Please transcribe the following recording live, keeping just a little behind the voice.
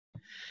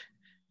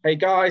Hey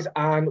guys,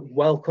 and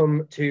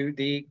welcome to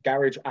the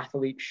Garage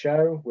Athlete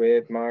Show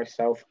with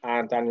myself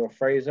and Daniel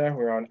Fraser.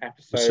 We're on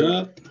What's episode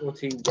up?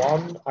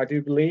 41, I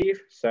do believe.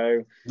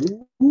 So,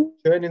 Ooh.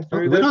 turning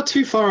through We're them. not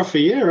too far off a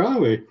year, are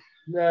we?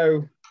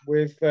 No,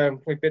 we've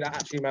been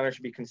actually managed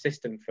to be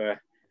consistent for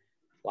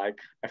like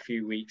a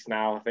few weeks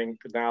now. I think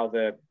now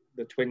the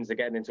twins are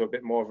getting into a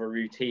bit more of a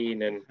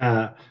routine, and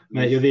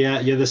Mate,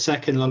 you're the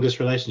second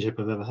longest relationship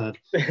I've ever had.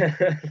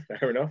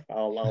 fair enough.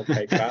 I'll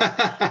take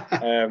that.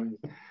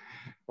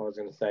 I was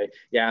going to say,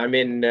 yeah, I'm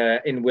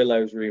in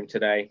Willow's room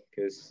today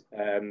because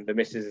the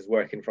missus is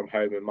working from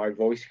home and my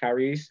voice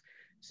carries.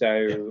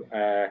 So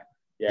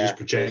You just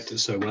project it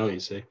so well, you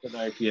see. I don't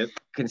know if you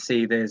can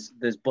see there's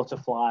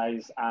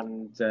butterflies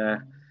and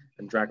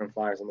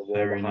dragonflies on the wall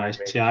Very behind nice.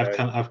 me. Yeah,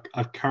 So,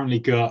 I've currently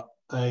got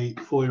a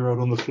 4-year-old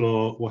on the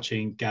floor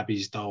watching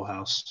Gabby's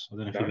Dollhouse. I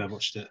don't know if you've ever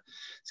watched it.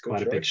 It's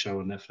quite a big show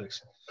on Netflix.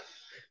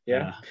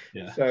 Yeah.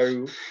 Yeah.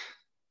 So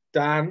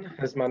Dan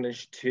has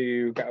managed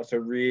to get us a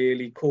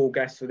really cool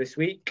guest for this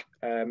week,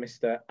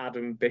 Mr.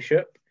 Adam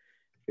Bishop,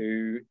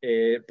 who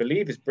I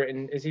believe is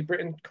Britain. Is he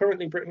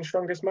currently Britain's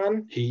strongest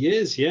man? He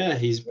is, yeah.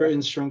 He's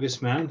Britain's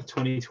strongest man,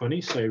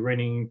 2020, so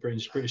reigning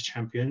British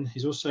champion.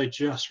 He's also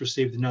just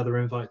received another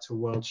invite to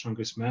World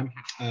Strongest Man.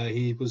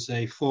 He was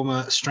a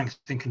former strength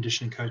and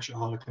conditioning coach at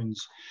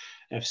Harlequins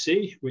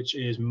FC, which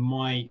is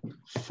my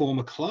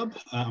former club.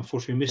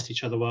 Unfortunately, we missed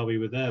each other while we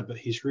were there, but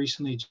he's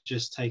recently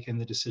just taken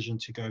the decision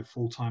to go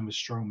full-time with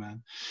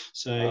strongman.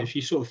 So if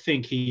you sort of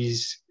think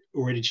he's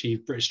already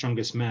achieved British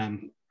Strongest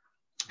Man,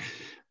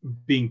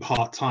 being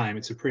part-time,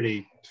 it's a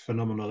pretty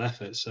phenomenal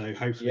effort. So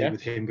hopefully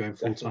with him going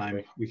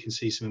full-time, we can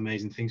see some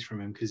amazing things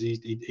from him, because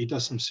he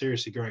does some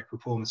seriously great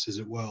performances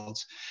at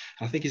Worlds.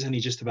 And I think he's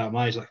only just about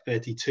my age, like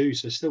 32,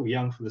 so still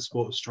young for the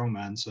sport of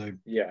strongman. So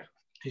yeah,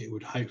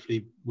 we're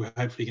hopefully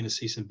going to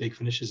see some big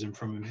finishes in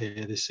from him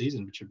here this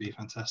season, which would be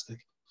fantastic.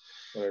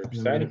 And then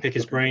we're going to pick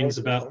his brains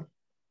about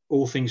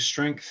all things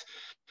strength,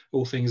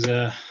 all things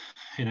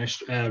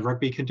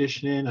rugby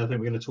conditioning. I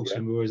think we're going to talk to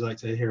him. We always like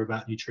to hear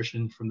about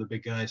nutrition from the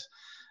big guys,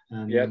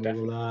 and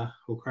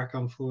we'll crack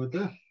on forward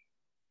there.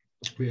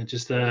 We're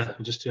just going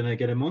to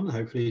get him on.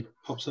 Hopefully he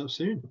pops up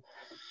soon.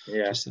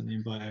 Yeah, just send the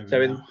invite over.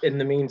 So in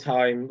the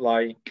meantime,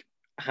 like,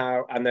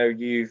 how I know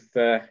you've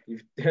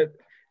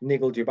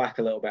niggled your back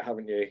a little bit,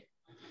 haven't you?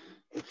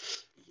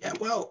 Yeah,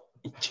 well,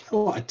 do you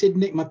know what? I did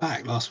nick my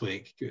back last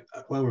week.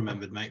 Well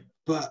remembered, mate.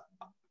 But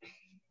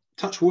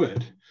touch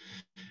wood,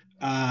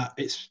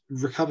 it's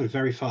recovered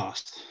very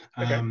fast.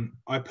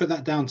 I put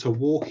that down to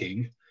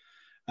walking,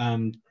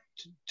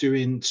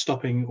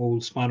 stopping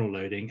all spinal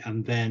loading,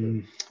 and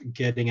then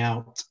getting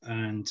out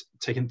and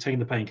taking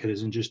the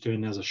painkillers and just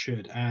doing as I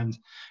should. And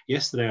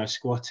yesterday I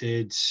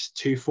squatted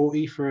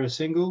 240 for a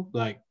single,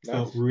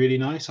 felt really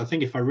nice. I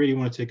think if I really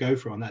wanted to go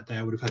for it on that day,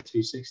 I would have had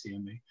 260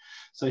 in me.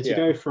 So to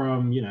go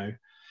from,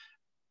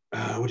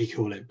 what do you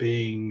call it,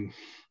 being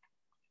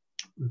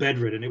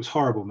bedridden, it was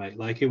horrible, mate.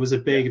 Like, it was the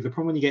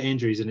problem when you get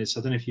injuries, and it's,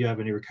 I don't know if you have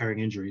any recurring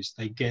injuries,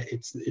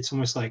 it's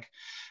almost like,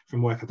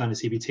 from work I've done in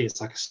CBT,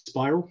 it's like a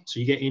spiral. So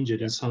you get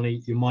injured and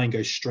suddenly your mind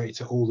goes straight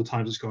to all the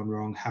times it's gone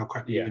wrong, how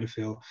crappy you're going to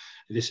feel,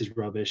 this is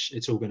rubbish,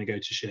 it's all going to go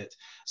to shit.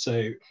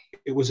 So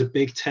it was a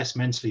big test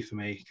mentally for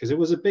me, because it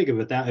was a big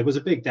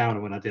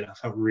downer when I did it. I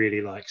felt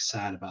really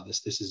sad about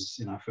this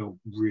is, I felt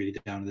really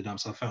down in the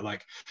dumps. I felt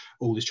like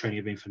all this training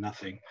had been for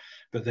nothing.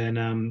 But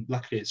then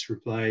luckily it's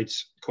replied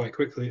quite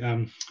quickly.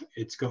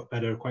 It's got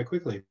better quite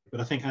quickly.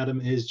 But I think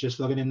Adam is just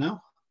logging in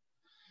now.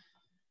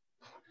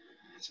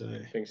 So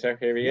I think so.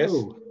 Here he is.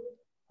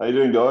 How you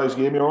doing, guys?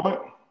 You hear me all right?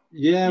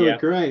 Yeah, we're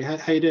great.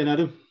 How you doing,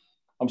 Adam?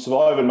 I'm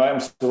surviving, mate. I'm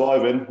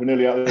surviving. We're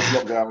nearly out of this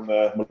lockdown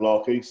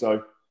malarkey.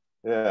 So,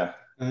 yeah.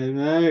 I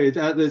know.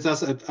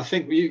 I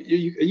think are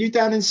you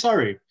down in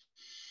Surrey?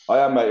 I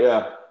am, mate.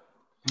 Yeah.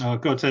 Oh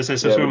God, so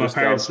where my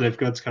parents live,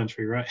 God's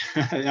country, right?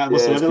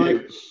 What's the weather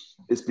like?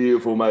 It's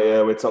beautiful, mate.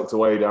 Yeah, we're tucked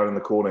away down in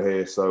the corner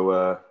here,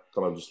 so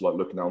kind of just like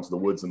looking out into the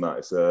woods and that.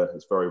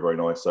 It's very, very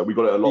nice. So we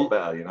got it a lot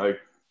better,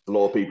 A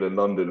lot of people in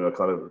London are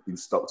kind of been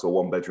stuck to a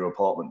one-bedroom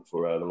apartment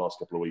for the last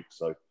couple of weeks,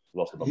 so the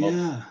last couple of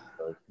months.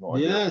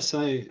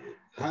 So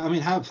I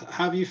mean, how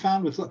have you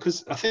found with,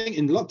 because I think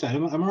in lockdown,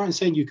 am I right in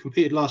saying you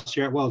competed last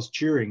year at Worlds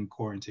during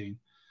quarantine?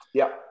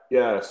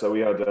 Yeah. So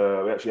we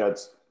actually had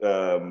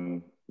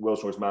World's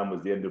Strongest Man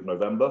was the end of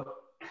November,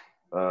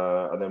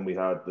 and then we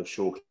had the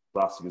Shore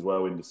Classic as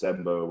well in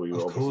December. We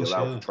were obviously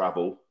allowed to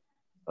travel.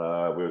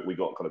 We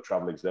got kind of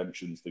travel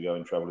exemptions to go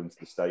and travel into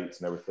the States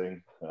and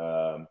everything.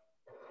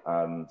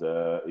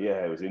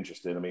 It was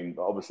interesting. I mean,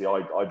 obviously,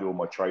 I do all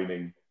my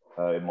training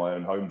in my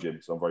own home gym,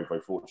 so I'm very,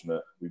 very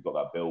fortunate. We've got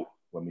that built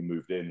when we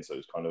moved in, so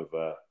it's kind of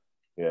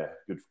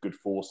good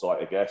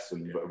foresight, I guess,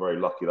 and very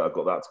lucky that I've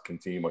got that to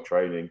continue my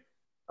training.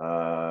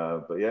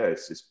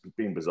 It's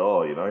been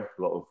bizarre, a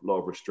lot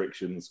of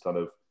restrictions, kind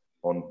of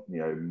on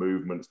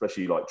movement,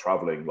 especially like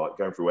traveling, like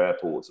going through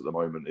airports at the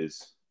moment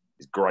is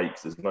great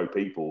because there's no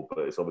people, but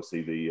it's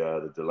obviously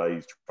the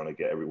delays trying to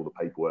get all the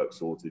paperwork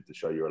sorted to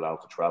show you're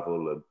allowed to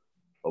travel, and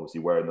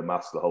obviously wearing the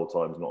mask the whole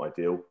time is not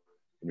ideal,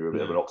 and you're a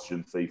bit of an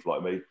oxygen thief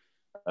like me.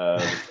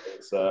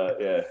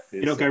 Yeah.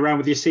 You not go around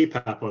with your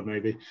CPAP on,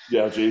 maybe?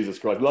 Yeah, Jesus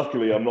Christ.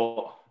 Luckily, I'm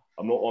not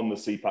on the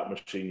CPAP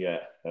machine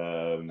yet.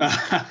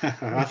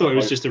 I thought it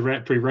was just a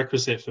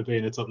prerequisite for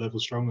being a top-level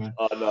strongman.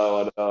 I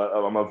know.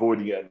 I'm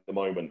avoiding it at the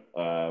moment.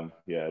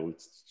 Yeah, we'll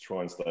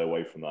try and stay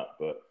away from that.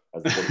 But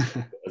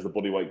as the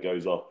body weight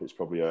goes up, it's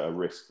probably a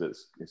risk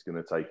that's it's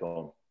going to take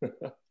on.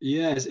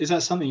 Yeah, is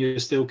that something you're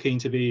still keen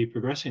to be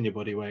progressing your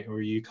body weight, or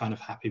are you kind of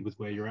happy with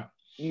where you're at?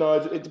 No,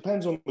 it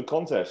depends on the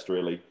contest,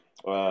 really.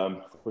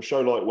 For a show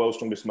like World's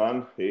Strongest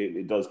Man,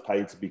 it does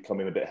pay to become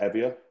in a bit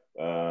heavier.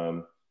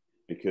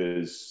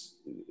 Because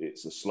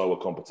it's a slower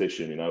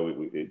competition, you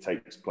know, it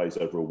takes place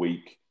over a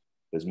week.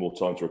 There's more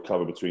time to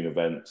recover between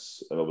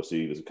events. And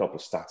obviously there's a couple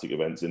of static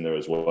events in there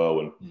as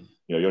well. And, you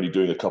know, you're only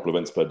doing a couple of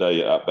events per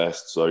day at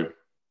best. So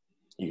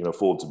you can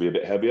afford to be a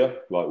bit heavier.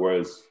 Like,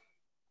 whereas,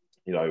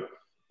 you know,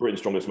 Britain's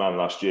Strongest Man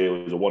last year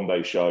was a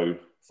one-day show,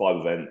 5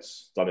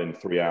 events, done in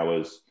 3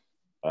 hours,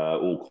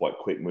 all quite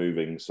quick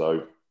moving.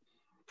 So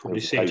probably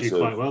suited you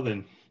quite well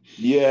then.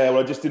 Yeah,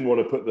 well, I just didn't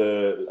want to put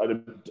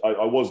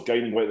I was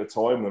gaining weight at the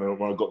time, and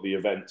when I got the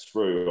events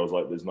through, I was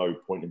like, "There's no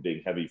point in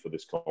being heavy for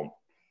this comp."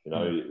 You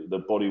know, the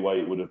body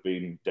weight would have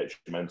been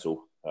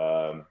detrimental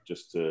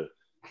just for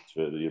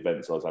the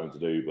events I was having to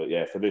do. But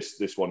yeah, for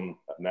this one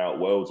now at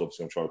Worlds,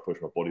 obviously, I'm trying to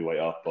push my body weight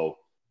up. I'll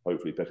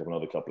hopefully pick up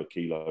another couple of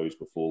kilos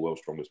before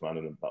World's Strongest Man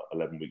in about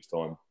 11 weeks'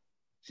 time.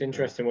 It's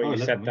interesting what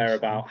you said there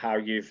about how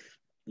you've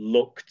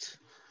looked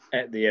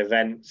at the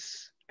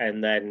events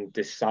and then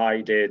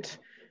decided,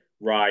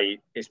 right,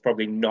 it's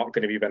probably not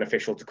going to be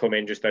beneficial to come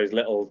in just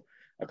a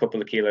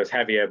couple of kilos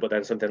heavier, but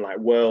then something like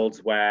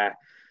Worlds where,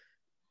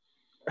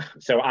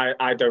 so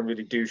I don't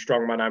really do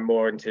strongman, I'm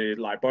more into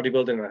like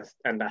bodybuilding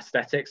and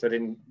aesthetics. I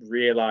didn't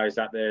realize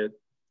that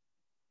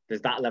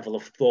there's that level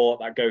of thought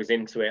that goes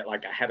into it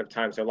like ahead of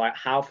time. So like,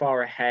 how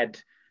far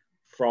ahead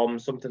from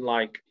something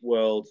like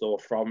Worlds or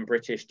from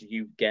British do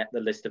you get the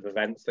list of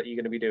events that you're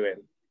going to be doing?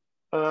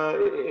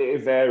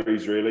 It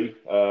varies really.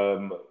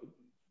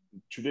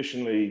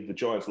 Traditionally, the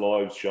Giants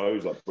Live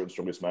shows like Britain's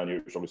Strongest Man,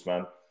 Europe's Strongest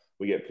Man,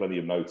 we get plenty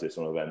of notice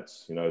on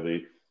events. You know,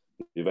 the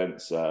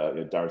events,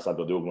 Darren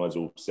Sadler, the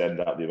organizer, will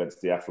send out the events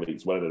to the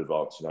athletes well in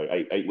advance, you know,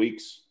 eight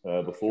weeks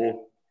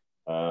before.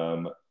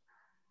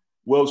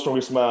 World's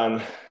Strongest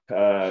Man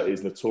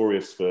is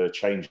notorious for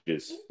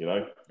changes, you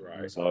know.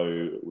 Right.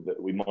 So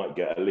we might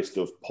get a list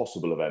of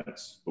possible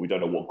events, but we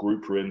don't know what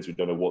group we're in, so we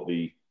don't know what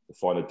the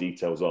finer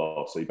details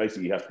are. So you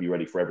basically have to be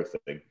ready for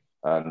everything.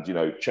 And, you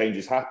know,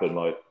 changes happen.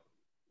 Like,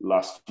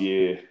 last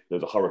year, there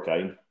was a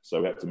hurricane,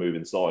 so we had to move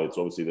inside.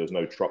 So obviously there was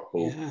no truck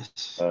pull.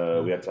 Yes.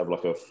 We had to have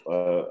like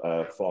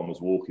a farmer's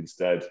walk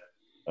instead.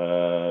 You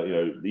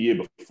know, the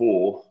year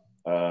before,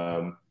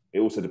 it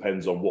also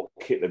depends on what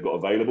kit they've got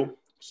available.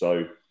 So,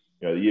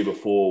 you know, the year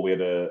before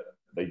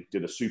they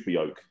did a super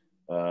yoke,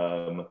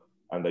 and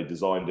they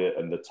designed it,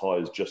 and the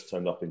tires just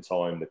turned up in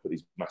time. They put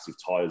these massive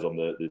tires on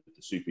the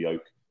super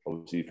yoke.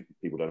 Obviously, if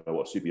people don't know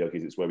what a super yoke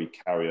is, it's where we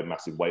carry a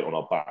massive weight on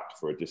our back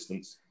for a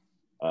distance.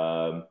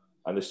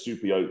 And the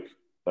super yoke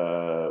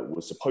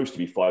was supposed to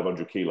be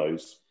 500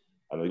 kilos,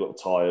 and they got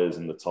the tires,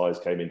 and the tires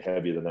came in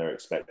heavier than they were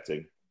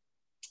expecting.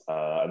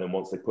 And then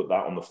once they put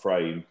that on the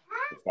frame,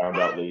 they found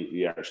out that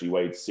he actually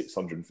weighed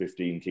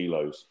 615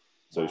 kilos.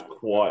 So it's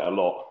quite a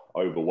lot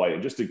overweight.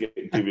 And just to give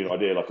you an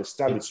idea, like a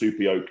standard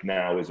super yoke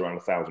now is around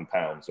 1,000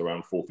 pounds,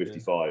 around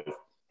 455.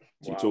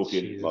 So you're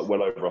talking like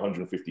well over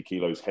 150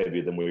 kilos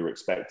heavier than we were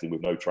expecting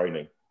with no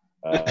training.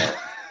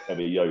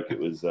 Heavy yoke. It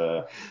was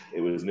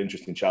an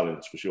interesting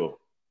challenge for sure.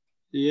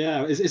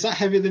 Yeah, is that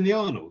heavier than the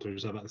Arnold, or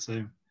is that about the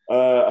same?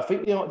 I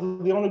think the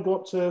Arnold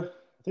got to.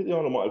 I think the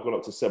Arnold might have gone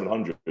up to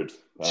 700.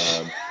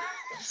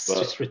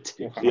 But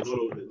ridiculous.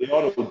 The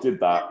Arnold did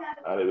that,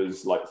 and it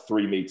was like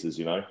 3 meters,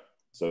 you know,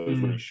 so it was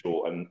really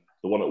short. And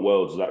the one at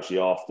Worlds was actually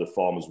after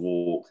Farmer's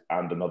Walk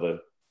and another.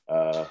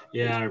 I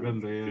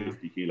remember.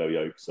 50 kilo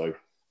yoke. So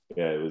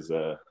yeah, it was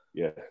a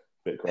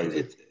bit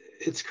crazy.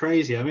 It's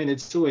crazy. I mean,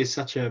 it's always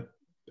such a.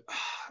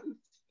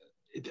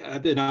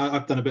 I've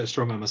done a bit of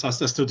strongman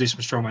myself. I still do some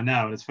strongman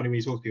now, and it's funny when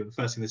you talk to people. The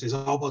firthing they say is,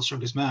 "Oh, what's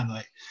Strongest Man?"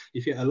 Like,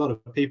 if you, a lot of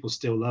people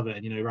still love it,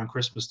 and you know, around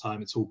Christmas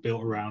time, it's all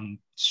built around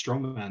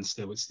strongman.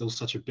 Still, it's still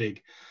such a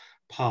big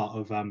part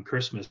of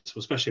Christmas,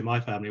 especially in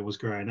my family. It was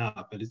growing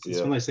up, but it's one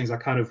of those things I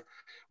kind of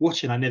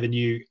watching. I never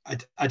knew.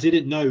 I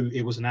didn't know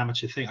it was an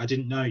amateur thing. I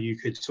didn't know you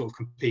could sort of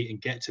compete and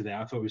get to there.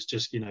 I thought it was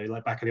just, you know,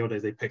 like back in the old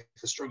days, they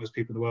picked the strongest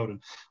people in the world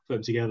and put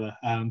them together.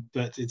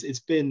 But it's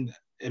been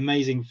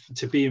amazing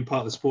to be in part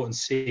of the sport and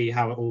see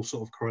how it all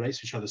sort of correlates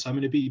to each other. So I'm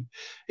going to be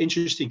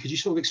interesting. Could you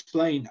sort of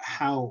explain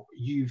how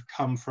you've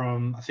come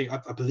from,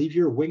 I believe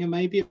you're a winger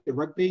maybe at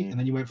rugby, and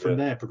then you went from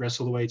there, progressed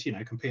all the way to, you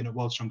know, competing at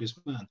World's Strongest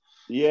Man?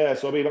 Yeah,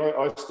 so I mean,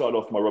 I started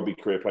off my rugby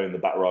career playing in the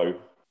back row,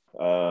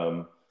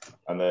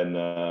 and then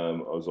I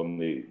was on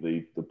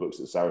the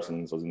books at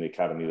Saracens. I was in the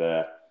academy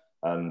there,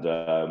 and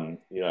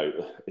you know,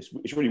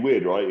 it's really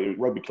weird, right?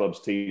 Rugby clubs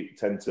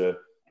tend to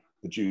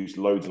produce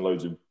loads and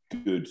loads of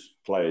good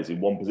players in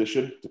one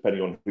position,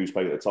 depending on who's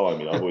playing at the time.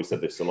 You know, I've always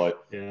said this. So like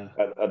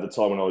at the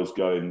time when I was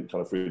going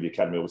kind of through the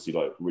academy, obviously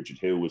like Richard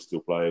Hill was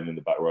still playing in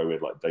the back row. We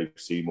had like Dave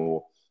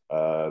Seymour, you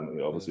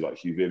know, obviously like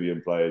Hugh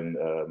Vivian playing,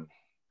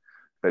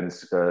 Ben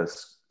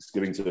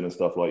Skivington and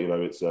stuff. Like, you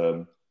know, it's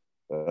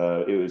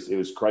it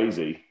was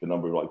crazy the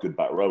number of like good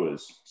back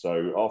rowers.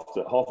 So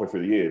after halfway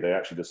through the year, they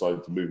actually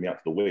decided to move me out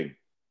to the wing.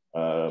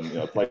 You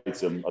know,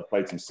 I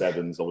played some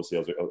sevens. Obviously,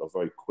 I was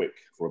very quick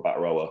for a back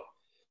rower.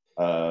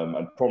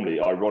 And probably,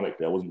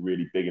 ironically, I wasn't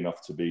really big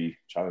enough to be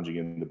challenging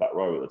in the back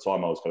row. At the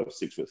time, I was kind of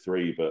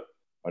 6'3", but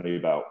only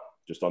about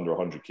just under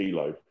 100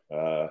 kilo,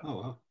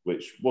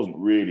 which wasn't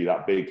really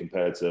that big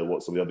compared to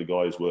what some of the other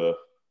guys were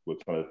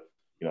kind of,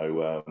 you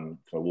know, kind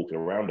of walking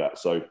around at.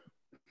 So,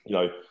 you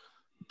know,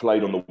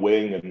 played on the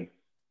wing, and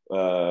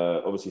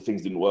obviously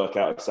things didn't work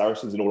out at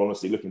Saracens. In all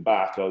honesty, looking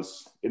back, I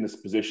was in this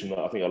position that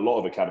I think a lot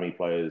of academy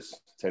players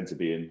tend to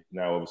be in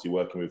now, obviously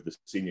working with the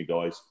senior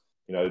guys.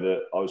 You know,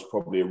 that I was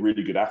probably a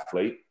really good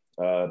athlete,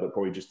 but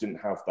probably just didn't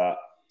have that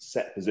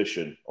set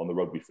position on the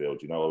rugby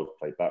field. You know, I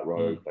played back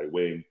row, played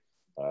wing,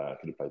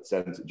 could have played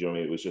centre. Do you know what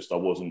I mean? It was just I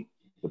wasn't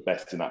the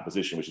best in that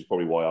position, which is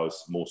probably why I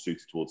was more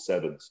suited towards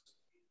sevens.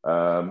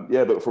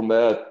 But from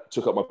there,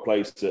 took up my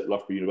place at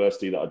Loughborough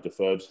University that I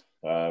deferred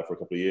for a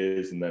couple of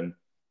years, and then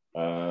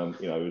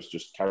you know, it was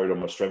just carried on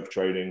my strength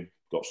training,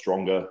 got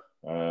stronger,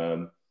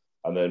 and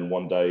then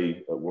one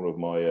day, one of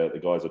my the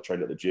guys I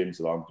trained at the gym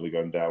said, "I'm going to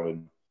go down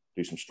and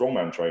do some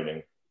strongman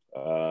training.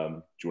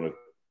 Do you want to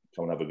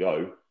come and have a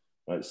go?"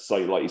 And it's so,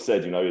 like you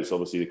said, you know, it's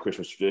obviously the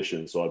Christmas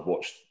tradition. So I'd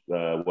watched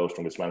World's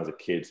Strongest Man as a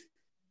kid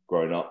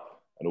growing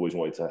up, and always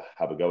wanted to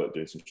have a go at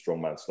doing some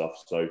strongman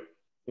stuff. So,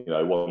 you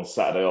know, one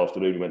Saturday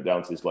afternoon, we went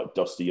down to this like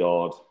dusty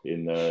yard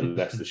in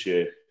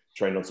Leicestershire,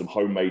 trained on some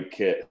homemade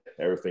kit.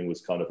 Everything was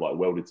kind of like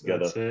welded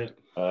together. That's it.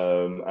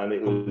 And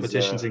it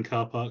competitions was in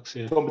car parks.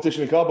 Yeah.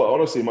 Competition in car park.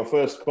 Honestly, my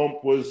first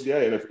comp was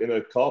in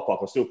a car park.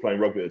 I was still playing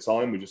rugby at the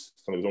time. We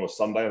just kind of was on a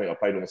Sunday. I think I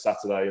played on a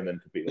Saturday and then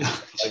competed on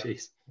a Saturday.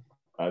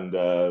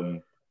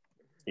 And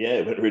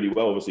it went really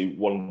well. Obviously,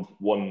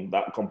 won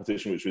that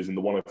competition, which was in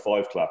the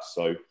 105 class.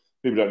 So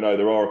people don't know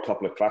there are a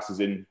couple of classes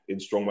in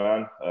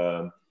strongman.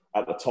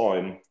 At the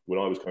time when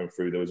I was going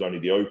through, there was only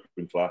the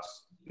open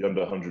class, the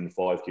under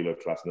 105 kilo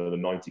class, and then the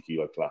 90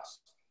 kilo class.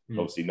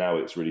 Obviously now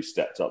it's really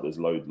stepped up. There's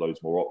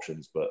loads more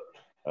options, but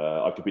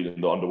I competed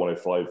in the under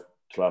 105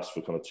 class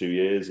for kind of 2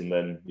 years, and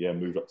then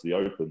moved up to the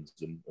opens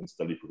and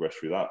steadily progressed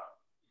through that.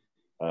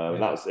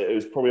 It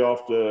was probably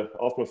after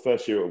my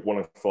first year at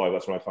 105.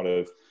 That's when I kind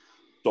of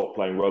stopped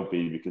playing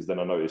rugby, because then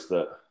I noticed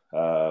that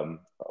I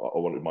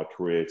wanted my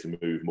career to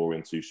move more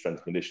into strength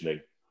and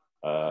conditioning,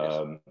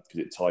 because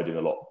it tied in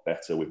a lot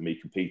better with me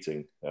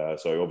competing.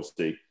 So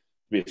obviously,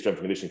 be a strength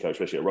and conditioning coach,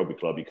 especially at a rugby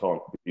club, you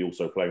can't be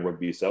also playing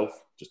rugby yourself.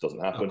 It just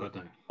doesn't happen. Oh, God,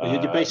 no.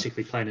 Well, you're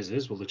basically playing as it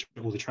is, all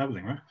the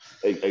travelling, right?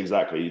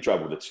 Exactly. You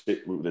travel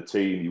with the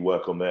team, you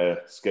work on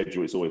their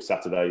schedule. It's always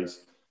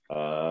Saturdays.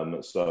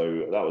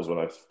 So that was when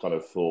I kind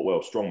of thought, well,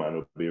 strongman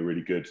would be a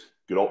really good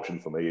option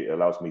for me. It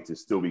allows me to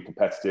still be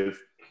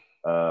competitive,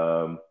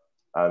 and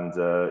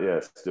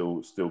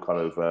still kind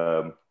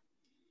of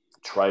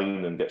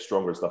train and get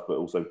stronger and stuff, but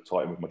also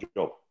tie in with my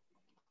job.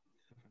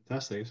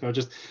 Fantastic. So I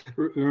just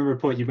remember a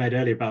point you made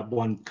earlier about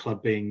one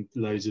club being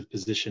loads of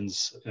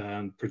positions,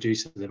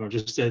 producing them. I'm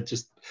just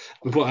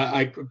before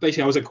I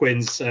was at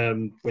Quins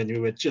when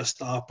you were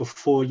just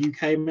before you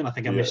came in. I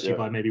think I missed you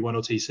by maybe 1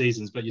 or 2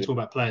 seasons. But you talk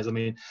about players. I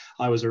mean,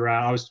 I was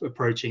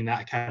approaching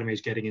that academy,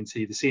 getting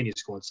into the senior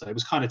squad, so it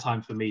was kind of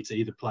time for me to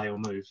either play or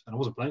move. And I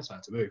wasn't playing, so I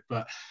had to move.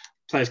 But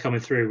players coming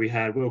through, we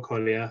had Will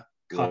Collier,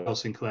 Kyle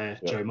Sinclair,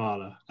 Joe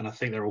Marler, and I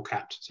think they're all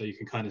capped. So you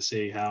can kind of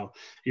see how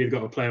you either got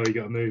to play or you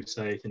got to move.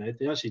 So, you know,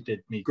 they actually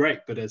did me great,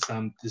 but it's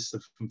this is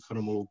a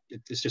phenomenal.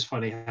 It's just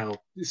funny how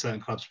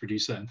certain clubs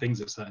produce certain things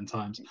at certain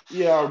times.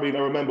 Yeah, I mean, I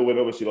remember when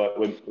obviously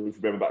if you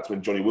remember back to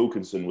when Johnny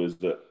Wilkinson was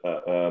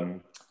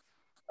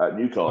at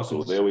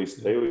Newcastle, they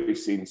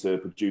always seem to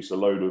produce a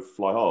load of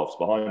fly halves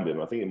behind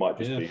him. I think it might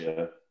just be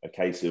a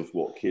case of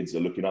what kids are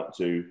looking up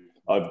to.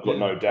 I've got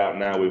no doubt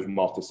now with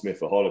Martha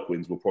Smith at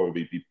Harlequins, we'll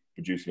probably be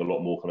producing a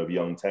lot more kind of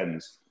young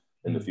 10s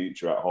in the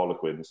future at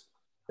Harlequins.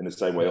 In the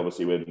same way,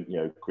 obviously, when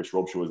Chris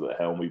Robshaw was at the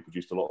helm, we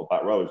produced a lot of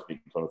back rowers,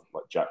 kind of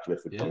like Jack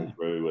Clifford coming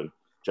through and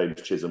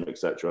James Chisholm,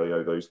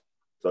 etc.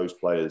 Those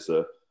players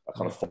are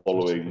kind of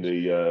following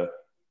the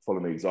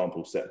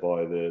example set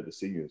by the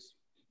seniors.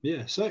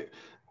 Yeah. So,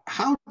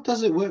 how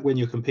does it work when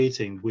you're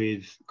competing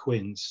with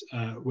Quins?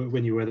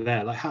 When you were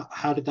there, like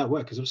how did that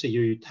work? Because obviously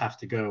you'd have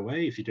to go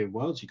away if you're doing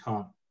worlds. You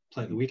can't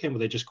play at the weekend. Were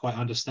they just quite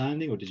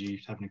understanding, or did you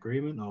have an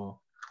agreement? Or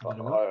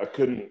I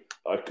couldn't,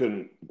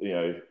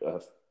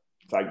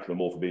 thank them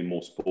all for being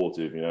more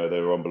supportive. They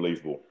were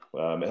unbelievable.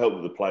 It helped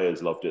that the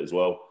players loved it as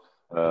well.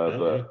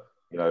 I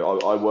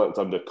worked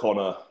under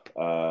Connor,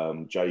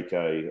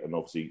 JK, and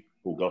obviously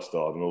Paul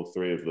Gustard, and all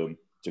three of them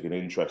took an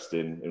interest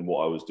in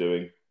what I was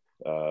doing.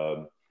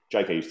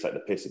 JK used to take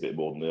the piss a bit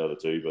more than the other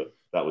two, but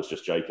that was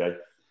just JK.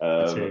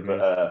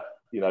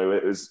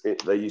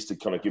 they used to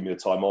kind of give me the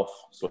time off.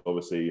 So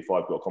obviously, if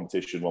I've got a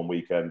competition one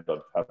weekend, I'd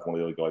have one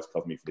of the other guys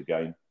cover me for the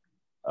game.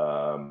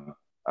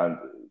 And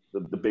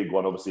the big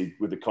one, obviously,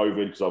 with the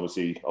COVID, because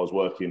obviously I was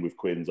working with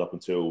Quins up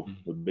until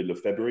the middle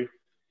of February.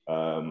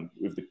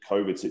 With the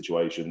COVID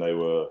situation, they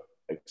were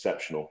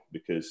exceptional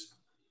because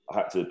I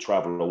had to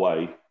travel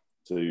away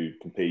to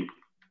compete,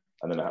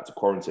 and then I had to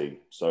quarantine.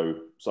 So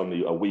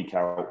suddenly a week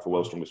out for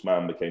World's Strongest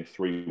Man became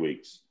 3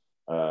 weeks,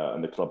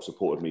 and the club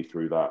supported me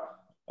through that.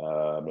 It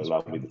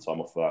allowed me the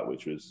time off for that,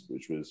 which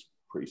was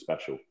pretty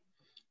special.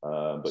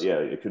 But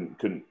yeah, you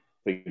couldn't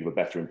think of a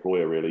better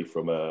employer really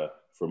from a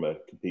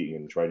competing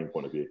and training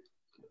point of view.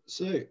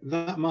 So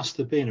that must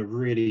have been a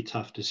really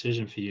tough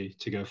decision for you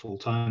to go full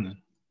time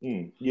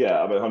then.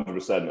 Yeah, I mean,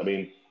 100%. I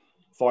mean,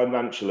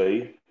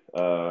 financially,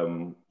 I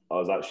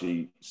was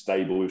actually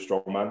stable with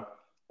strongman.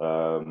 I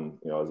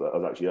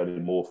was actually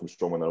earning more from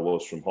strongman than I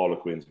was from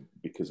Harlequins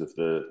because of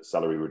the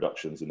salary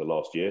reductions in the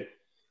last year.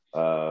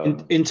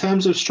 In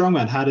terms of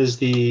strongman, how does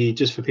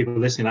just for people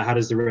listening, like, how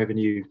does the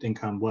revenue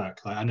income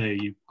work? Like, I know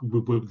you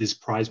with this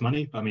prize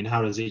money, but I mean,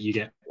 how does you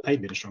get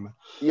paid being a strongman?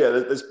 Yeah,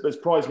 there's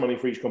prize money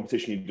for each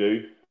competition you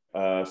do.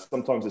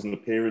 Sometimes there's an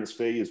appearance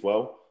fee as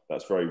well.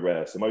 That's very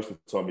rare. So most of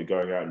the time you're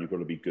going out and you've got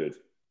to be good.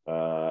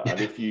 And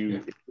if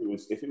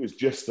it was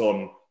just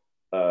on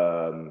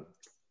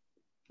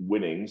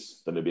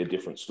winnings, then it'd be a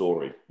different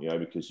story,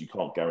 because you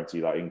can't guarantee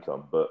that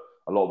income. But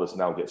a lot of us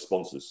now get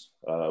sponsors.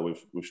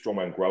 With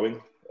strongman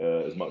growing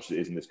as much as it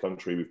is in this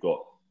country, we've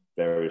got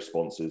various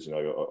sponsors.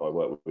 I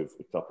work with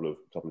a couple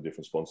of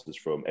different sponsors,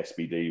 from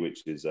SBD,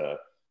 which is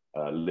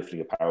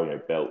lifting apparel,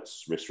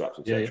 belts, wrist straps,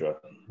 etc.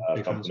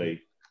 Company,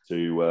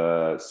 to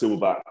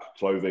Silverback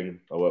Clothing.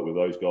 I work with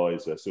those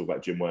guys,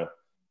 Silverback Gymwear,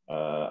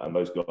 and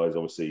those guys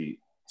obviously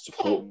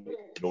support me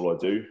in all I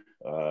do.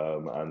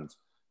 And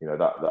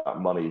that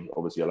money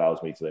obviously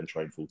allows me to then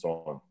train full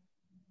time.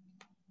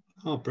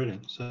 Oh,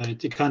 brilliant! So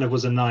it kind of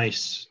was a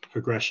nice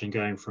progression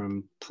going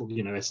from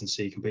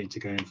S&C competing to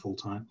going full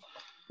time.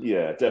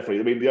 Yeah,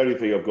 definitely. I mean, the only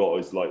thing I've got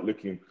is like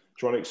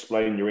trying to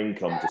explain your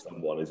income to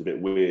someone is a bit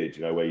weird.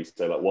 Where you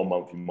say like 1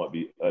 month you might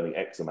be earning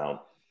X amount,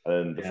 and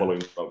then the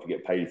following month you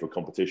get paid for a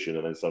competition,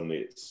 and then suddenly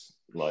it's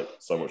like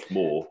so much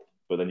more.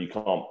 But then you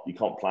can't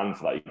plan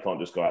for that. You can't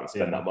just go out and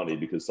spend that money,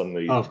 because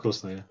suddenly, of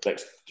course not.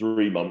 Next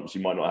 3 months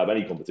you might not have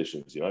any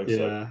competitions. Yeah.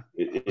 So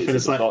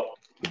it's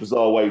a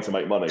bizarre way to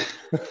make money.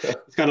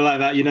 It's kind of like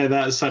that,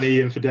 that Sunny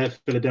in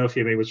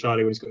Philadelphia meme with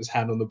Charlie when he's got his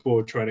hand on the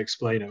board trying to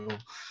explain it all.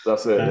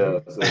 That's it.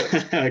 That's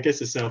it. I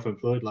guess it's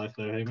self-employed life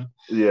though, hey man.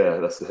 Yeah,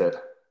 that's it.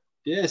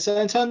 Yeah. So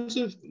in terms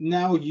of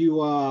now, you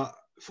are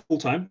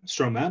full-time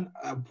strongman.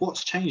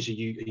 What's changed? Are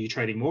you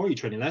training more? Are you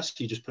training less?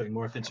 Are you just putting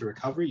more effort into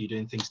recovery? Are you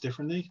doing things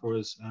differently, or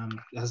has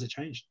it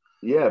changed?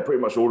 Yeah,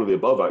 pretty much all of the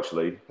above,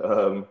 actually.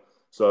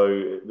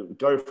 So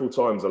going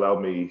full-time's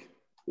allowed me,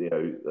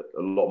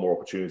 a lot more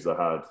opportunities I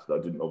had that I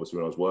didn't obviously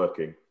when I was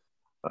working.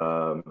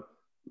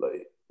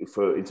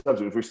 In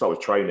terms of, if we start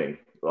with training,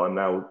 I'm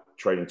now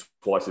training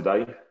twice a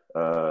day,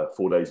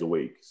 4 days a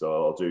week. So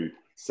I'll do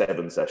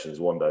 7 sessions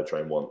one day, I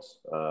train once.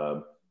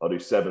 I'll do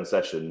 7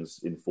 sessions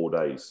in 4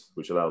 days,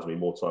 which allows me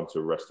more time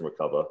to rest and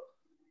recover.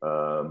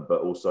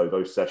 But also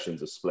those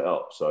sessions are split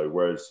up. So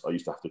whereas I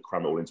used to have to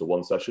cram it all into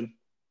one session,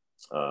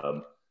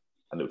 and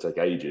it would take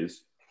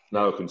ages,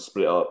 now I can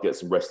split up, get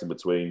some rest in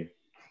between.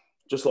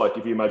 Just like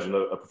if you imagine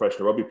a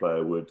professional rugby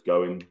player would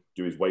go and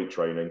do his weight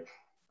training,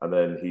 and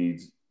then he'd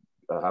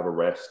have a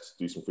rest,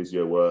 do some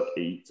physio work,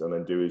 eat, and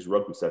then do his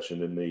rugby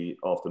session in the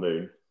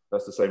afternoon.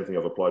 That's the same thing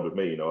I've applied with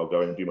me. I'll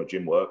go in and do my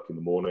gym work in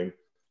the morning,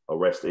 I'll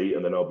rest, eat,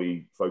 and then I'll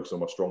be focused on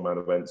my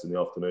strongman events in the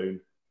afternoon,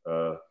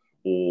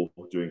 or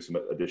doing some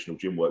additional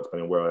gym work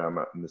depending on where I am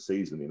at in the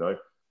season.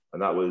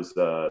 And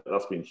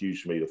that's been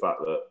huge for me. The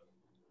fact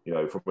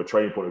that from a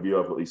training point of view,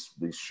 I've got these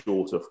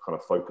shorter kind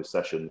of focus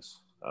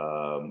sessions.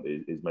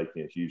 Is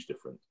making a huge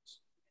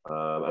difference.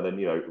 And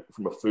then,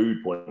 from a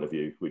food point of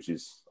view, which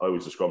is, I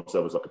always describe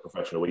myself as like a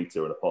professional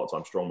eater and a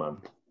part-time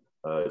strongman.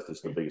 It's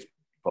just the biggest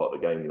part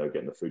of the game,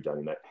 getting the food down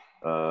your neck.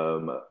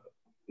 I'm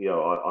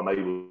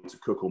able to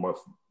cook all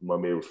my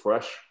meals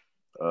fresh.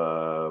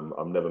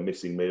 I'm never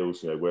missing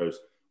meals, whereas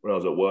when I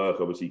was at work,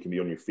 obviously you can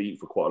be on your feet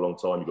for quite a long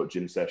time. You've got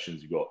gym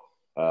sessions, you've got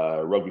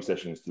rugby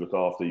sessions to look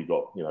after, you've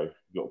got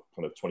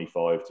kind of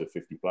 25 to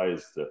 50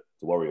 players to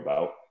worry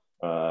about.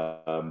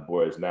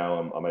 Whereas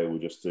now I'm able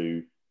just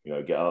to,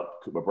 get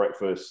up, cook my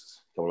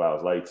breakfast, a couple of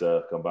hours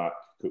later, come back,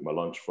 cook my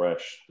lunch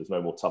fresh. There's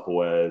no more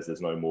Tupperwares. There's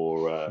no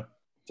more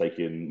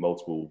taking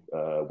multiple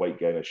weight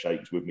gainer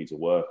shakes with me to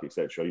work,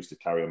 etc. I used to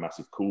carry a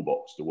massive cool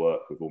box to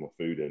work with all my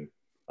food in.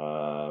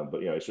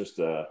 But it's just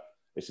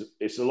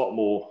it's a lot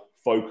more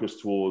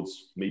focused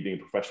towards me being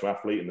a professional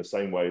athlete, in the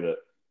same way that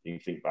you can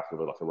think back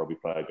of a rugby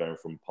player going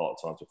from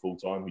part-time to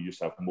full-time. You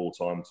just have more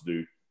time to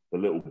do the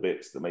little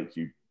bits that make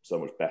you so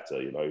much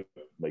better,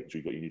 making sure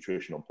you've got your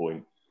nutrition on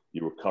point,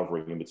 you're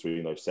recovering in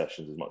between those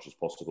sessions as much as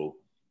possible,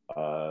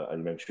 and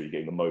you make sure you're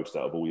getting the most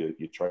out of all your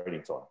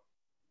training time.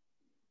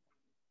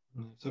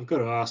 So I've got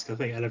to ask. I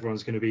think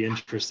everyone's going to be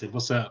interested.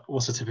 What's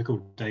a typical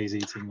day's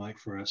eating like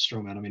for a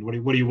strongman? I mean, what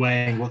are you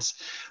weighing? What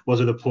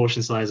are the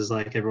portion sizes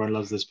like? Everyone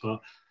loves this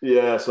part.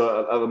 Yeah,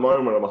 so at the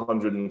moment I'm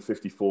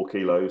 154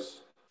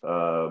 kilos,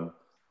 and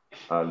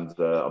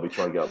I'll be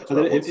trying to get up to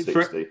about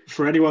 160.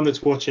 For anyone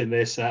that's watching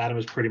this, Adam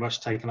has pretty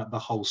much taken up the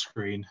whole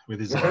screen with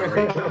his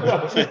weight.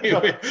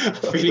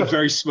 Feeling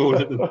very small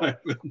at the moment.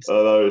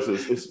 No,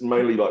 it's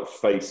mainly like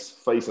face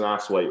and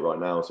ass weight right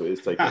now, so it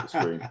is taking up the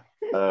screen.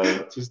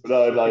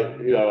 No, like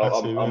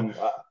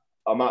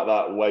I'm at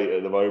that weight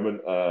at the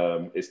moment.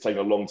 It's taken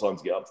a long time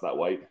to get up to that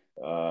weight,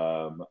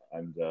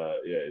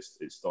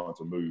 it's starting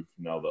to move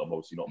now that I'm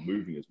obviously not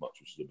moving as much,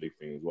 which is a big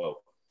thing as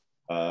well.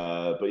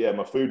 But yeah,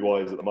 my food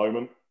wise at the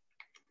moment.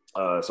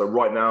 So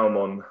right now I'm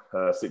on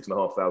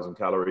 6,500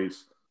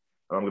 calories,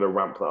 and I'm going to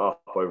ramp that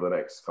up over the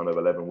next kind of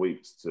 11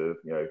 weeks to,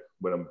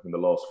 when I'm in the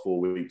last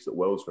 4 weeks at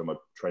Worlds, when my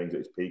training's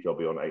at its peak, I'll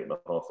be on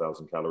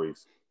 8,500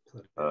 calories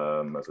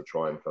as I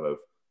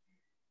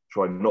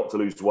try not to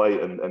lose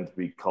weight and to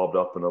be carved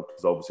up, and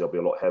because obviously I'll be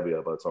a lot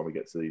heavier by the time we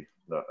get to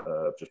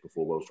that just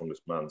before World's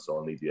Strongest Man, so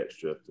I'll need the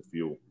extra to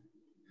fuel.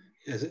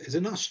 Is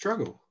it not a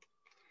struggle?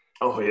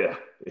 Oh yeah.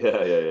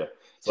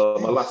 So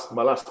my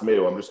last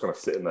meal, I'm just kind of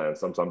sitting there, and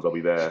sometimes I'll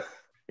be there,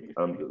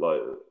 and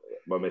like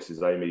my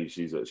missus Amy,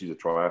 she's a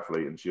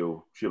triathlete, and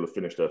she'll have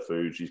finished her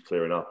food, she's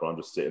clearing up, and I'm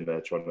just sitting there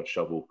trying to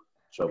shovel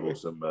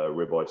some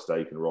ribeye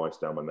steak and rice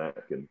down my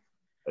neck, and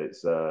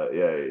it's a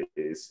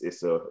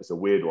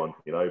weird one,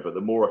 But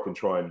the more I can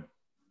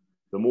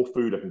the more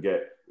food I can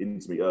get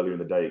into me earlier in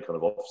the day, it kind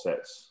of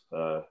offsets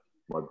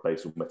my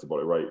basal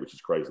metabolic rate, which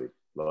is crazy.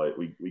 Like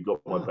we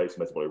got my basal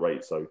metabolic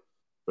rate, so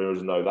there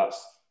is no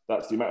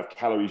that's the amount of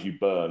calories you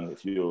burn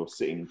if you're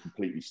sitting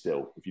completely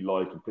still. If you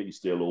lie completely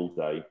still all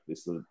day,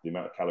 it's the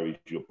amount of calories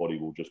your body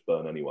will just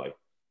burn anyway.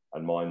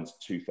 And mine's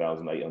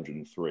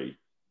 2,803.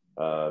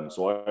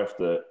 So I have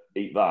to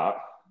eat that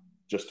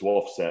just to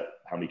offset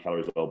how many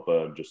calories I'll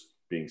burn just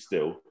being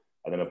still.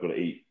 And then I've got to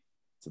eat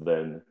to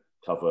then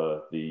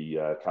cover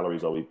the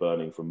calories I'll be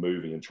burning from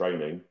moving and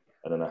training.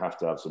 And then I have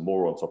to have some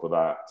more on top of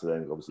that to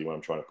then, obviously, when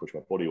I'm trying to push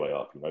my body weight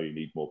up, you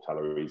need more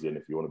calories in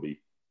if you want to be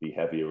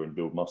heavier and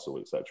build muscle,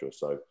 etc.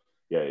 So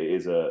yeah,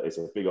 it's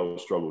a big old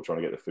struggle trying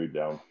to get the food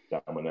down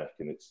my neck,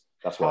 and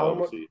that's why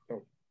obviously.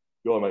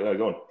 Go on, mate. No,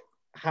 go on.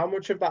 How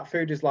much of that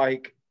food is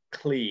like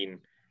clean?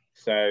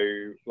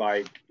 So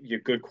like your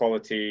good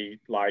quality,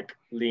 like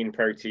lean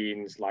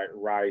proteins, like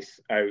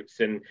rice, oats,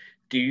 and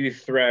do you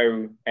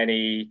throw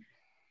any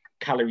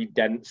calorie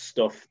dense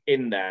stuff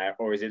in there,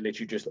 or is it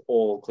literally just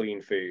all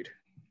clean food?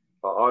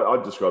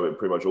 I'd describe it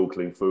pretty much all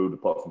clean food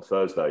apart from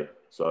Thursday.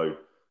 So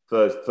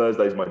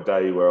Thursday's my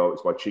day where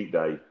it's my cheat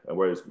day, and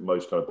whereas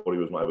most kind of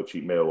bodybuilders might have a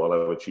cheat meal, I'll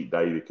have a cheat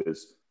day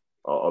because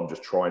I'm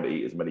just trying to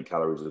eat as many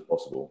calories as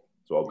possible.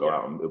 So I'll go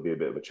out, and it'll be a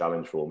bit of a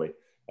challenge for me.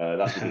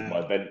 That's because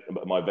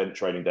my event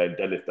training day and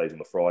deadlift days on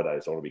the Friday,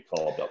 so I want to be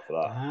carved up for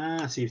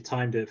that. So you've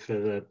timed it for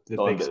the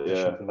big session.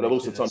 Yeah, and I've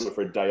also timed it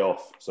for a day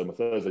off. So my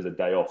Thursday's a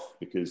day off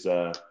because,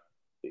 as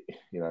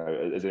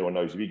anyone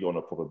knows, if you go on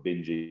a proper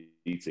binge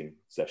eating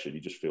session, you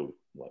just feel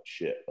like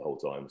shit the whole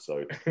time.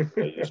 So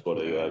you just got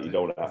to, you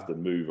don't want to have to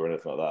move or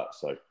anything like that.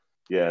 So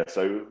yeah,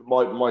 so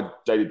my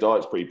daily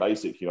diet's pretty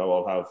basic.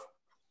 I'll have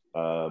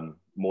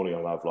morning.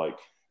 I'll have like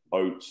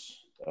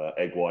oats,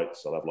 egg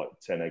whites. I'll have like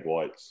 10 egg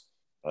whites,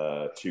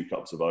 2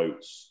 cups of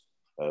oats,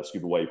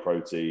 scoop of whey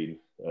protein,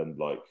 and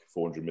like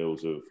 400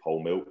 mils of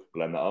whole milk.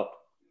 Blend that up,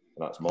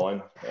 and that's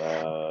mine.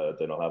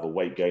 Then I'll have a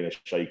weight gainer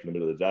shake in the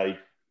middle of the day,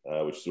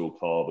 which is all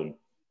carb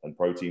and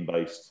protein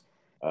based.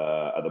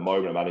 At the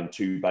moment, I'm adding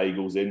 2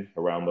 bagels in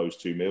around those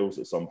 2 meals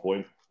at some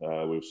point,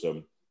 with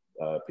some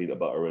peanut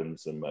butter and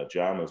some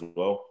jam as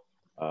well.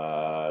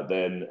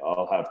 Then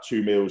I'll have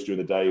 2 meals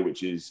during the day,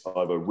 which is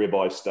either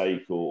ribeye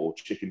steak or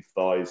chicken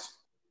thighs,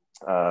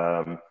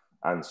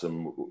 and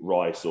some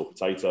rice or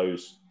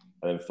potatoes.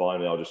 And then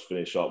finally, I'll just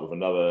finish up with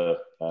another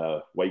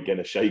weight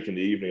gainer shake in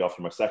the evening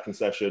after my second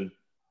session,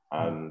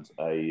 and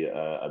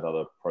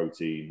another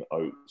protein,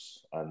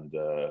 oats, and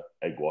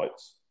egg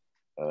whites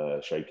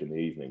shake in the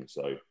evening.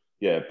 So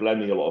yeah,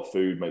 blending a lot of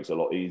food makes it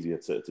a lot easier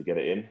to get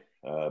it in,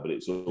 but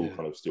it's all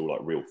kind of still like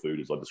real food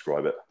as I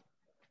describe it.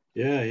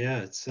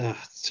 Yeah, it's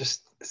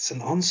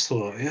an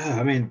onslaught. Yeah,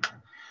 I mean,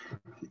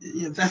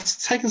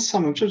 that's taken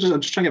some. I'm just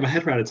trying to get my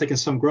head around it. Taking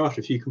some graft.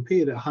 If you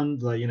compete at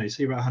 100,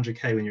 say you're at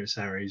 100k when you're at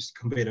Sarah, you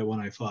compete at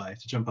 105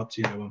 to jump up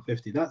to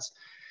 150. That's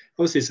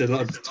obviously it's a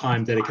lot of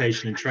time,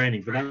 dedication, and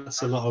training, but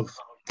that's a lot of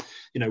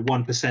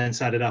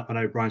 1% added up. I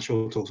know Brian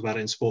Shaw talks about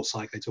it in Sports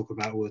Psych. They talk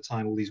about all the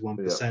time, all these 1%.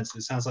 Yeah. So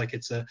it sounds like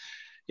it's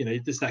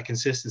there's that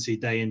consistency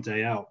day in,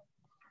 day out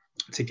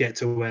to get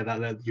to where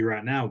that you're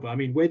at now. But I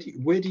mean, where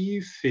do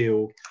you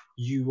feel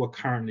you are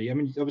currently? I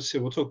mean, obviously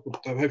I hope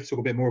to talk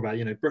a bit more about,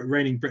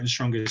 reigning Britain's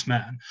strongest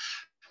man.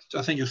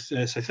 I think you're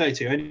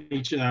 32,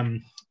 only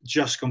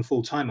just gone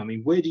full time. I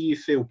mean, where do you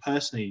feel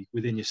personally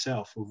within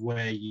yourself of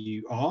where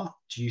you are?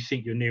 Do you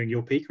think you're nearing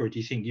your peak, or do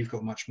you think you've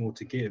got much more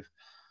to give?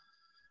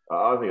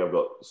 I think I've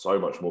got so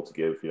much more to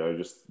give.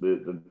 Just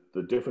the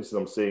differences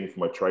I'm seeing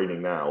from my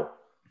training now.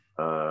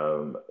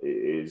 it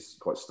is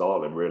quite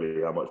startling,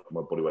 really, how much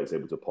my body weight is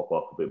able to pop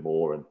up a bit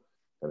more,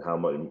 and how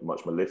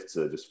much my lifts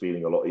are just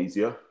feeling a lot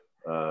easier.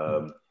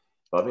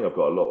 I think I've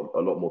got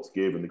a lot more to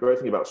give. And the great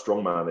thing about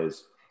strongman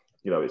is,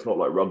 it's not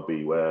like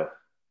rugby where,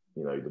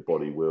 the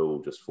body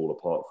will just fall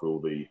apart through all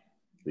the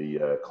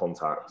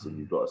contacts, and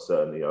you've got a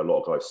certain, a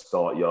lot of guys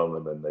start young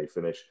and then they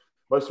finish.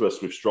 Most of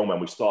us with strongman,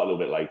 we start a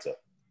little bit later.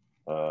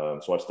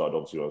 So I started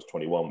obviously when I was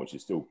 21, which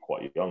is still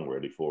quite young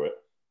really for it.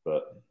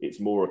 But it's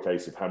more a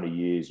case of how many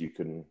years you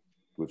can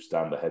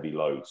withstand the heavy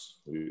loads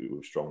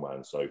with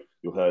strongman. So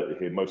you'll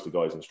hear most of the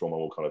guys in strongman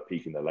will kind of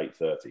peak in their late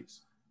 30s.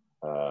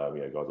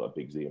 Guys like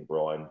Big Z and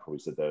Brian probably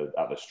said they're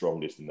at their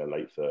strongest in their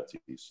late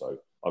 30s. So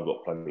I've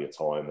got plenty of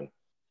time.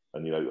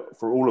 And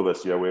for all of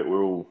us,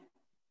 we're all,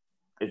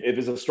 if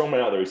there's a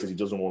strongman out there who says he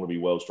doesn't want to be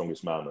world's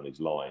strongest man, then he's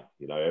lying.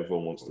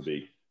 Everyone wants to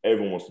be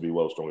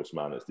world's strongest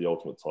man. It's the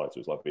ultimate title.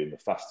 It's like being the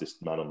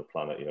fastest man on the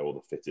planet, or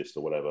the fittest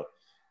or whatever.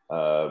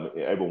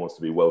 Everyone wants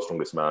to be world's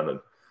strongest man.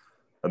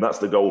 And that's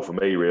the goal for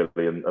me,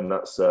 really. And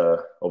that's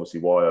obviously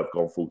why I've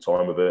gone full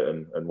time with it,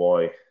 and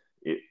why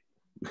it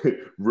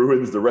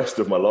ruins the rest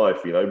of my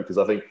life, because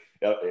I think,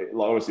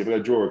 obviously, if I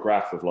draw a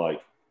graph of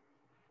like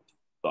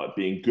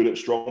being good at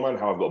strongman,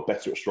 how I've got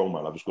better at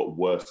strongman, I've just got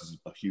worse as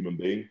a human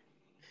being,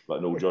 like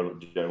in all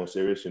general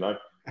serious,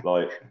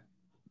 like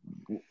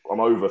I'm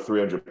over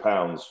 300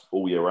 pounds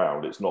all year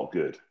round. It's not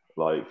good.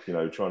 Like,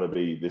 trying to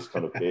be this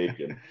kind of big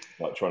and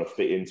like trying to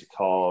fit into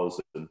cars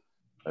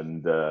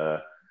and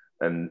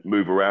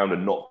move around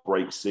and not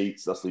break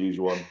seats. That's the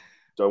usual one.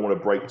 Don't want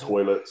to break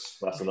toilets.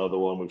 That's another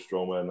one with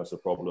strongman. That's a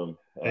problem.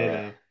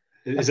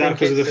 Is that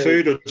because of the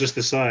food or just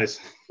the size?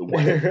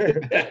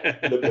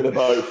 Bit of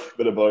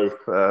both.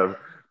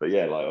 But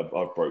yeah, like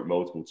I've broke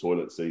multiple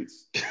toilet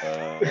seats.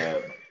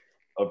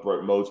 I've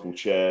broke multiple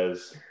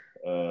chairs.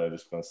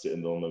 Just kind of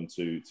sitting on them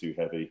too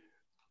heavy.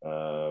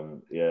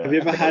 Have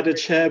you ever had a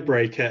chair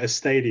break at a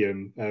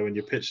stadium when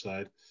you pitch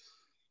slide?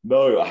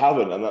 No, I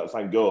haven't, and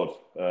thank God.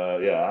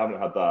 I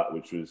haven't had that,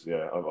 which was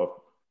I've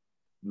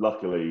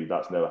luckily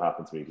that's never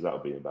happened to me, because that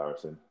would be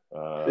embarrassing.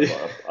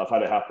 I've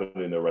had it happen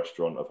in a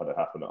restaurant. I've had it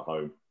happen at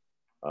home,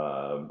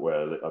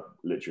 where I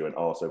literally went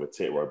arse over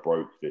tit, where I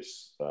broke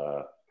this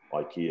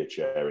IKEA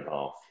chair in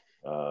half.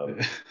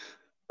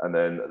 And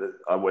then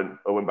I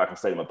went back and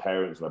stayed with my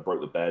parents, and I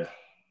broke the bed.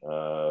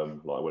 I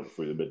went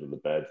through the middle of the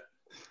bed.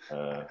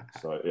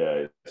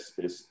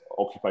 It's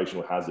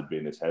occupational hazard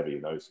being this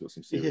heavy. It's got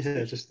some serious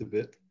issues. Just a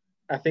bit.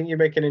 I think you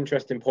make an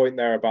interesting point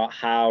there about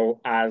how,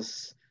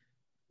 as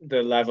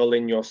the level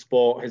in your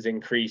sport has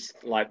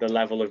increased, like the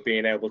level of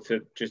being able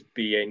to just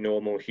be a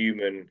normal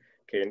human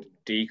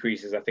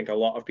decreases. I think a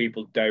lot of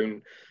people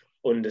don't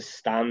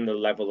understand the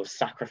level of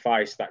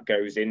sacrifice that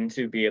goes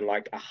into being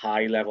like a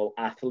high level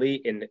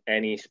athlete in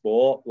any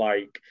sport.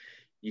 Like,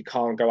 you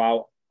can't go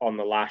out on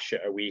the lash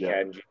at a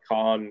weekend. You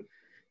can't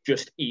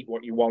just eat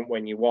what you want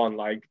when you want.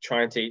 Like,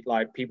 trying to eat,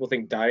 like, people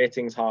think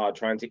dieting's hard.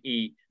 Trying to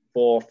eat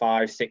 4,000,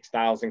 5,000,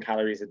 6,000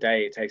 calories a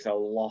day, it takes a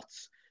lot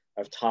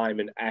of time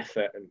and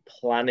effort and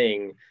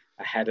planning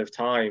ahead of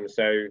time.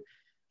 So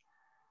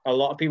a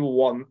lot of people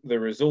want the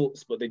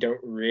results, but they don't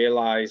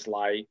realize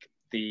like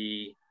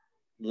the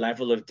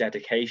level of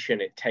dedication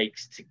it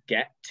takes to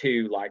get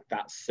to like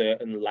that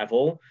certain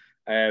level.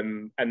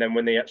 And then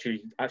when they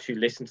actually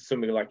listen to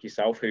somebody like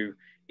yourself who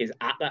is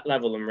at that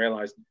level and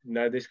realize,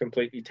 no, this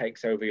completely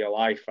takes over your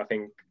life, I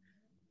think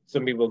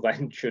some people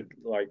then should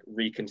like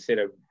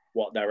reconsider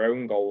what their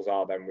own goals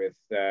are then with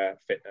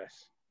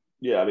fitness.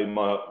 Yeah, I mean,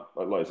 like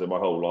I said, my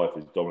whole life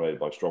is dominated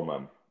by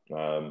strongman.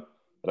 I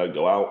don't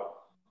go out.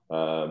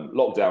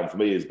 Lockdown for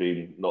me has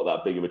been not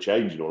that big of a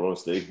change, in all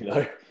honesty.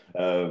 I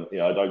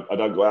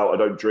don't go out. I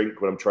don't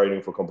drink when I'm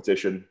training for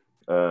competition.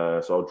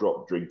 So I'll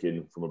drop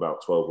drinking from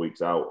about 12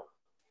 weeks out.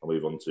 I'll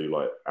move on to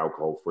like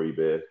alcohol-free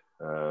beer,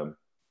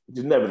 which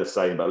is never the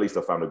same, but at least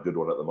I found a good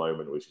one at the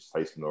moment, which is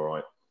tasting all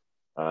right.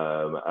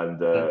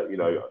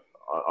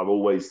 I'm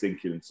always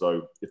thinking,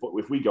 so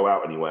if we go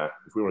out anywhere,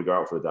 if we want to go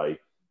out for the day,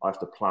 I have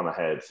to plan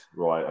ahead,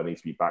 right? I need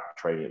to be back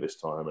training at this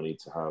time. I need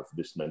to have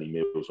this many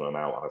meals when I'm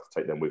out. I have to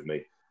take them with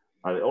me.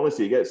 And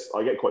honestly,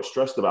 I get quite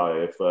stressed about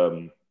it if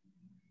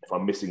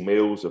I'm missing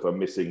meals, if I'm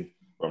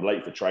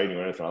late for training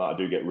or anything like that. I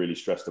do get really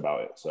stressed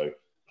about it. So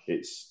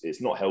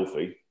it's not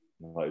healthy.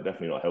 Like,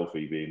 definitely not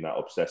healthy being that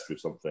obsessed with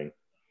something.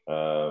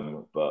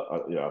 But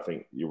I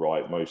think you're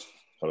right. Most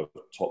kind of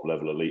top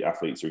level elite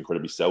athletes are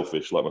incredibly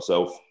selfish, like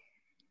myself.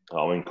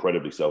 I'm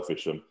incredibly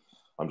selfish, and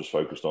I'm just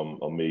focused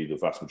on me the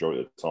vast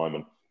majority of the time.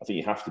 And I think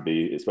you have to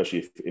be, especially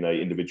if in an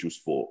individual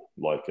sport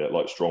like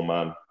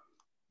strongman,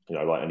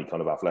 like any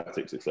kind of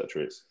athletics,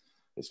 etc.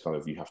 It's kind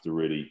of, you have to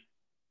really,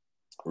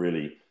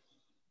 really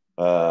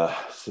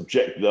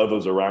subject the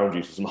others around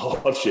you to some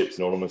hardships,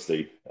 in all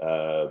honesty.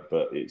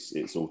 But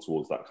it's all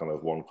towards that kind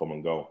of one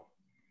common goal.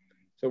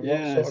 So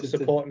what sort of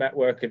support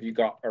network have you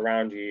got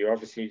around you?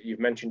 Obviously, you've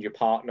mentioned your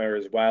partner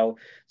as well.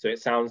 So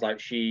it sounds like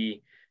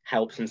she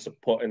helps and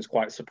support and is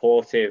quite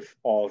supportive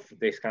of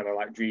this kind of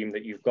like dream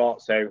that you've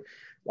got. So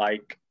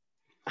like,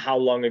 how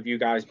long have you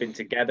guys been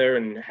together,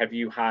 and have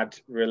you had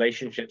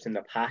relationships in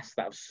the past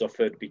that have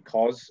suffered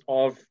because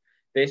of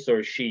this, or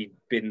has she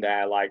been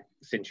there like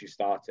since you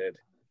started?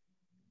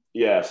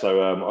 Yeah,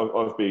 so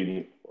I've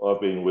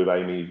been with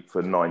Amy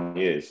for 9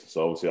 years,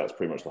 so obviously that's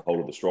pretty much the whole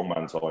of the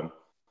strongman time.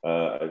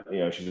 You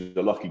know, she's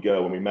a lucky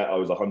girl. When we met, I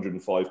was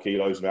 105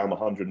 kilos. Now I'm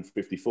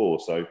 154.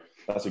 So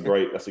that's a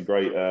great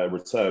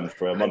return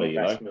for her money.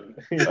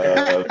 You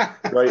know,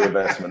 great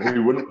investment.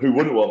 Who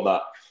wouldn't want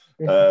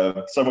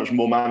that? So much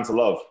more man to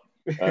love.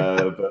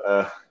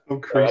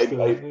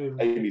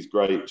 Amy's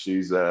great.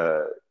 She's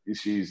a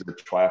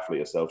triathlete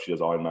herself. She does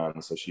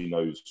Ironman, so she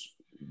knows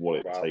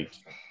what it takes.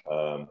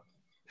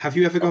 Have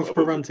you ever gone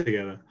for a run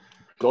together?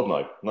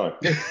 God, no.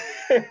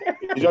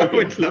 I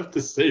would love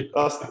to see.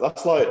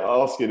 That's like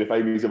asking if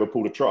Amy's ever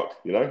pulled a truck.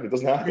 You know, it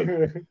doesn't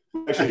happen.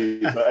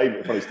 Actually,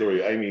 funny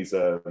story. Amy's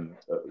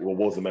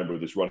was a member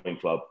of this running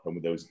club,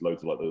 and there was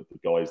loads of like the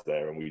guys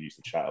there, and we used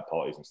to chat at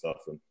parties and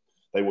stuff. And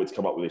they wanted to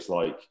come up with this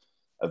like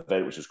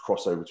event, which was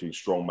crossover between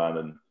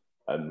strongman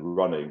and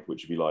running,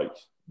 which would be like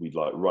we'd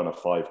like run a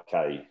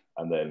 5K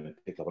and then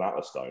pick up an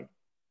Atlas stone.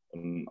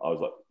 And I was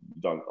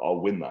like,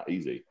 I'll win that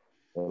easy.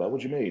 And like,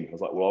 what do you mean? I was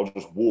like, well, I'll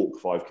just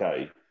walk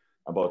 5K,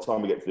 and by the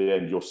time we get to the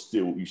end, you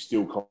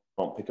still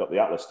can't pick up the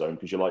Atlas stone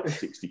because you're like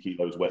 60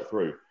 kilos wet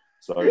through.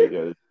 So you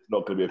know, it's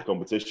not going to be a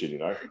competition, you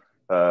know.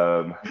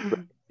 But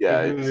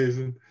yeah,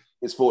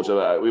 it's fortunate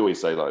that we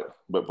always say like,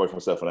 but both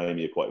myself and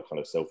Amy are quite kind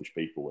of selfish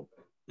people,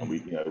 and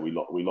we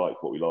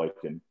like what we like,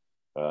 and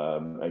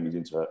Amy's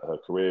into her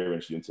career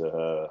and she's into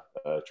her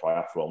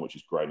triathlon, which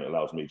is great, and it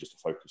allows me just to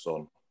focus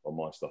on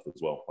my stuff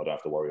as well. I don't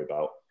have to worry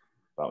about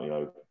you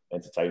know,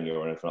 entertaining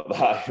or anything like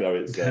that. You know,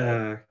 it's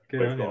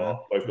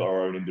both got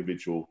our own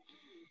individual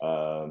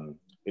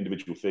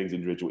things,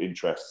 individual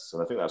interests,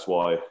 and I think that's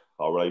why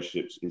our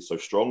relationship is so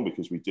strong,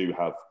 because we do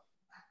have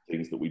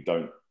things that we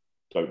don't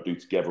do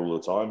together all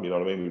the time. You know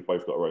what I mean? We've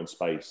both got our own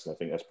space, and I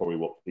think that's probably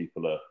what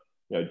people are,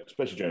 you know,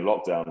 especially during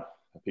lockdown,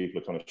 people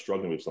are kind of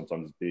struggling with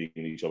sometimes, being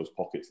in each other's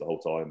pockets the whole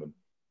time,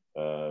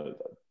 and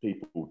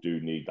people do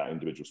need that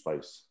individual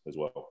space as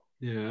well.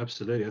 Yeah,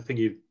 absolutely. I think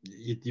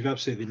you've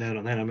absolutely nailed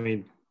on that. I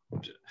mean,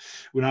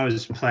 when I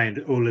was playing,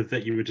 all of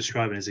that you were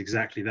describing is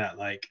exactly that.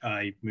 Like,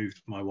 I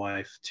moved my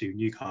wife to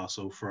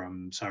Newcastle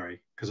from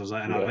Surrey because I was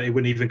like, and it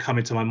wouldn't even come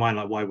into my mind,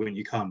 like, why wouldn't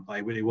you come?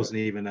 Like, it wasn't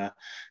even a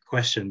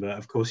question. But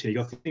of course, you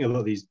got to think a lot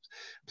of these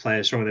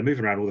players, they're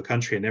moving around all the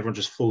country, and everyone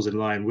just falls in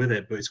line with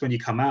it. But it's when you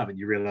come out and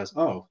you realize,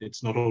 oh,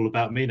 it's not all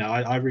about me now.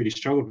 I really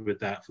struggled with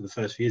that for the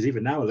first few years,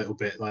 even now a little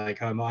bit.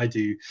 Like, I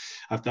do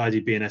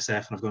BNSF,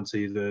 and I've gone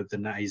to the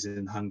Natties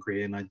in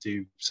Hungary, and I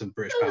do some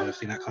British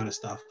powerlifting, that kind of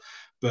stuff.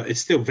 But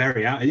it's still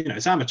very, you know,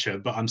 it's amateur,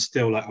 but I'm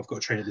still like, I've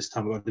got to train at this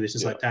time, I've got to do this.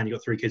 It's like, Dan, you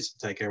got 3 kids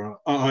to take care of.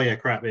 Oh yeah,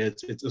 crap. Yeah,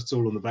 it's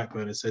all on the back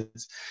burner. So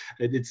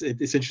it's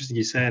interesting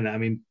you saying that. I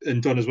mean,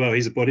 and Don as well,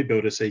 he's a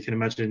bodybuilder. So you can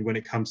imagine when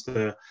it comes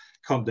to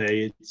comp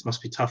day, it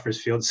must be tough for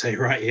his fiance,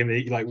 right? Him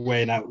like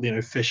weighing out, you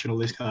know, fish and all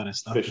this kind of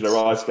stuff. Fish and a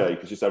rice cake.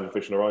 He's just having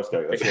fish and a rice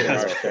cake.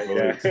 That's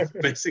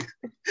what basically,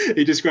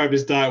 he described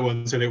his diet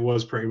once, and it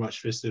was pretty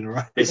much fish and a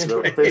rice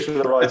cake. Fish and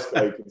a rice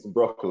cake and some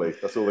broccoli.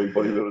 That's all the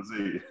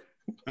bodybuilders eat.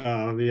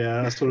 Oh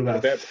yeah, that's all about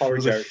a bit of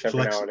porridge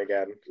every now and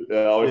again.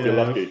 Yeah,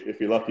 if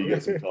you're lucky, you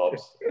get some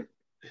carbs.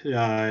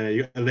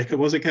 Yeah, a lick.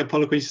 Was it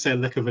Pollock used to say a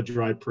lick of a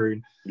dried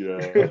prune? Yeah,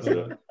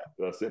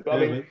 that's it. But I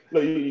mean,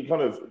 look, you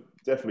kind of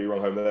definitely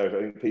run home there.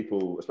 I think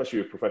people, especially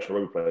with professional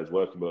rugby players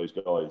working with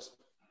those guys,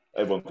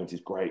 everyone thinks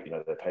it's great. You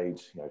know, they're paid,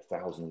 you know,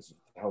 thousands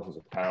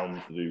of pounds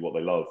to do what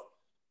they love.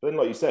 But then,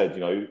 like you said,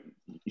 you know,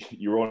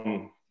 you're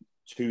on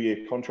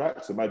 2-year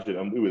contracts. Imagine,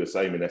 and we were the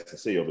same in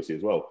S&C, obviously,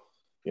 as well.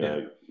 You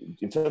know,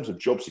 in terms of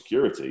job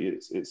security,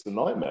 it's a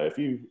nightmare. If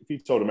you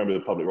told a member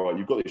of the public, right,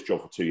 you've got this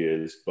job for 2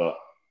 years, but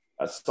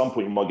at some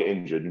point you might get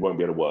injured, you won't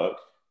be able to work,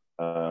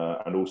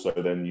 and also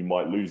then you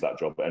might lose that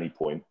job at any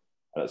point.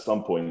 And at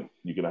some point,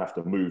 you're going to have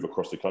to move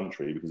across the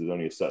country because there's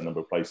only a certain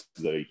number of places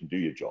that you can do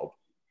your job.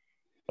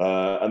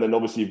 And then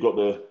obviously you've got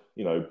the,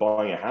 you know,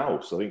 buying a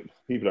house. I think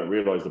people don't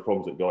realise the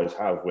problems that guys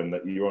have when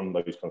you're on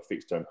those kind of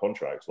fixed term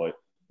contracts. Like,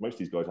 most of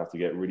these guys have to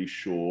get really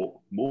short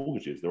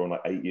mortgages. They're on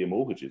like 8-year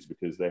mortgages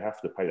because they have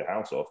to pay the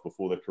house off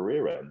before their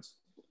career ends.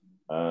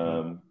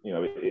 You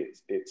know,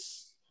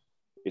 it's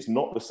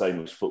not the same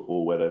as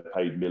football where they're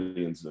paid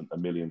millions and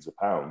millions of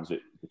pounds.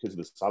 Because of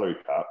the salary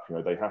cap, you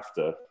know, they have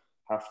to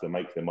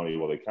make their money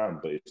while they can.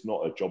 But it's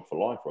not a job for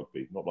life,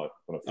 rugby. Not like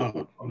kind of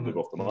football live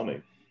off the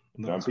money.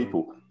 You know, and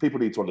people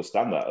need to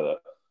understand that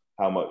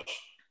how much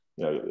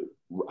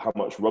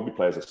rugby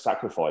players are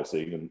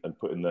sacrificing and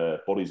putting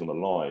their bodies on the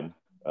line.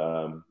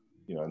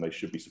 You know, and they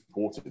should be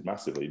supported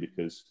massively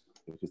because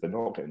they're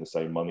not getting the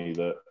same money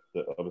that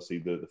obviously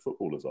the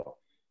footballers are.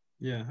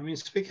 Yeah, I mean,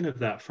 speaking of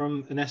that,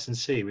 from an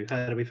S&C, we've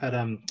had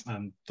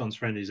Don's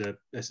friend who's a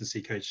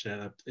S&C coach.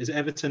 Is it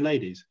Everton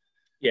Ladies?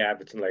 Yeah,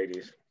 Everton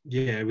Ladies.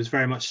 Yeah, it was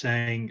very much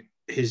saying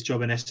his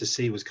job in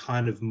S&C was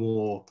kind of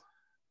more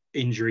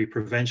injury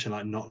prevention,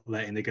 like not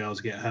letting the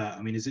girls get hurt?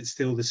 I mean, is it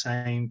still the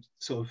same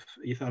sort of?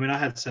 I mean,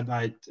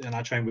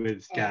 I trained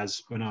with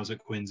Gaz when I was at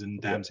Quins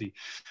and Dempsey,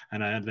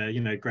 and I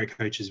had great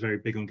coaches, very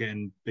big on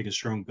getting big and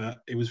strong. But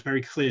it was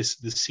very clear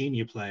the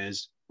senior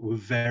players were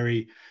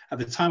very. At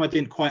the time, I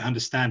didn't quite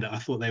understand it. I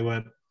thought they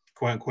were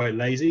quite unquote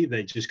lazy.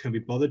 They just couldn't be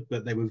bothered,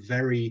 but they were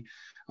very,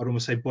 I'd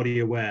almost say, body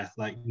aware,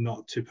 like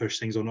not to push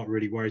things or not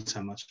really worried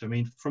so much. I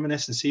mean, from an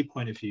S&C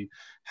point of view,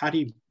 how do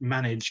you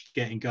manage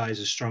getting guys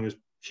as strong as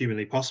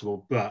humanly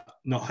possible, but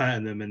not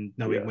hurting them and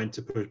knowing when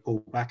to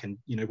pull back? And,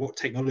 what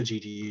technology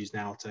do you use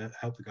now to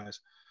help the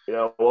guys?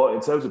 Yeah, well, in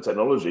terms of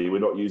technology, we're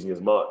not using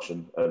as much.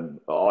 And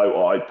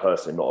I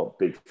personally am not a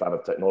big fan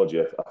of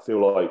technology. I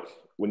feel like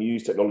when you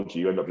use technology,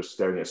 you end up just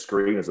staring at a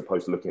screen as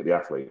opposed to looking at the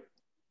athlete.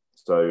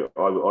 So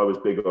I was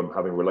big on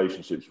having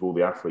relationships with all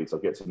the athletes. I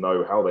get to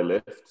know how they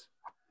lift.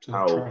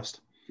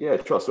 Trust. Yeah,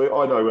 trust. So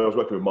I know when I was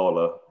working with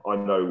Marla, I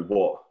know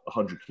what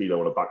 100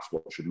 kilo on a back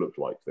squat should look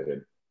like for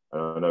him.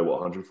 And I know what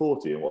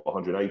 140 and what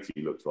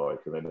 180 looks like,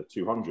 and then a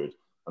 200.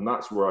 And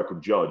that's where I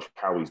can judge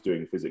how he's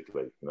doing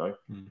physically.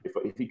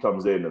 If he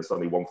comes in and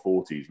suddenly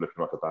 140 is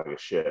looking like a bag of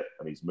shit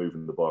and he's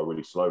moving the bar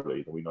really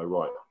slowly, then we know,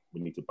 right, we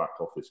need to back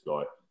off this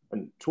guy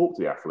and talk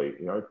to the athlete,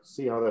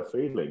 see how they're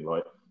feeling.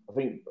 Like, I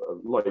think,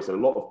 like I said, a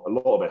lot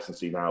of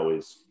S&C now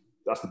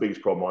that's the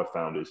biggest problem I've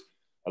found is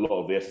a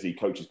lot of the S&C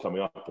coaches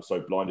coming up are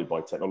so blinded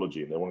by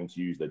technology, and they're wanting to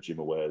use their gym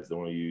awares, they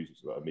want to use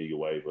Omega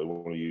Wave, they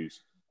want to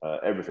use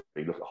everything,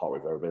 look at heart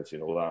rate variability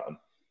and all that,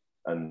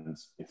 and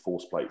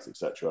force plates,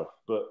 etc.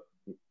 But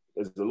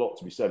there's a lot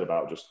to be said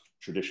about just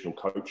traditional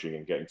coaching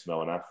and getting to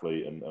know an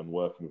athlete and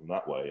working with them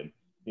that way.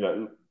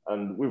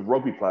 And with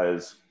rugby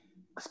players,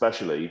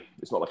 especially,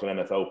 it's not like an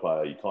NFL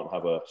player. You can't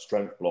have a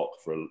strength block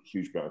for a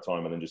huge amount of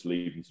time and then just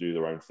leave them to do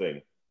their own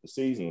thing. The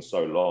season's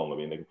so long. I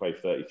mean, they can play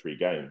 33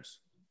 games.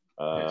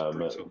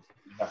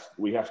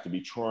 We have to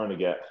be trying to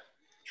get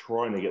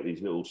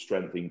these little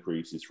strength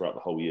increases throughout the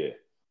whole year.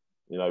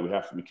 We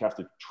have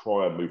to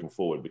try and move them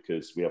forward,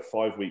 because we have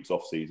 5 weeks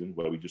off season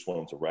where we just want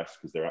them to rest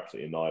because they're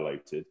absolutely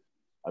annihilated,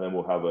 and then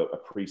we'll have a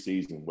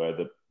pre-season where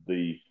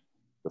the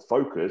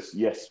focus,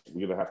 yes,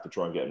 we're going to have to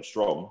try and get them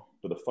strong,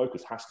 but the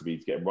focus has to be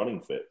to get them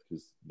running fit,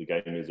 because the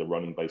game is a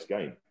running-based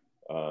game,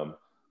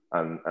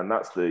 and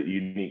that's the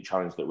unique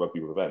challenge that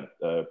rugby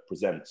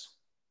presents.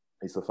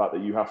 It's the fact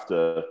that you have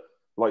to,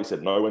 like you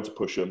said, know when to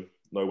push them,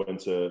 know when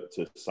to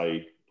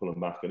say pull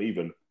them back, and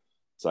even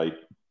say,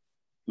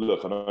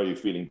 look, I know you're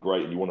feeling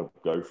great and you want to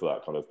go for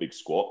that kind of big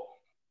squat,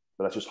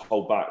 but let's just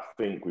hold back.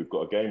 Think we've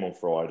got a game on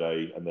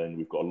Friday, and then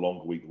we've got a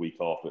long week the week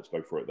after. Let's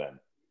go for it then.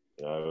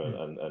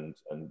 And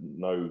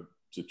know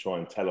to try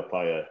and tell a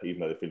player,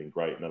 even though they're feeling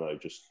great, no,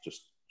 just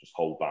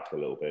hold back a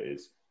little bit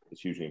is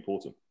hugely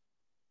important.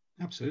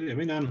 Absolutely. I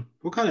mean,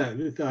 what kind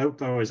of?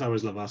 I always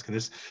love asking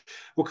this.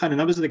 What kind of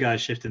numbers are the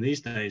guys shifting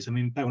these days? I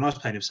mean, back when I was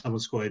playing, if someone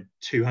scored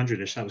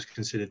 200ish, that was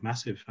considered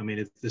massive. I mean,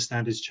 if the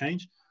standards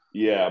change.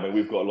 Yeah, I mean,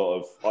 we've got a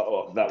lot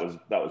of that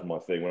was my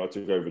thing when I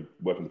took over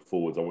working with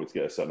forwards. I wanted to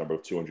get a certain number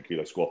of 200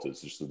 kilo squatters,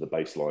 just as the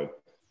baseline,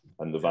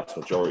 and the vast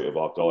majority of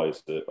our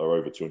guys that are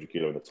over 200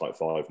 kilo in the type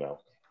 5 now.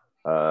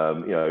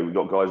 We've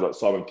got guys like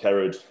Simon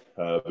Kerrod,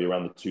 be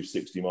around the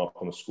 260 mark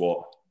on the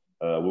squat.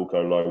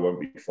 Wilco Lowe won't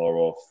be far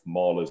off.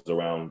 Marla's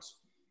around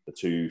the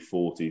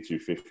 240,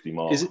 250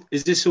 mark.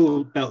 Is this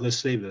all beltless,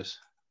 sleeveless?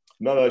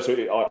 No. So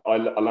I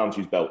allow them to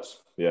use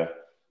belts. Yeah.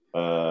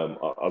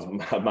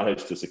 I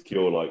managed to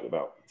secure like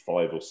about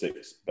 5 or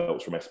 6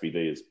 belts from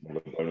SBD as one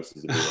of the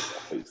bonuses of being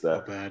athletes there.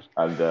 Not bad.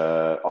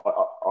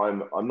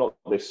 And I'm not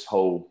this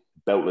whole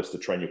beltless to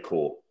train your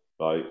core.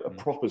 Like a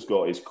proper's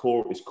got his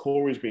core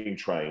is being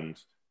trained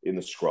in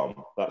the scrum.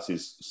 That's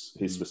his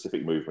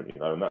specific movement,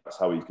 and that's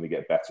how he's going to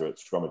get better at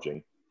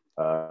scrummaging,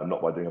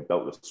 not by doing a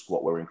beltless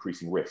squat where we're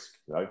increasing risk.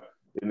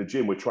 In the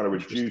gym, we're trying to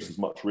reduce as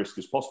much risk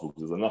as possible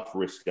because there's enough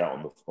risk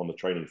out on the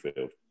training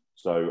field.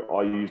 So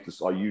I used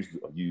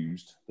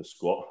the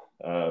squat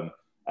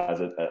as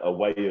a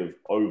way of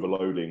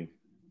overloading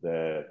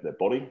their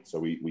body. So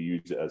we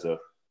use it as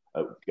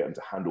get them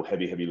to handle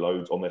heavy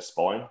loads on their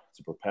spine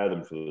to prepare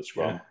them for the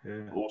scrum.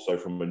 Yeah. Also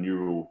from a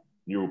neural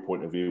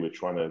point of view, we're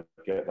trying to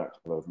get that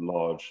kind of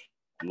large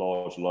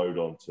load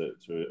on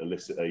to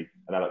elicit an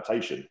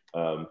adaptation.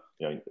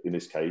 In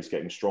this case,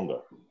 getting stronger.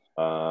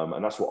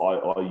 And that's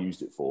what I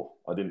used it for.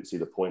 I didn't see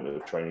the point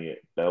of training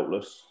it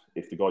beltless.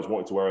 If the guys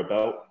wanted to wear a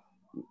belt,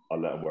 I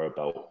let them wear a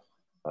belt.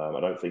 I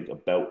don't think a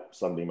belt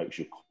suddenly makes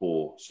your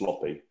core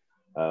sloppy,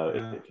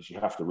 because you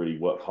have to really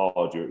work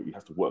hard. You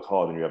have to work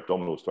hard in your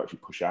abdominals to actually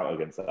push out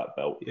against that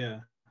belt. Yeah.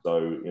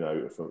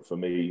 So for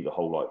me, the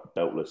whole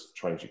beltless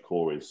trains your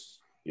core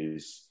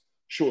is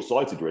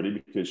short-sighted,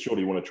 really, because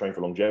surely you want to train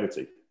for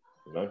longevity.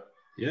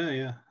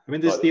 Yeah. I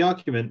mean, there's the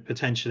argument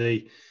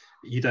potentially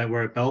you don't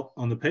wear a belt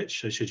on the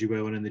pitch, so should you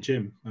wear one in the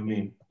gym? I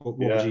mean, what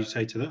would you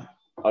say to that?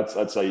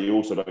 I'd say you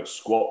also don't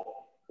squat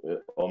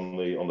on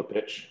the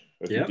pitch.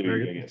 If you do, you're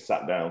going to get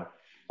sat down.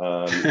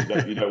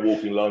 You don't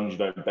walking lunge, you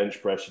don't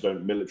bench press, you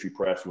don't military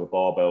press with a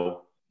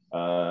barbell.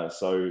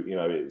 So, you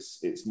know,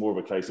 it's more of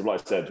a case of,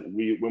 like I said,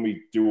 when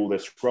we do all their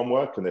scrum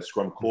work and their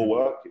scrum core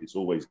work, it's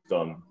always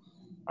done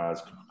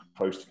as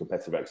close to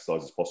competitive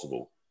exercise as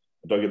possible.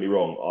 And don't get me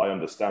wrong, I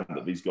understand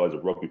that these guys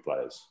are rugby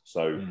players.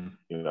 So,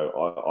 you know,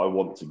 I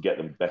want to get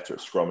them better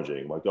at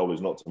scrummaging. My goal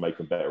is not to make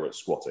them better at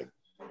squatting.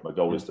 My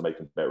goal is to make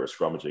them better at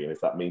scrummaging. And if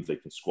that means they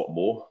can squat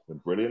more, then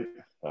brilliant.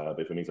 But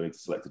if it means I need to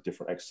select a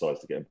different exercise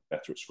to get them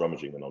better at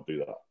scrummaging, then I'll do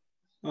that.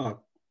 Oh,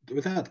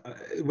 with that,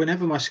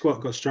 whenever my squat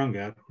got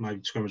stronger, my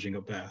scrummaging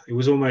got better. It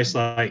was almost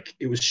like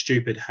it was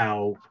stupid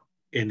how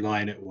in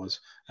line it was.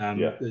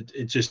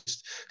 It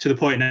just to the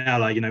point now,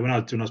 like, you know, when I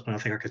was doing I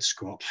think I could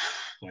squat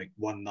like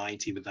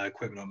 190 with that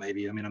equipment, or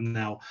maybe, I mean, I'm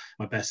now,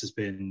 my best has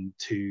been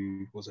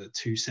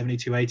 270,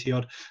 280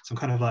 odd. So I'm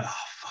kind of like, oh,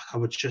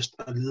 fuck,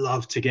 I'd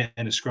love to get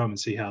in a scrum and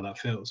see how that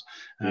feels.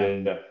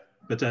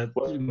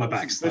 But my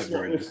back's like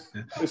very. This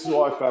is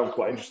what I found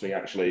quite interesting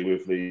actually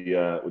with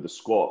the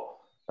squat.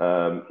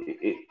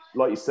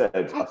 Like you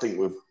said, I think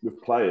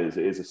with players,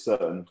 there is a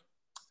certain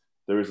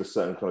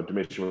kind of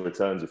diminishing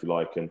returns, if you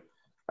like,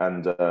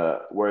 and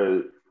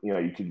where, you know,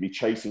 you could be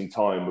chasing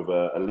time with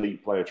an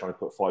elite player trying to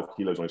put 5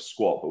 kilos on his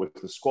squat, but with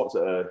the squats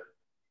at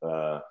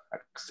a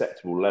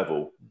acceptable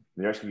level,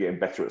 you're actually getting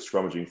better at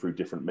scrummaging through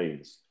different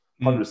means.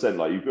 100%,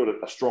 like, you've got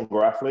a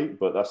stronger athlete,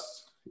 but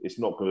it's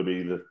not going to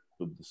be the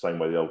same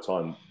way the old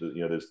time.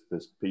 You know,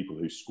 there's people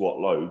who squat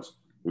loads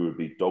who would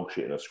be dog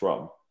shit in a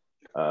scrum.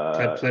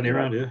 Plenty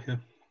around, yeah.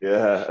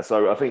 Yeah,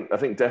 so I think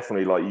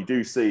definitely, like, you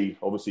do see,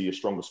 obviously your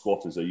stronger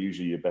squatters are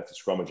usually your better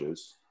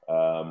scrummagers.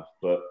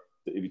 But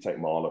if you take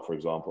Marla, for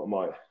example,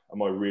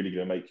 am I really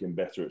going to make him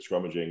better at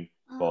scrummaging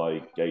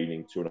by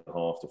gaining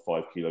 2.5 to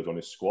 5 kilos on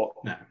his squat?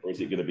 No. Or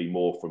is it going to be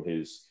more from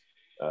his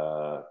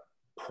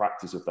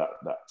practice of that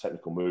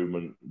technical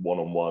movement,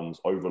 one-on-ones,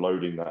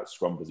 overloading that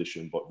scrum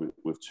position, but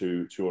with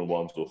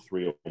two-on-ones or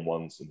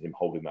three-on-ones, and him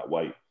holding that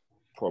weight?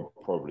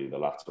 Probably the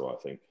latter, I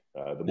think.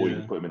 The more you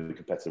can put him in the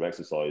competitive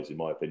exercise, in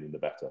my opinion, the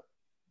better.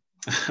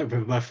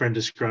 My friend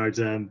described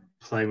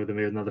playing with him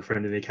with another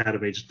friend in the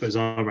academy, just put his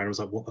arm around. I was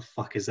like, what the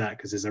fuck is that?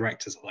 Because his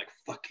erectors are like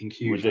fucking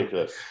huge.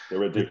 Ridiculous. They're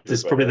ridiculous.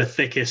 It's probably the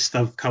thickest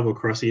I've come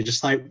across. You're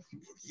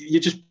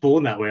just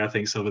born that way, I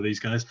think, some of these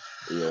guys.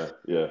 Yeah,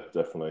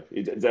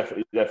 definitely.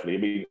 Definitely. I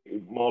mean,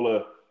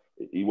 Marla,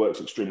 he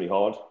works extremely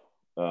hard.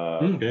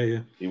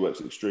 He works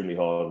extremely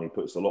hard, and he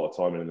puts a lot of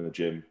time in the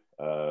gym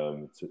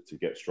to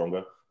get stronger.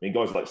 I mean,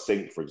 guys like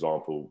Sink, for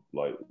example,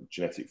 like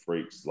genetic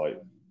freaks,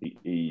 like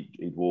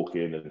he'd walk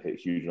in and hit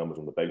huge numbers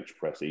on the bench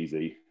press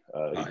easy.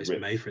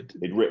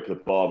 He'd rip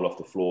the barbell off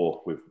the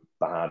floor with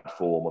bad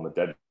form on the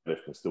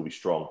deadlift and still be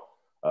strong.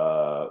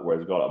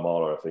 Whereas a guy like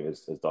Marla, I think,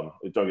 has done.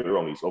 Don't get me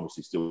wrong, he's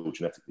obviously still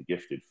genetically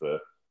gifted for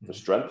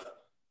strength,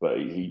 but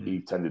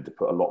he tended to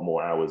put a lot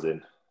more hours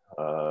in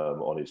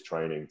on his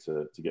training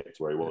to get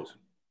to where he was.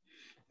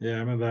 Yeah, I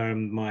remember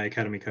my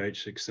academy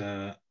coach.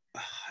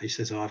 He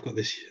says, "Oh, I've got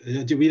this."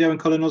 Did we know when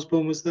Colin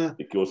Osborne was there?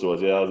 Of course it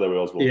was. Yeah, I was there with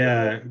Osborne.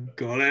 Yeah,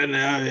 Colin.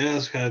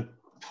 That's kind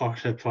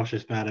of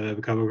poshest man I've ever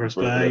come across.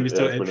 But he was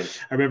talking.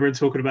 I remember him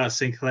talking about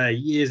Sinclair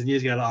years and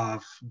years ago. Like,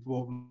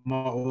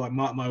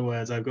 mark my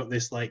words, I've got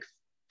this like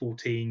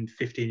 14,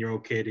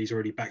 15-year-old kid. He's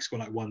already back squat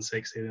like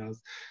 160. And I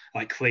was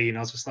like clean. I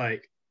was just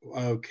like,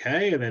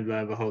 okay. And then lo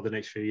and behold, the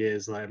next few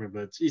years, like, I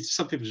remember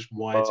some people just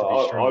wired to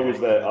be strong.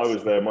 I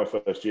was there. My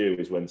first year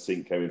was when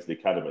Sink came into the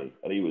academy,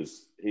 and he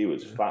was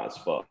fat as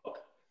fuck.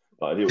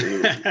 Like, he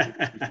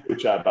would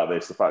chat about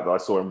this, the fact that I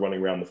saw him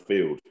running around the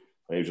field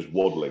and he was just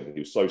waddling. He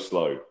was so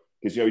slow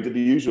because, you know, he did the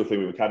usual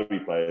thing with academy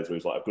players where he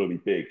was like, I've got to be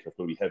big, I've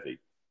got to be heavy.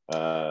 You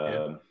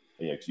know,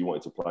 because you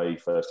wanted to play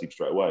first team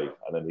straight away,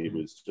 and then he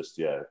was just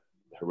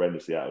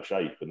horrendously out of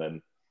shape. And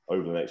then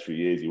over the next few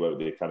years, he worked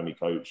with the academy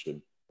coach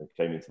and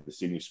came into the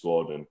senior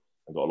squad and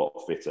got a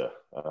lot fitter.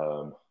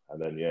 And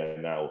then,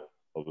 now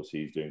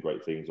obviously he's doing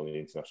great things on the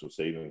international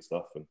scene and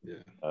stuff. And,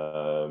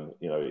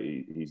 you know,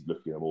 he's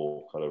looking a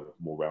more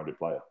rounded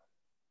player.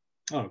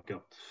 Oh,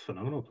 God,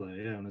 phenomenal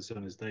player, yeah. On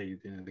his day,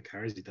 you know, the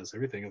carries, he does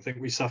everything. I think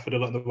we suffered a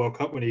lot in the World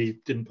Cup when he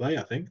didn't play,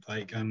 I think.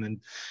 And,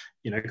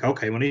 you know, Cole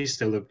came on, he's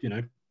still a, you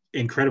know,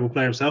 incredible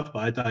player himself,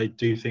 but I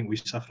do think we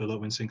suffered a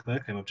lot when Sinclair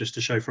came up, just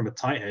to show from a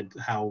tight head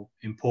how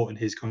important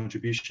his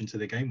contribution to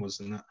the game was.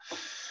 And that,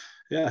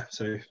 yeah,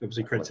 so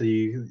obviously credit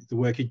to the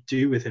work you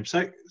do with him.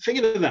 So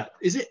thinking of that,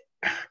 is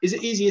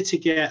it easier to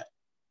get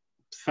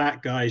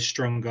fat guys,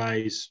 strong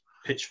guys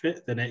pitch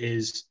fit than it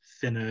is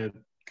thinner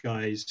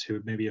guys who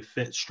are maybe a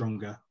fit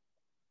stronger?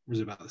 Or is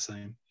it about the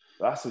same?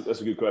 That's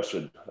a good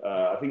question.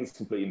 I think it's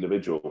completely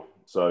individual.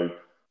 So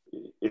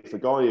if a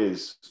guy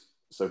is,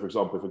 for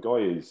example, if a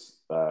guy is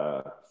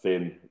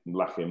thin,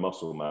 lacking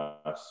muscle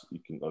mass,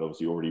 and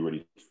obviously already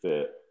really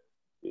fit,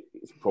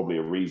 it's probably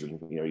a reason.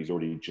 You know, he's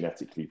already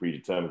genetically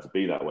predetermined to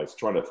be that way. So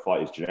trying to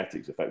fight his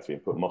genetics effectively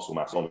and put muscle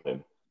mass on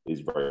him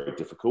is very, very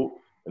difficult.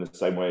 In the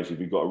same way as if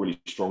you've got a really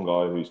strong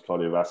guy who's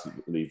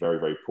cardiovascularly very,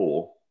 very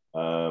poor,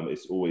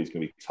 it's always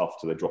going to be tough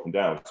to then drop him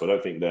down. So I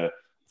think they're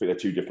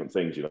two different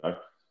things, you know.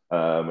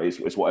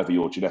 It's whatever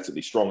you're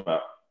genetically strong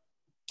at.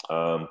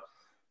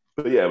 But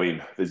But yeah, I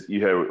mean, you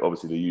hear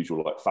obviously the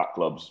usual like fat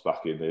clubs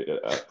back in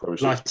the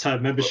Premiership.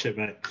 Lifetime membership,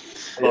 mate.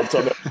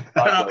 Lifetime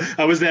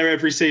I was there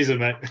every season,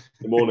 mate.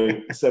 The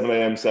morning 7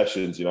 a.m.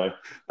 sessions, you know.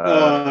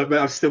 Mate,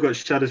 I've still got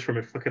shudders from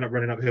it. Fucking up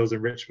running up hills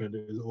in Richmond.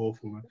 It was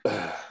awful, man.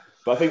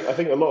 But I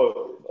think a lot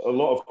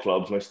of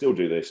clubs, and they still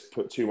do this,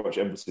 put too much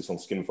emphasis on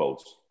skin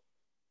folds.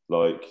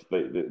 Like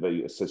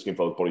they say skin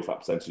folds, body fat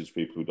percentage.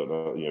 People who don't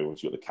know, you know,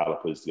 you've got the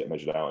calipers to get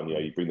measured out, and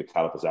you bring the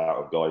calipers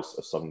out, and guys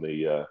are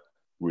suddenly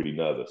really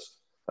nervous.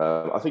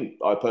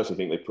 I personally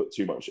think they put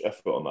too much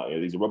effort on that. You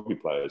know, these are rugby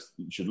players.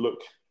 You should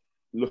look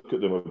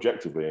at them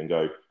objectively and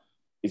go,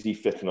 is he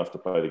fit enough to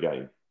play the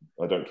game?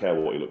 I don't care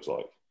what he looks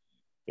like.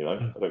 You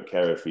know, I don't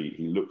care if he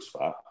looks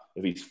fat.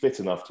 If he's fit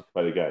enough to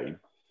play the game,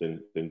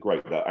 then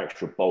great. That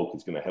extra bulk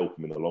is going to help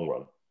him in the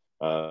long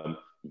run.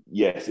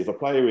 Yes, if a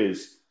player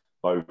is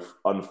both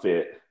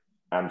unfit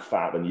and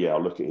fat, then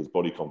I'll look at his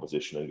body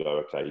composition and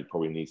go, okay, he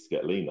probably needs to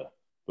get leaner.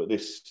 But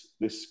this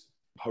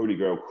holy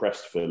grail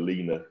crest for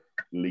leaner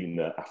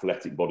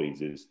athletic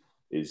bodies is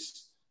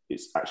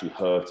it's actually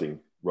hurting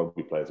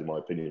rugby players, in my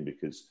opinion,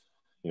 because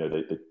you know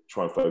they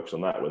try and focus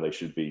on that when they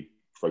should be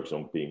focused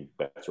on being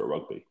better at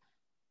rugby.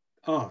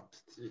 Oh,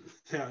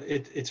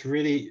 it's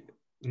really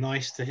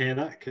nice to hear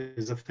that,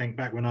 because I think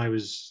back when I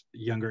was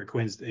younger at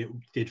Queen's, it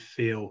did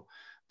feel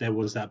there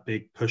was that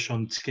big push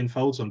on skin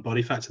folds, on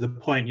body fat, to the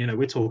point, you know,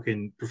 we're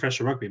talking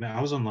professional rugby, man.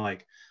 I was on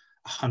like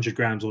 100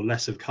 grams or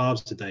less of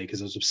carbs a day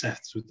because I was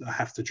obsessed with I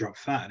have to drop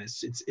fat, and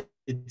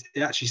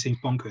it actually seems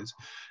bonkers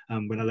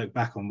when I look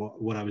back on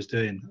what I was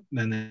doing.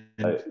 And then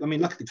I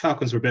mean, luckily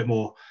Falcons were a bit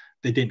more,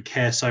 they didn't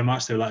care so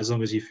much. They were like, as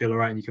long as you feel all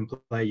right and you can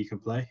play, you can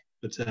play.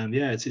 But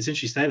it's interesting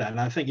to say that, and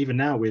I think even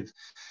now with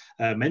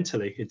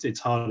mentally, it's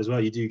hard as well.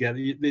 You do get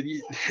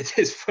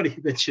it's funny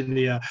you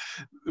mention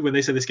when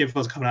they say the skin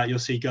folds coming out, you'll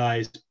see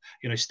guys,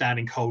 you know, stand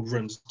in cold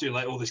rooms, do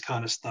like all this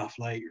kind of stuff,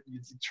 like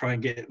try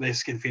and get their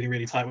skin feeling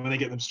really tight. When they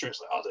get them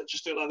stretched, like, oh,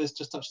 just do it like this,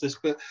 just touch this.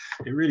 But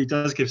it really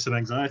does give some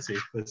anxiety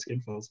for the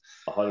skin folds.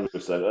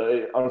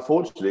 100%.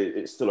 Unfortunately,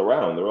 it's still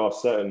around. There are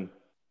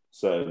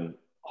certain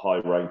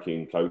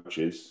high-ranking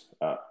coaches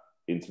at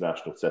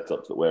international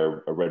setups that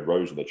wear a red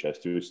rose on their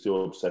chest who are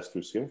still obsessed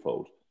with skin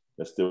fold.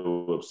 They're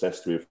still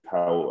obsessed with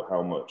how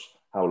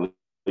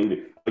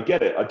lean. I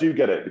get it. I do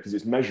get it, because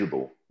it's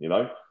measurable, you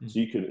know. So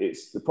you can.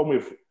 It's the problem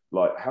with,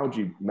 like, how do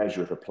you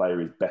measure if a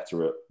player is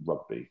better at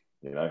rugby?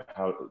 You know,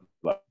 how,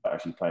 like,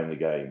 actually playing the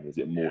game. Is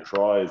it more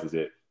tries? Is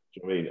it? Do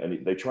you know what I mean?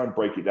 And they try and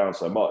break it down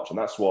so much, and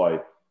that's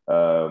why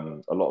a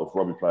lot of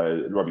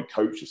rugby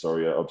coaches,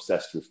 are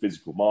obsessed with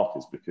physical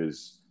markers,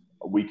 because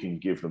we can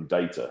give them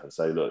data and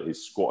say, look,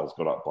 his squat has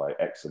gone up by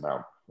X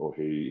amount, or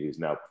he is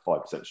now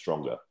 5%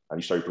 stronger. And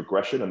you show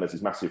progression, and there's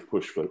this massive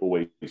push for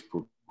always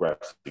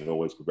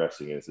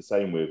progressing. And it's the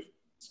same with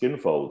skin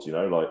folds, you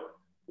know, like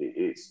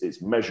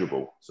it's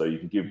measurable. So you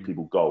can give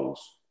people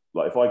goals.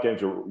 Like if I came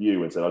to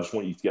you and said, I just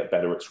want you to get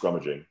better at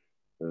scrummaging,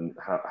 and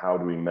how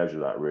do we measure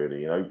that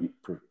really? You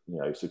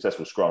know,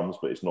 successful scrums,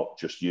 but it's not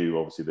just you.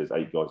 Obviously, there's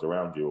 8 guys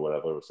around you or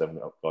whatever, or 7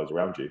 guys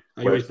around you.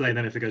 You always blame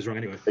them if it goes wrong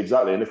anyway.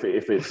 Exactly, and if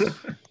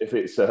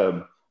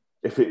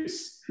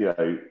it's you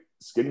know,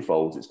 skin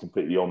folds, it's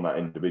completely on that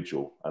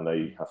individual, and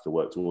they have to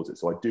work towards it.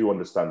 So I do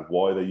understand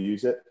why they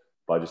use it,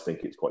 but I just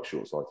think it's quite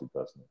short-sighted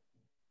personally.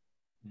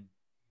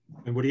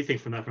 And what do you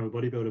think from a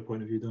bodybuilder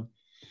point of view, Dom?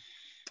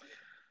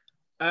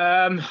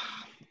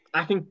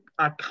 I think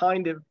I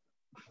kind of,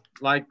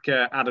 like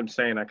Adam's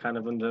saying, I kind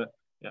of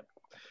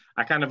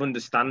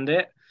understand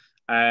it.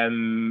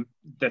 The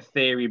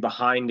theory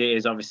behind it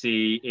is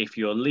obviously if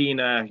you're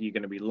leaner, you're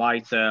going to be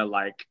lighter.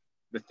 Like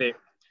the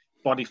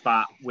body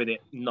fat, with it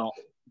not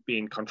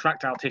being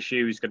contractile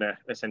tissue, is going to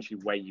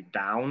essentially weigh you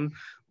down.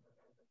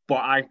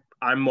 But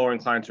I'm more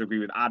inclined to agree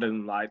with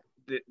Adam. Like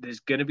there's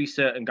going to be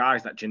certain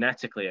guys that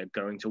genetically are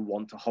going to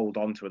want to hold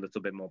on to a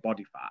little bit more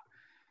body fat,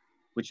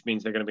 which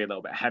means they're going to be a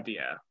little bit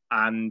heavier.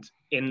 And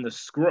in the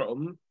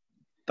scrum,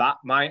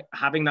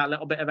 having that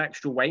little bit of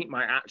extra weight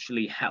might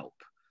actually help.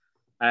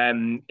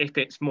 If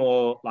it's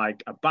more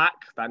like a back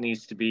that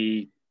needs to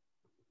be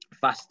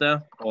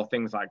faster or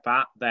things like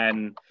that,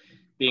 then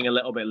being a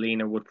little bit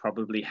leaner would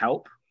probably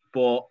help.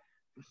 But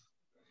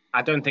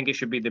I don't think it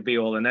should be the be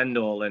all and end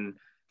all. And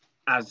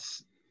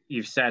as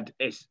you've said,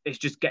 it's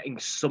just getting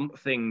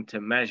something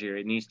to measure.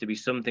 It needs to be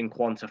something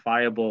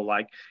quantifiable.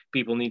 Like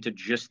people need to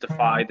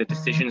justify the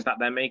decisions that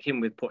they're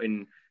making with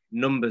putting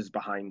numbers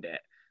behind it.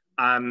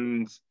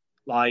 And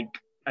like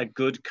a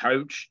good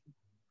coach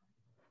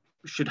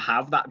should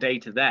have that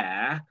data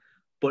there,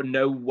 but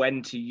know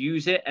when to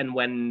use it and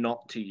when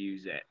not to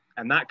use it.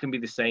 And that can be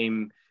the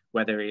same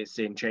whether it's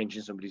in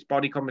changing somebody's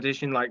body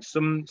composition. Like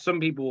some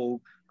people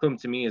will come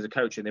to me as a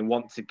coach and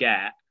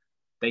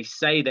they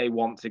say they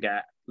want to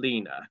get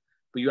leaner,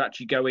 but you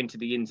actually go into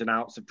the ins and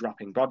outs of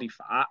dropping body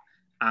fat,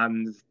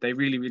 and they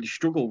really, really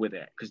struggle with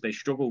it, because they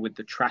struggle with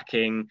the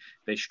tracking,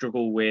 they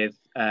struggle with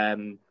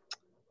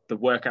the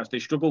workouts, they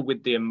struggle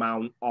with the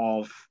amount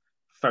of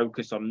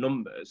focus on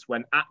numbers,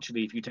 when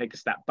actually if you take a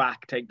step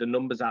back, take the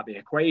numbers out of the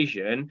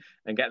equation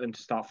and get them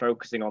to start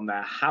focusing on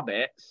their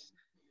habits,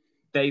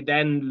 they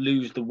then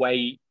lose the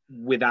weight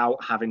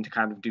without having to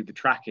kind of do the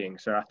tracking.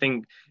 So I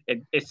think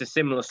it's a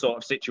similar sort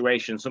of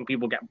situation. Some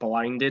people get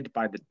blinded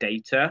by the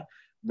data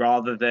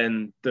rather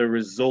than the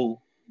result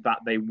that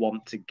they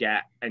want to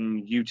get,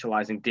 and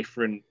utilizing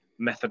different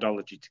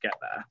methodology to get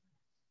there.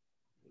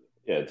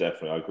 Yeah,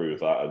 definitely. I agree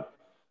with that.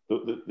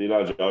 And the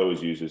analogy I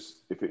always use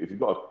is if you've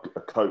got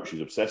a coach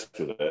who's obsessed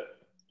with it,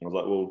 I was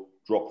like, well,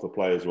 drop the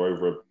players who are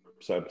over a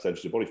certain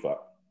percentage of body fat.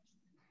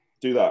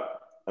 Do that.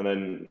 And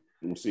then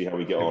we'll see how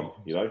we get on,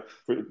 you know.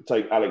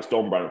 Take Alex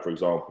Dombrandt, for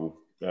example,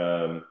 you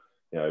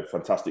know,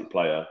 fantastic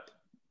player.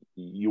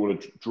 You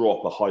want to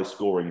drop a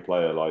high-scoring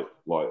player like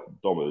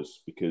Dommers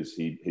because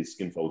his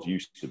skin folds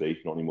used to be,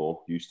 not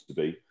anymore, used to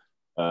be,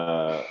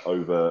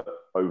 over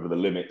the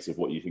limits of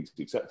what you think is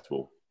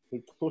acceptable.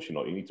 Of course you're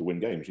not. You need to win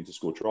games. You need to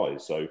score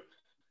tries. So, you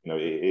know,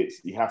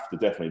 you have to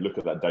definitely look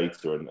at that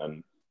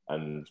data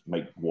and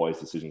make wise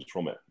decisions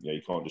from it. You know,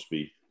 you can't just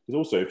be... Because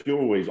also, if you're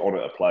always on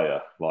at a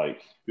player, like,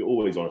 if you're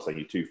always on saying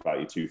you're too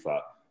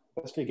fat,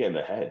 that's going to get in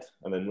their head.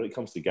 And then when it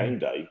comes to game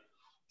day,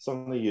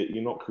 suddenly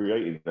you're not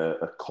creating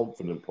a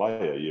confident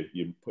player.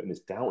 You're putting this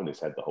doubt in his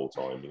head the whole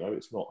time. You know,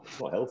 it's not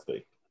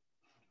healthy.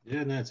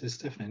 Yeah, no, it's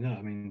definitely not.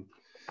 I mean,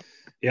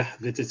 yeah,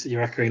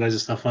 you're echoing loads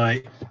of stuff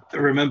I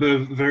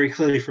remember very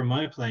clearly from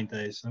my playing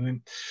days. I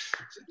mean,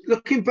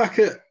 looking back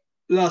at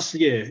last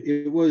year,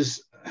 it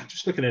was... I'm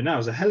just looking at it now. It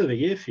was a hell of a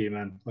year for you,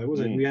 man. Like,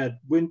 was it? We had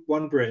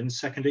won Britain,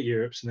 second at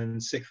Europe's, and then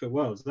 6th at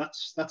Worlds.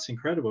 That's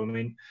incredible. I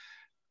mean,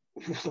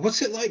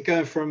 what's it like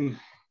going from...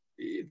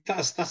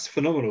 That's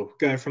phenomenal.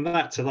 Going from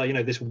that to, like, you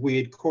know, this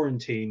weird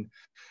quarantine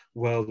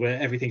world where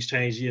everything's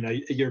changed. You know,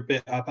 you're a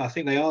bit up. I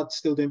think they are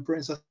still doing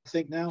Britain's, I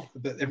think, now,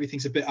 but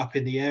everything's a bit up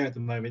in the air at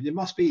the moment. It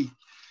must be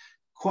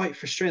quite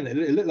frustrating.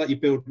 It looked like you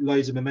build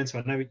loads of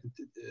momentum. I know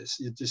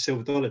the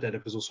silver dollar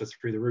deadlift was also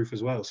through the roof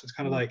as well. So it's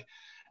kind of like,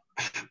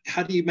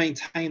 how do you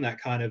maintain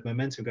that kind of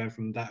momentum going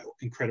from that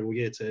incredible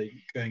year to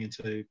going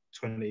into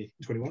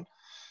 2021?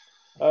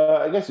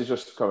 I guess it's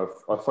just kind of,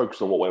 I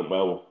focused on what went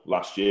well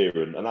last year,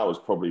 and that was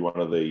probably one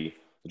of the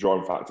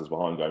driving factors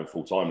behind going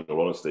full time, in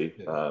all honesty.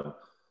 Yeah.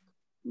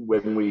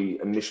 When we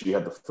initially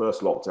had the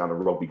first lockdown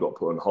and rugby got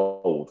put on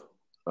hold,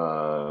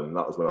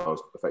 that was when I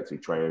was effectively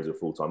training as a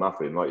full time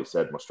athlete. And like you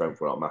said, my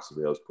strength went up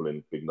massively. I was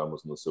pulling big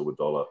numbers on the silver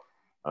dollar.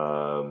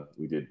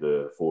 We did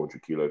the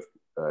 400 kilo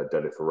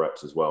deadlift for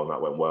reps as well, and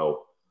that went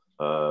well.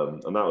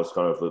 And that was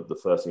kind of the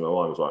first thing in my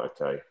mind was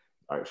like, okay,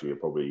 actually, I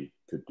probably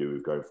could do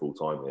with going full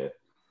time here.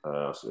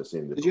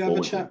 Did you have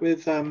a chat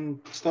with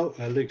Luke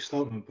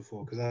Stoltman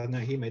before? Because I know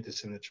he made a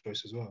similar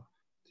choice as well.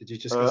 Did you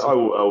just? I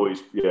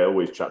always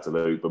chat to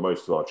Luke, but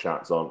most of our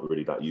chats aren't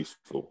really that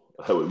useful.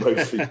 We're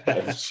mostly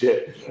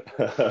shit.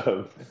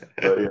 But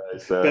yeah,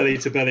 it's, belly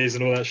to bellies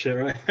and all that shit,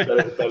 right?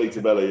 belly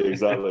to belly,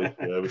 exactly.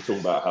 Yeah, we're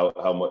talking about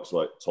how much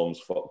like Tom's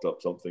fucked up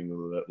something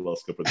in the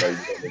last couple of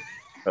days.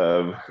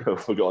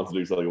 I've forgotten to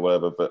do something or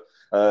whatever. But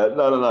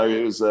no.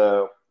 It was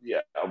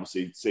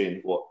obviously seeing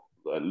what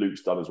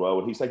Luke's done as well,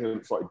 and he's taken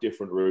a slightly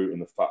different route in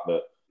the fact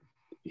that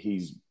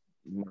he's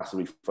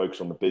massively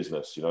focused on the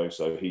business. You know,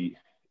 so he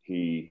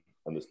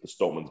and the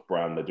Stoltman's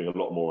brand, they're doing a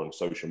lot more on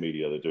social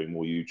media. They're doing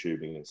more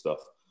YouTubing and stuff.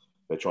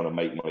 They're trying to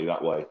make money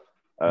that way.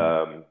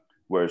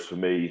 Whereas for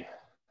me,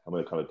 I'm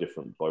in a kind of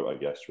different boat, I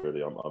guess,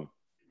 really. I'm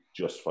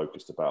just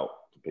focused about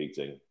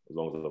competing. As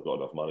long as I've got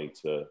enough money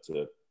to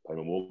pay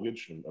my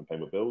mortgage and pay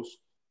my bills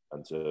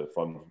and to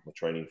fund my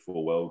training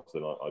for Worlds,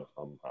 then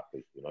I'm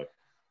happy, you know.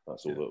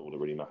 That's all that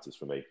really matters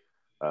for me.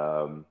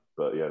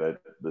 But yeah,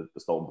 the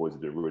Stoltman boys are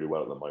doing really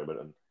well at the moment.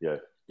 And yeah,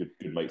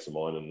 good mates of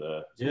mine,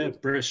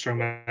 and British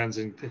strongman's,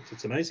 and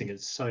it's amazing.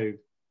 It's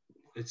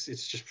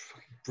just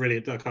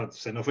brilliant. I can't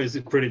say enough. It's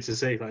brilliant to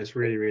see. Like, it's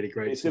really, really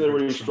great. It's in a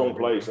really strong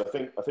place. I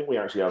think we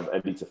actually have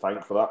Eddie to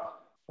thank for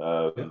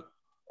that.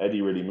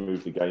 Eddie really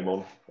moved the game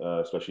on,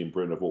 especially in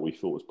Britain, of what we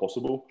thought was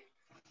possible,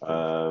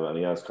 and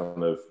he has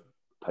kind of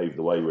paved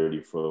the way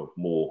really for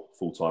more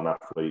full-time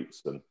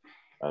athletes and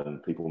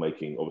people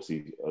making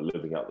obviously a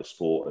living out the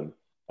sport,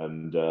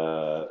 and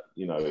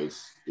you know,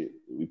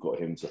 we've got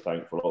him to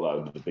thank for a lot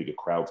of that, the bigger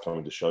crowds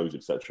coming to shows,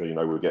 etc. You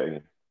know, we're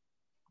getting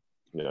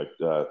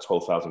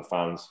 12,000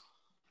 fans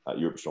at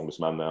Europe's Strongest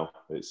Man now.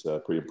 It's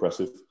pretty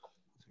impressive.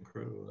 It's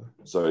incredible.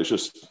 So it's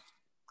just,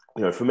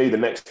 you know, for me, the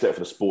next step for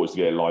the sport is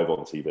to get it live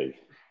on TV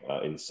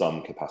in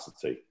some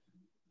capacity,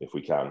 if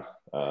we can.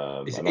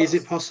 Is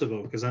it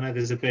possible? Because I know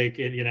there's a big,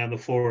 you know, on the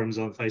forums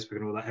on Facebook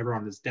and all that,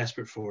 everyone is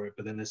desperate for it,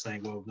 but then they're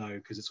saying, well, no,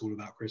 because it's all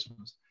about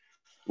Christmas.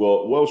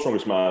 Well, World's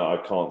Strongest Man, I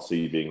can't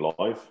see being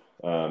live,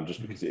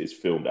 just because it is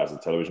filmed as a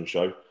television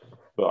show.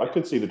 But I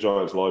could see the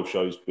Giants live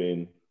shows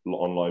being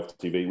on live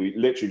TV. We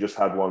literally just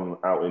had one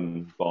out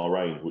in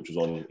Bahrain, which was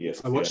on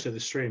ESPN. I watched it, the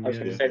stream. I was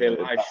going to say they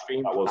live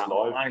streamed that was live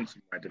online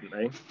somewhere, didn't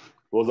they?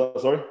 What was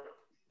that? Sorry?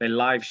 They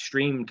live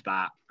streamed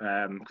that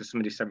because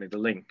somebody sent me the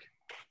link.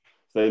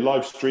 They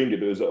live streamed it,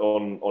 but it was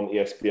on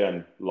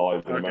ESPN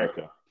live in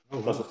America. Oh,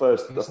 wow. That's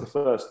the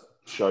first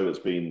show that's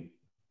been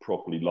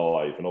properly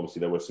live, and obviously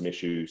there were some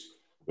issues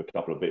with a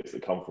couple of bits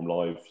that come from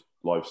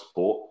live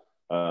sport,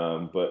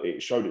 but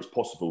it showed it's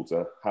possible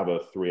to have a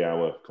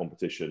 3-hour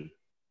competition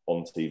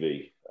on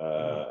TV,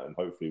 and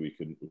hopefully we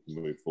can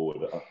move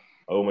forward.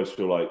 I almost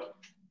feel like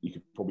you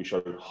could probably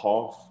show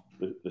half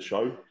the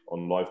show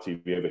on live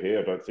TV over here.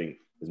 I don't think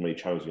there's many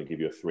channels that can give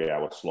you a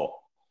 3-hour slot,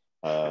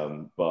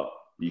 but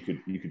you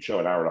could show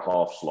an hour and a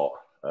half slot.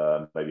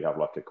 Maybe have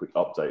like a quick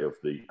update of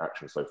the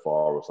action so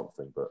far or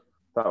something. But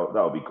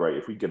that would be great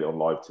if we get it on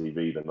live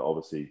TV. Then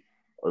obviously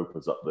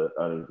opens up the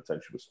earning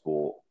potential of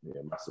sport,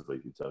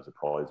 massively in terms of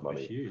prize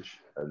money. Huge.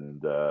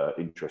 And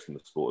interest in the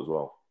sport as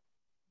well.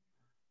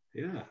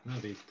 Yeah,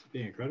 that'd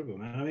be incredible,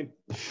 man. I mean,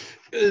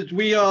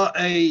 we are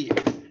a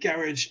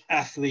garage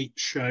athlete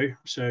show,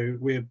 so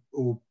we're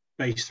all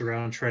based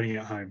around training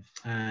at home.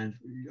 And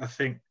I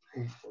think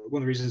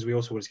one of the reasons we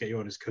also want to get you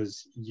on is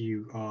because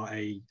you are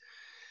a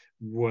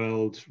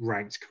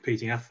world-ranked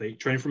competing athlete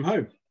training from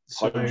home.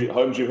 So,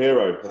 home gym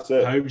hero, that's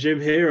it. Home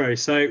gym hero.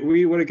 So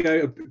we want to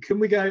go, can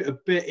we go a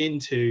bit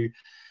into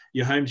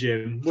your home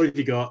gym? What have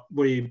you got?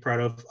 What are you proud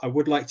of? I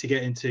would like to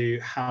get into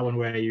how and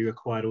where you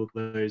acquired all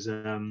those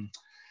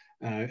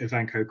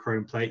Ivanko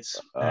chrome plates,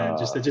 and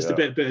just a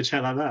bit of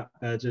chat like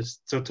that.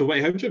 Just talk about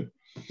your home gym.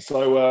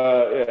 So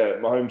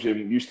my home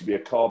gym used to be a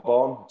car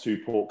barn,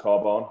 2-port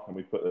car barn, and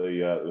we put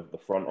the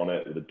front on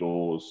it with the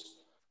doors,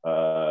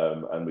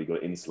 and we got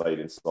it insulated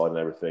inside and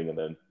everything, and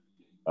then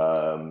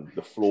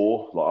the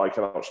floor. Like, I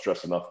cannot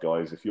stress enough,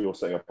 guys, if you're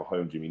setting up a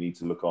home gym, you need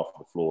to look after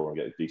the floor and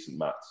get decent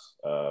mats.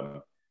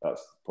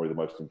 That's probably the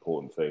most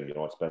important thing.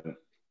 I spent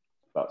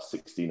about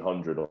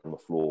 1,600 on the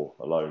floor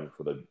alone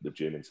for the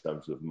gym in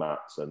terms of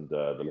mats and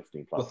the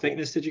lifting platform. What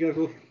thickness did you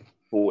go for?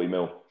 40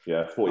 mil.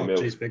 Yeah, 40 mil.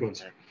 Geez, big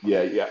ones.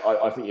 Yeah.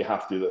 I think you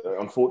have to.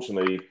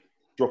 Unfortunately,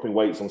 dropping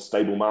weights on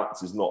stable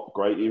mats is not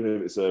great, even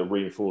if it's a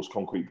reinforced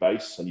concrete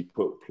base and you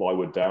put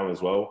plywood down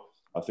as well.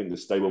 I think the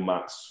stable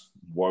mats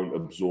won't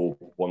absorb,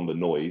 one, the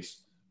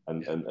noise,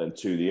 and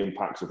two, the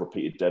impacts of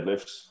repeated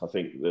deadlifts. I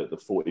think that the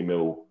 40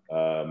 mil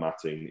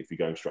matting, if you're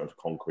going straight into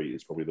concrete,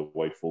 is probably the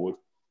way forward.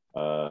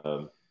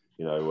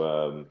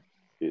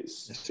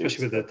 It's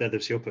especially with the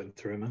deadlifts you're putting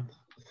through, man.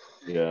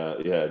 Yeah,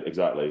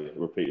 exactly.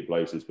 Repeated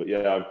places, but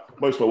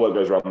most of my work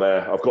goes around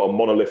there. I've got a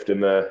monolift in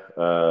there,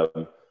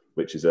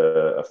 which is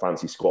a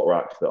fancy squat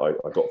rack that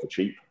I got for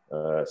cheap.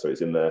 So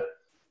it's in there.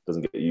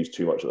 Doesn't get used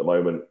too much at the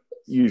moment.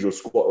 Usual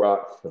squat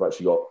rack. I've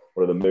actually got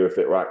one of the mirror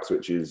fit racks,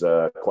 which is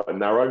quite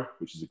narrow,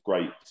 which is a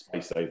great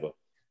space saver.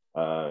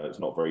 It's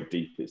not very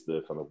deep. It's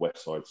the kind of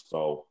West Side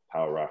style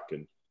power rack,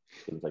 and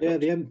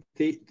the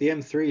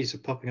M3s are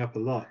popping up a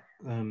lot.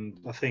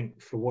 I think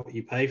for what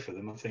you pay for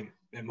them, I think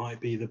it might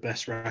be the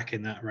best rack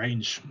in that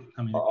range.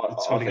 I mean,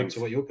 it's holding up to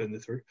what you're putting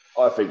it through.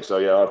 I think so.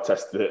 Yeah, I've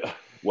tested it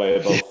way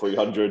above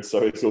 300, so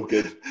it's all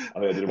good.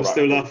 I'm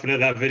still laughing at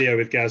that video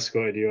with Gaz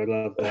squatting you. I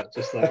love that.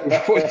 Just like,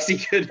 what is he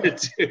gonna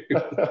do?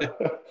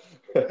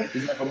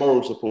 He's like a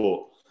moral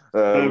support.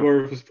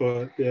 Moral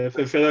support. Yeah.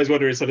 For those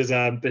wondering, it's on his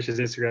Bish's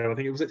Instagram. I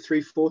think it was at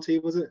 340.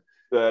 Was it?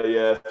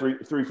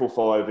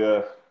 345.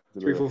 Yeah.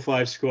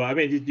 345 squat. I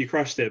mean, you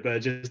crushed it, but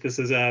just this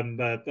is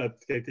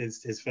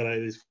his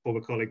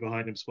former colleague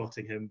behind him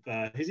spotting him.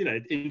 He's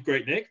in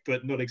great nick,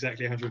 but not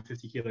exactly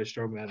 150 kilo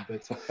strongman.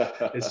 But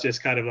it's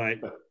just kind of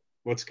like,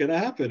 what's going to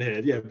happen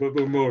here? Yeah, but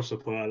more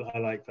support. I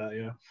like that.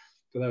 Yeah,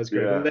 but that was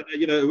great. Yeah. And then,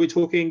 we're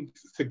talking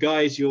for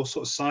guys your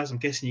sort of size. I'm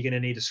guessing you're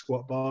going to need a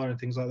squat bar and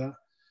things like that.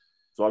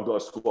 So I've got a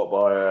squat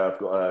bar. I've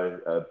got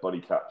a Buddy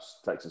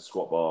Caps Texas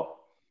squat bar.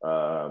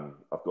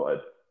 I've got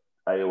an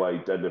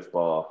AOA deadlift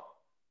bar.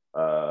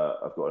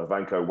 I've got an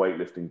Ivanko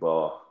weightlifting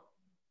bar.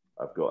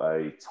 I've got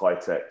a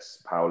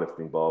Titex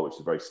powerlifting bar, which is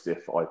a very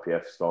stiff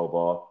IPF style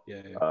bar.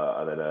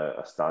 And then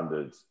a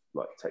standard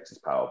like Texas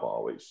power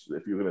bar, which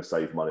if you're going to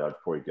save money, I'd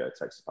probably get a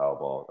Texas power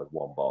bar as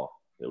one bar.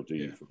 It'll do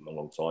you for a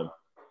long time.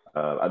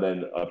 And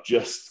then I've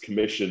just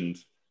commissioned,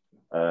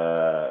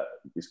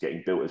 it's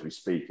getting built as we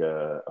speak,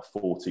 a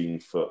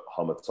 14-foot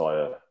Hummer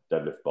tire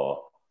deadlift bar,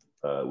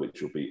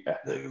 which will be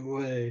epic. No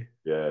way.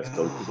 Yeah,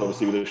 so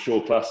obviously with the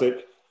Shore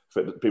Classic,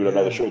 for people don't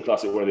know, the Shore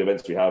Classic, one of the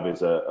events we have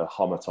is a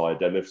Hummer tire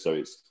deadlift. So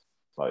it's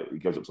like,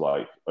 it goes up to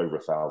like over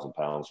 1,000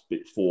 pounds,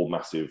 4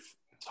 massive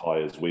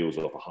tires, wheels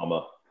off a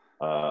Hummer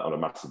on a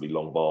massively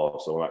long bar.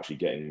 So I'm actually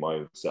getting my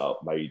own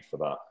setup made for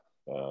that.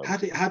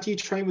 How do you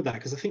train with that?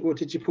 Because I think, what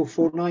did you pull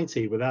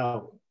 490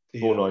 without?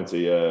 490,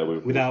 yeah.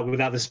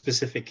 Without the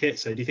specific kit.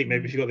 So do you think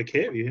maybe if you got the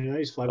kit,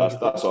 that's what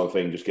I'm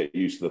thinking. Just get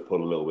used to the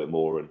pull a little bit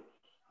more and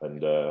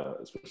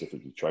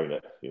specifically train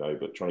it,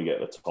 But trying to get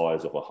the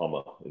tyres off a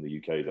Hummer in the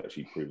UK is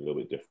actually proving a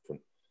little bit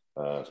different.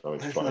 I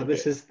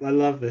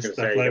love this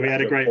stuff. Like we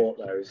had a great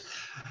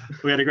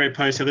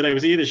post the other day.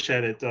 Was either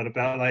shared it Don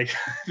about like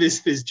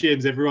this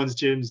gyms, everyone's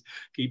gyms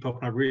keep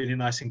popping up really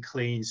nice and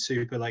clean,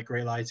 super like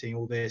great lighting,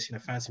 all this,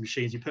 fancy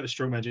machines. You put a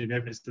strongman gym,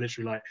 it's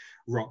literally like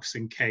rocks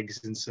and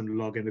kegs and some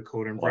log in the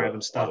corner and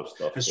random stuff.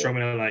 And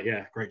strongman are like,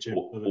 yeah, great gym.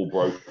 All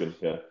broken,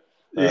 yeah.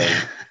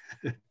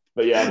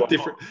 But yeah,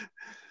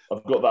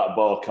 I've got that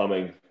bar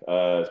coming.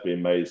 It's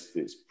being made.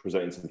 It's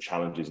presenting some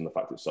challenges in the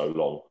fact it's so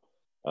long.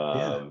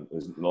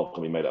 It's not going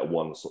to be made out of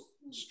one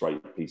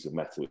straight piece of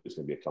metal. It's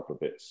going to be a couple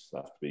of bits that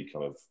have to be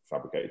kind of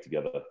fabricated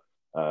together.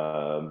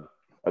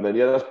 And then,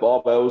 yeah, that's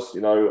barbells.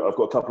 You know, I've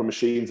got a couple of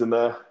machines in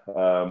there.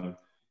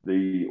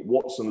 The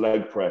Watson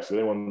leg press, if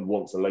anyone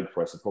wants a leg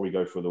press, I'd probably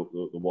go for the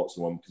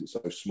Watson one because it's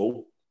so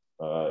small.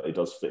 It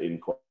does fit in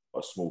quite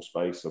a small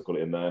space. I've got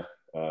it in there,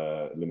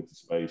 limited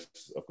space.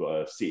 I've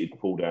got a seated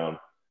pull down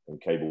and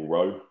cable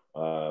row.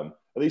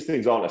 And these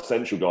things aren't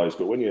essential, guys,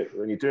 but when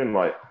you're doing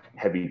like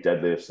heavy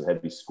deadlifts and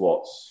heavy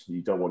squats,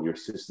 you don't want your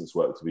assistance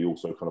work to be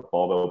also kind of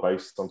barbell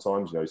based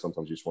sometimes. You know,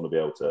 sometimes you just want to be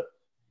able to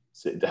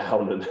sit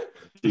down and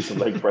do some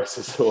leg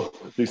presses or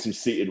do some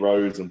seated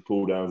rows and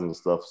pull downs and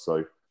stuff.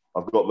 So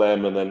I've got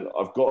them, and then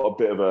I've got a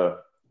bit of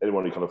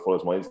anyone who kind of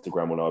follows my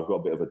Instagram will know I've got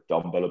a bit of a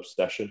dumbbell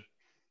obsession.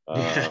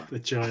 Yeah, the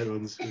giant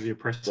ones with your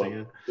pressing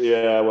it.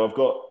 Yeah, well, I've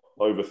got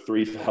over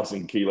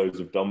 3,000 kilos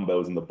of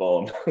dumbbells in the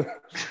barn.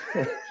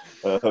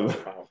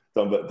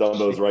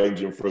 Dumbbells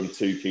ranging from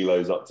 2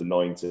 kilos up to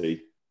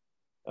 90.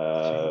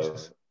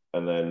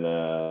 And then,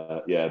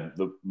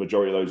 the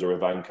majority of those are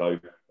Ivanko.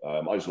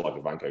 I just like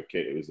Ivanko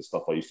kit. It was the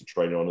stuff I used to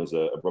train on as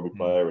a rugby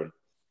player, and I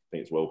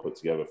think it's well put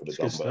together for the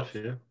dumbbells. Stuff,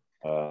 yeah.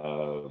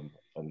 I've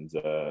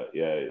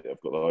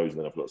got those, and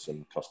then I've got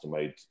some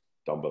custom-made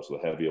dumbbells for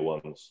the heavier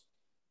ones.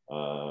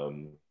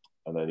 And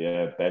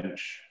then,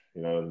 bench,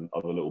 you know, and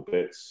other little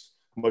bits.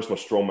 Most of my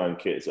strongman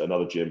kit is at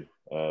another gym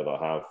that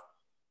I have,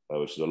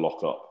 which is a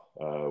lock-up,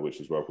 which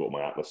is where I've got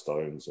my Atlas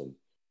stones and,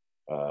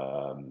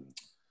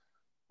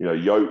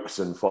 yokes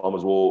and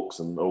farmer's walks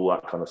and all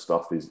that kind of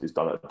stuff is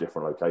done at a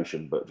different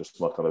location. But just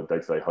my kind of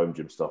day-to-day home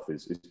gym stuff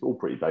is all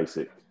pretty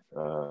basic.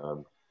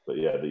 But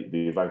yeah,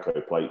 the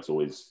Ivanko plates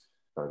always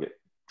kind of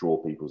draw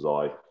people's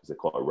eye because they're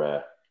quite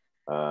rare.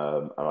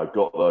 And I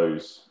got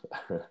those,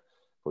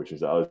 which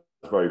is I was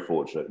very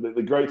fortunate.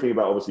 The great thing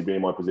about obviously being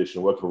in my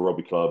position, working for a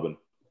rugby club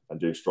and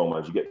doing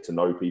strongman, you get to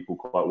know people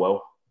quite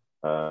well.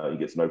 You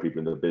get to know people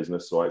in the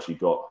business. So I actually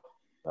got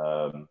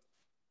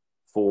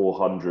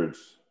 400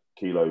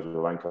 kilos of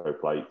Ivanko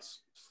plates,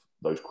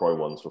 those chrome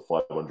ones, for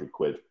 500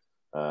 quid.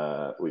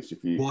 Which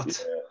if you,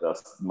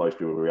 that's most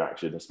people's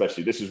reaction,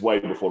 especially this is way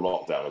before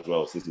lockdown as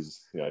well. So this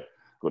is,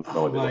 got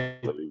no idea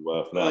what that'd be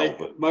worth now.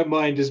 But my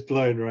mind is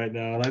blown right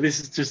now. Like, this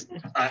is just,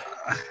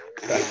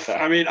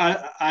 I mean,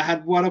 I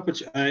had one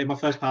opportunity in my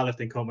first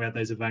powerlifting comp. We had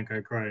those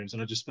Ivanko chromes,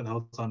 and I just spent the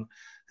whole time.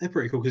 They're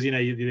pretty cool because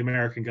the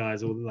American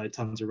guys all like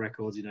tons of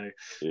records, of the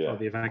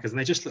Ivankos, and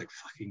they just look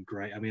fucking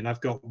great. I mean,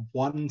 I've got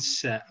one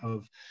set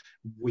of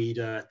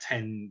Weeder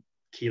 10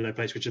 kilo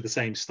plates, which are the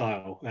same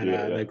style, and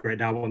they're great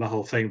now on the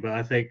whole thing. But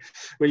I think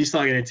when you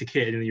start getting into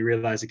kit and you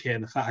realize the kit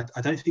and the fact,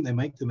 I don't think they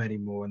make them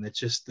anymore, and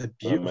they're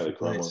beautiful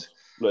plates.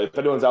 Look, if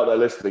anyone's out there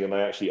listening and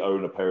they actually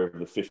own a pair of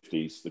the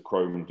 50s, the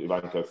chromed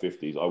Ivanko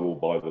 50s, I will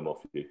buy them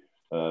off you.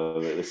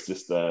 It's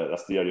just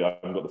that's the only, I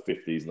haven't got the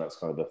 50s, and that's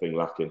kind of the thing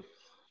lacking.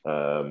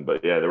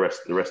 But yeah, the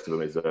rest of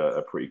them is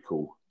a pretty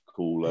cool.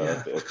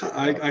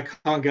 I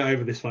can't get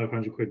over this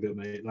 500 quid bit,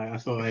 mate. Like, I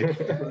thought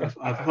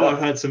I've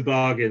had some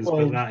bargains,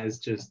 but that is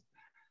just.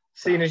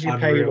 Seeing as you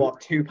pay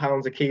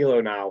 £2 a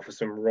kilo now for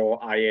some raw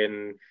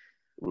iron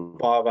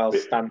barbell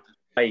standard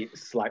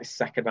plates, like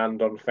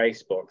secondhand on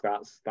Facebook,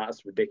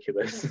 that's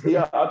ridiculous.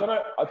 Yeah, I don't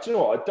know. Do you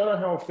know what? I don't know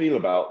how I feel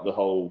about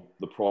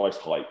the price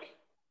hike.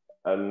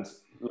 And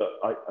look,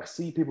 I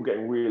see people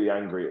getting really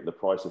angry at the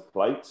price of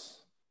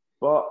plates,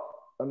 but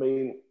I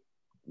mean,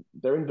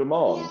 they're in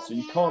demand, so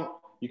you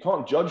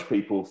can't judge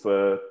people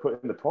for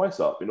putting the price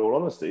up. In all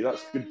honesty,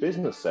 that's good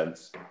business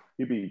sense.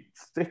 You'd be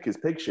thick as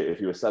pig shit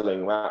if you were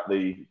selling at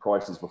the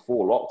prices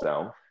before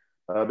lockdown,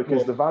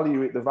 because the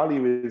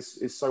value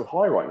is so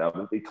high right now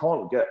that they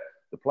can't get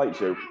the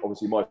plates.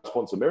 Obviously, my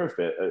sponsor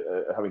Mirafit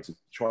are having to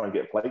try and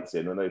get plates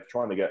in, and they're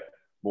trying to get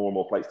more and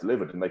more plates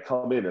delivered, and they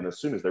come in, and as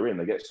soon as they're in,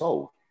 they get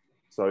sold.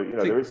 So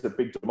there is a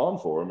big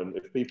demand for them, and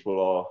if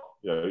people are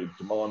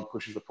demand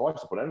pushes the price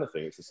up on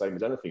anything. It's the same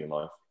as anything in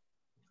life.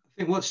 I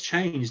think what's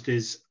changed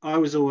is I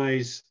was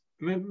always,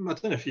 I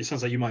don't know if it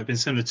sounds like you might have been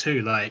similar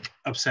too, like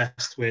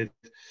obsessed with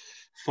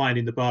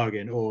finding the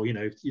bargain, or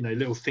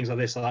little things like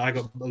this. Like, I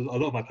got a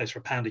lot of my plates for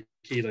 £1 a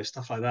kilo,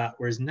 stuff like that.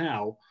 Whereas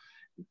now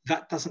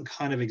that doesn't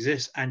kind of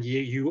exist, and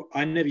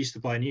I never used to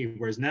buy new.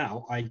 Whereas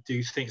now I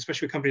do think,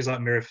 especially with companies like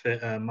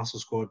Mirafit, Muscle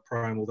Squad,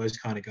 Prime, all those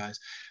kind of guys,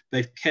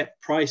 they've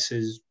kept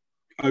prices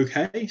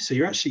okay. So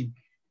you're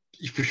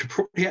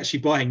probably actually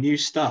buying new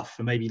stuff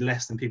for maybe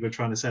less than people are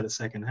trying to sell at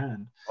second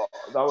hand.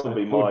 That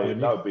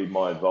would be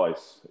my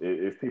advice.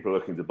 If people are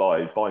looking to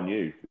buy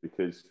new,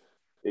 because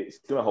it's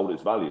going to hold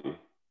its value.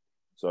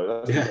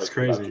 So that's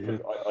crazy.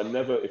 I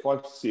never, if I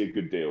see a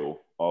good deal,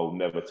 I'll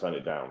never turn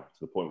it down, to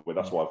the point where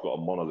that's why I've got a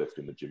monolift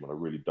in the gym, and I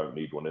really don't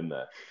need one in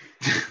there.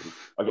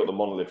 I got the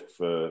monolift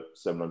for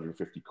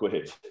 750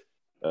 quid,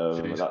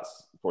 and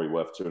that's probably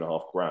worth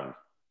 $2.5 grand.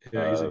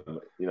 Yeah,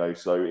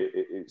 so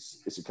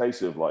it's a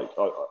case of like,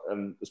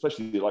 and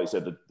especially like you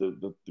said,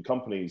 the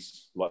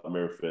companies like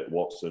Mirafit,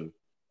 Watson,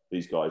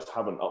 these guys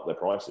haven't upped their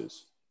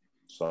prices.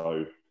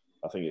 So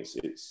I think it's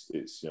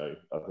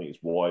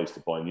wise to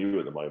buy new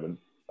at the moment,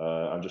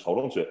 and just hold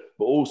on to it.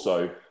 But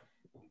also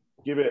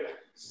give it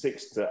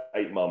 6 to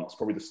 8 months,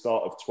 probably the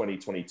start of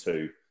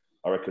 2022.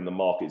 I reckon the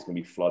market is going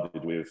to be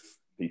flooded with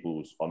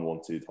people's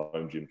unwanted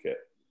home gym kit.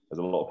 there's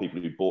a lot of people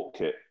who bought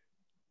kit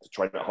to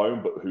train at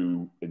home, but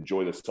who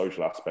enjoy the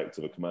social aspect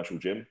of a commercial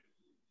gym.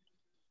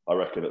 I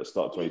reckon at the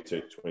start of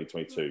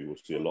 2022, we'll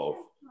see a lot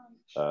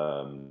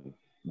of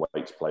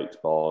weights, plates,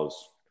 bars,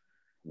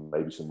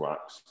 maybe some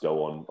racks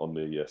go on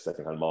the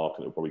second-hand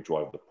market. It'll probably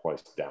drive the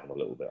price down a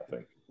little bit, I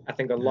think. I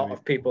think a lot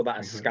of people that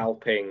are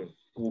scalping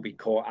will be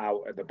caught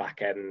out at the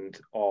back end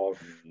of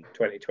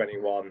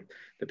 2021.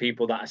 The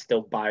people that are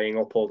still buying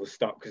up all the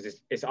stock,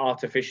 because it's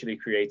artificially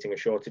creating a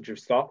shortage of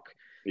stock.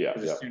 Yeah.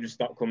 As soon as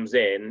stock comes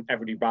in,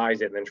 everybody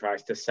buys it and then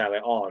tries to sell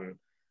it on.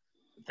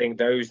 I think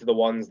those are the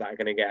ones that are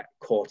going to get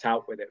caught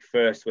out with it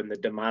first when the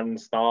demand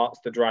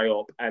starts to dry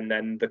up, and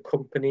then the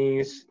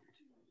companies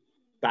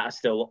that are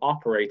still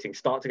operating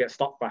start to get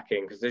stock back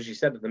in, because as you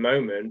said, at the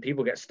moment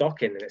people get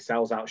stock in and it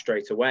sells out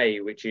straight away,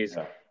 which is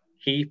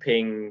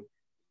keeping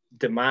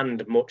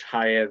demand much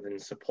higher than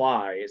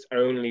supply. It's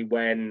only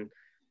when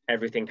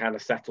everything kind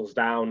of settles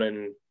down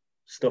and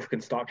stuff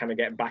can start kind of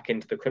getting back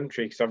into the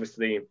country, because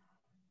obviously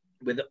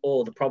with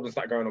all the problems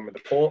that are going on with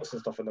the ports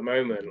and stuff at the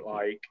moment,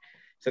 like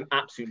it's an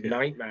absolute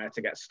nightmare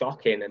to get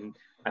stock in. And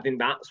I think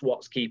that's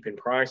what's keeping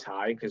price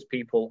high, because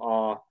people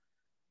are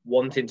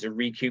wanting to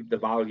recoup the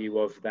value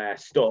of their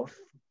stuff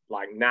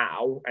like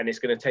now, and it's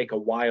going to take a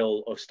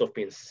while of stuff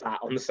being sat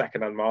on the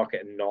second-hand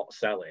market and not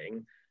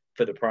selling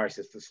for the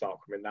prices to start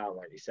coming down,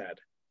 like you said.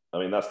 I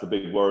mean, that's the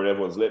big worry on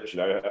everyone's lips, you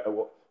know.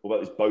 What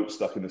about this boat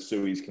stuck in the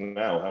Suez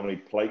Canal? How many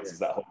plates is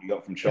that holding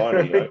up from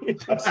China? You know?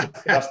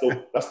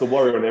 that's the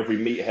worry on every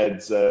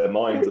meathead's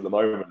mind at the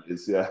moment.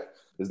 Is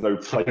there's no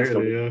plates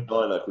coming from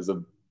China because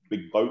a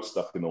big boat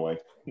stuck in the way.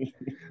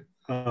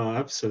 Oh,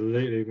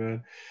 absolutely,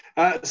 man.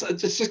 So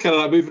just kind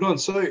of like moving on.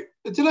 So,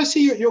 did I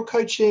see you're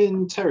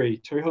coaching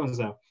Terry Hollands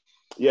now?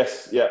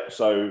 Yes, yeah.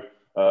 So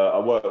I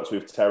worked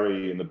with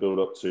Terry in the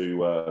build-up to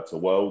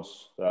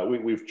Worlds.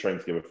 We've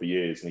trained together for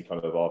years, and he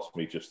kind of asked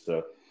me just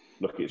to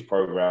look at his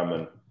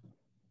program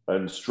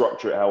and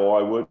structure it how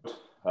I would.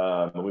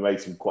 And we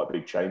made some quite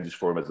big changes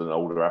for him as an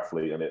older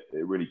athlete, and it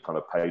really kind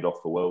of paid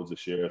off for Worlds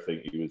this year. I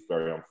think he was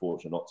very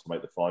unfortunate not to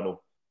make the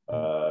final.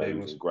 He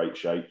was in great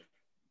shape.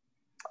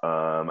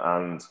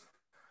 And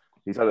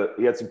he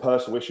had some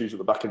personal issues at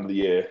the back end of the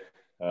year,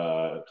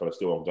 kind of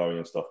still ongoing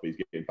and stuff, but he's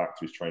getting back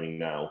to his training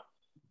now.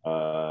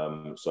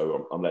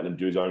 So I'm letting him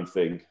do his own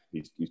thing.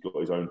 He's got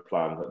his own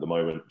plan at the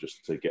moment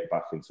just to get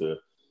back into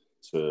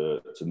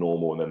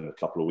normal, and then a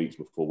couple of weeks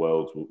before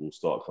Worlds we'll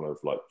start kind of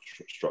like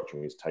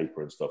structuring his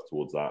taper and stuff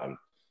towards that,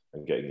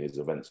 and getting his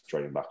events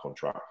training back on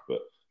track.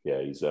 But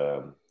yeah, he's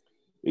a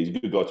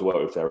good guy to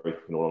work with, Terry,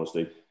 in all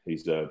honesty.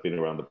 He's been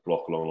around the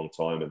block a long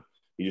time, and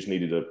he just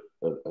needed a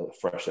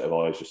fresh set of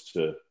eyes just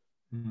to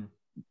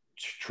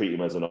treat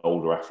him as an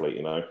older athlete,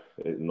 you know,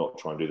 not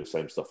try and do the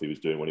same stuff he was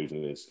doing when he was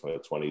in his kind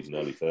of 20s and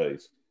early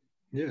 30s.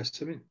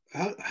 Yes, I mean,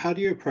 how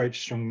do you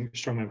approach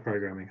strongman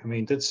programming? I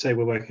mean, let's say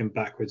we're working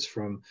backwards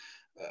from,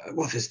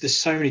 there's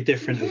so many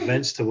different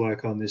events to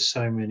work on. There's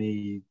so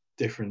many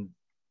different,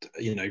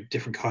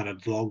 different kind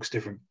of logs,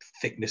 different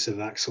thickness of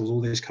axles, all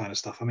this kind of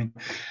stuff. I mean,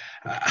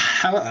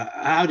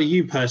 how do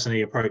you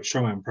personally approach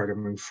strongman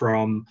programming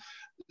from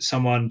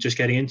someone just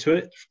getting into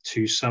it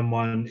to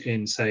someone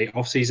in, say,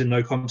 off-season,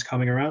 no comps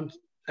coming around,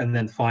 and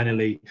then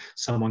finally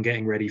someone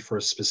getting ready for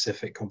a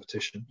specific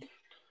competition?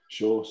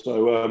 Sure.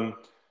 So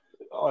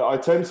I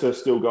tend to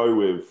still go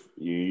with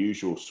your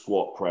usual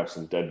squat, press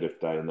and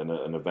deadlift day, and then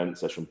an event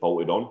session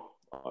bolted on.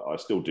 I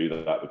still do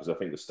that because I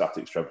think the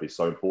static strength is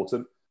so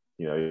important.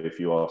 You know, if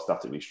you are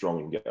statically strong,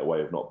 you can get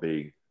away with not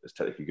being as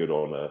technically good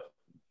on a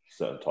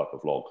certain type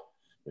of log.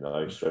 You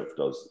know, strength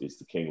is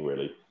the king,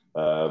 really.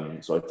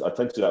 So I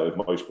tend to do that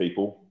with most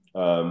people.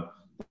 The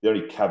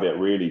only caveat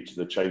really to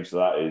the change to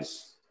that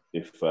is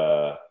if,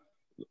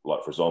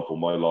 like, for example,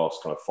 my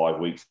last kind of 5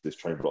 weeks, this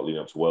training block leading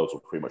up to Worlds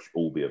will pretty much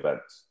all be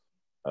events.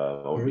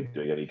 I won't be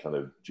doing any kind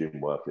of gym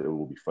work. It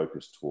will be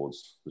focused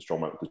towards the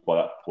strongman, because by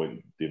that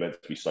point, the events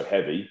will be so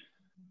heavy,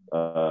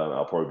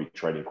 I'll probably be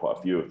training quite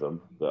a few of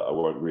them that I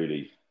won't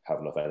really have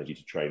enough energy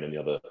to train any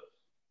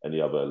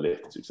other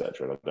lifts,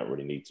 etc. And I don't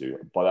really need to.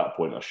 By that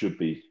point, I should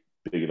be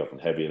big enough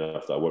and heavy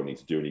enough that I won't need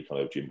to do any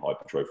kind of gym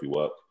hypertrophy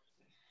work.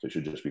 So it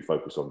should just be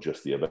focused on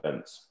just the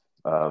events.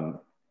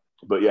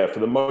 But yeah, for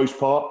the most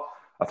part,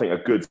 I think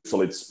a good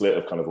solid split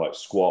of kind of like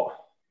squat,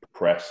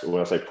 press.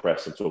 When I say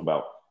press, I'm talking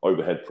about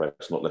overhead press,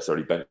 not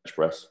necessarily bench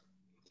press.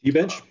 You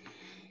bench?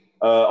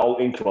 I'll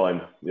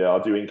incline. Yeah,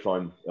 I'll do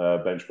incline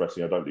bench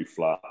pressing. I don't do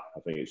flat. I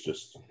think it's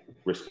just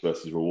risk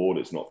versus reward.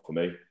 It's not for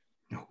me.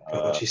 Oh,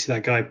 God, you see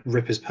that guy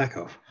rip his pack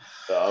off?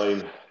 I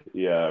mean,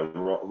 yeah,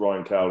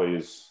 Ryan Cowley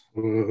is...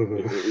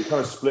 He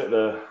kind of split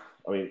the...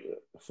 I mean,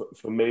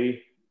 for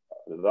me,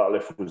 that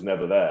lift was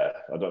never there.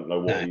 I don't know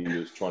what he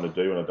was trying to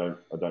do, and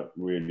I don't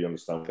really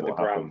understand what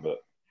happened. But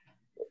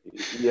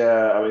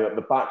yeah, I mean,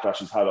 the backlash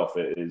he's had off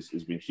it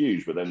has been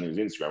huge, but then his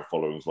Instagram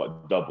following was like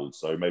doubled.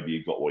 So maybe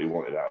he got what he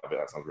wanted out of it.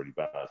 That sounds really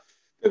bad.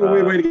 Bit of a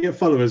weird way to get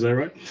followers, though,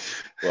 right?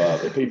 Well,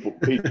 people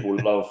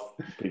love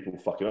people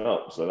fucking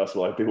up, so that's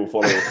why people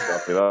follow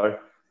stuff, you know.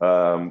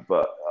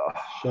 But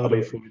I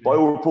mean, by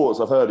all reports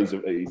I've heard, he's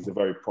a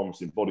very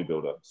promising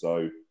bodybuilder.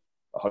 So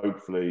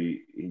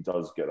hopefully he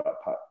does get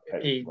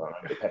that He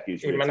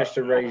pec managed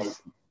to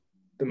raise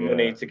the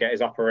money to get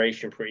his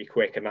operation pretty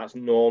quick, and that's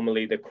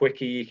normally the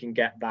quicker you can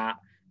get that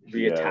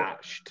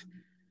reattached.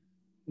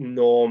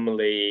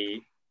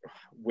 Normally,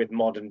 with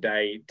modern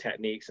day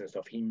techniques and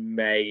stuff, he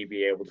may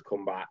be able to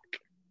come back,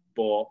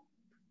 but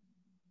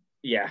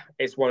yeah,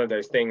 it's one of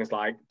those things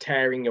like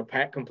tearing your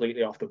pec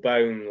completely off the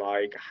bone.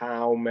 Like,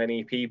 how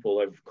many people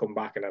have come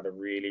back and had a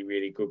really,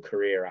 really good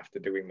career after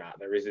doing that?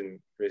 There isn't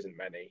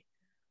many.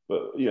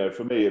 But, you know,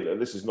 for me,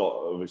 and this is not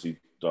obviously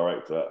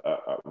direct at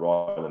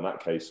Ryan in that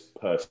case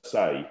per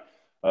se,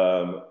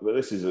 but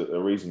this is a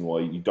reason why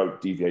you don't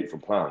deviate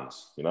from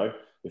plans. You know,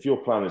 if your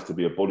plan is to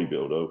be a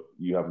bodybuilder,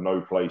 you have no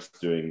place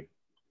doing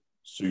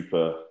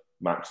super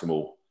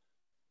maximal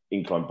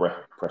incline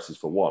presses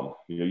for one.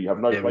 You know, you have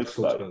no place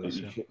for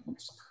that.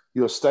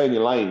 You'll stay in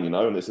your lane, you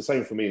know, and it's the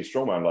same for me in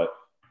strongman. Like,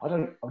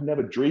 I've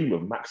never dreamed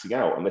of maxing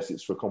out unless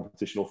it's for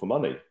competition or for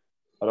money.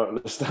 I don't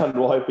understand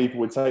why people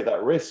would take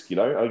that risk, you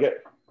know. I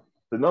get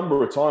the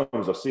number of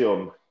times I see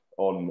on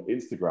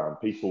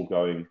Instagram people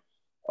going,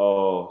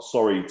 "Oh,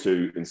 sorry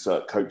to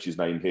insert coach's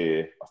name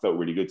here. I felt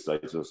really good today,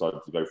 so I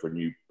decided to go for a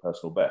new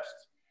personal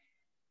best."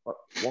 Like,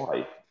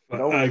 why?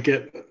 I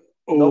get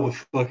all the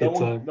fucking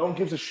time. No one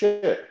gives a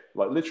shit.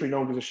 Like, literally, no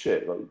one gives a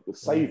shit. Like,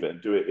 save it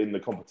and do it in the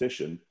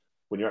competition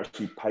when you're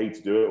actually paid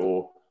to do it,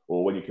 or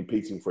when you're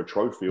competing for a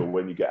trophy, or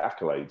when you get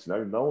accolades. You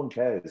know, no one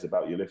cares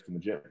about your lift in the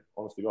gym.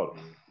 Honest to God.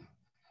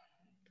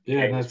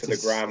 Yeah, no, for the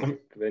gram,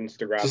 for the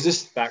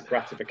Instagram, that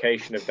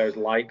gratification of those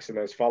likes and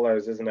those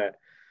follows, isn't it?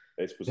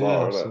 It's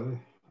bizarre, isn't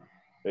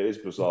it? It is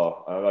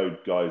bizarre. I know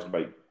guys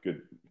make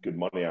good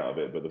money out of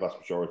it, but the vast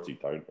majority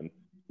don't. And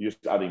you're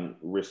just adding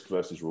risk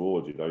versus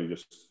reward. You know, you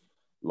just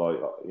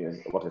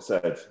like I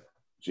said,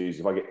 geez,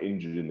 if I get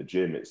injured in the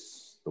gym,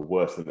 it's the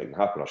worst thing that can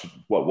happen. I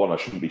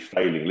shouldn't be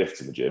failing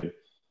lifts in the gym.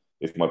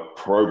 If my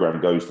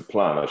program goes to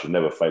plan, I should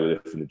never fail a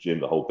lift in the gym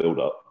the whole build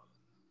up.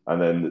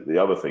 And then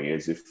the other thing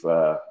is,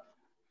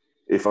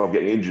 if I'm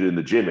getting injured in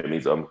the gym, it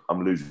means I'm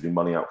losing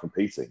money out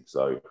competing.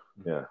 So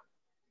yeah,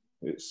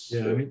 it's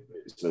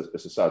a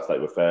sad state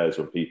of affairs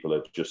when people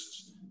are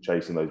just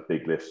chasing those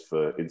big lifts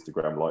for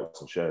Instagram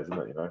likes and shares, isn't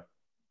it? You know.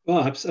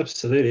 Well,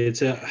 absolutely.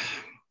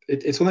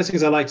 It's one of those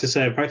things I like to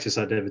say in practice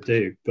I'd never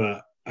do,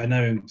 but I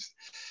know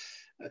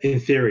in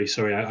theory,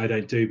 I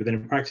don't do, but then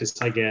in practice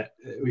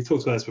we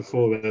talked about this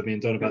before with me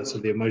and Don about sort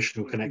of the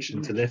emotional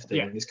connection to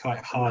lifting, and it's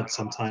quite hard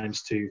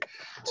sometimes to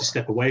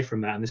step away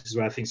from that, and this is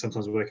where I think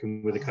sometimes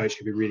working with a coach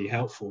can be really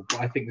helpful.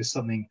 But I think there's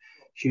something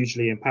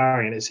hugely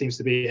empowering, and it seems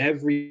to be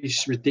every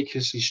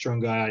ridiculously strong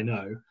guy I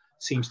know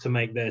seems to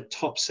make their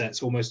top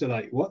sets almost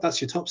like, what? That's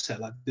your top set?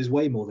 Like, there's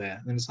way more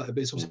there. And it's like,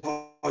 it's almost,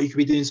 oh, you could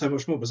be doing so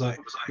much more. But it's like,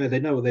 no, they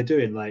know what they're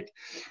doing. Like,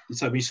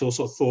 it's like we saw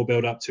sort of Thor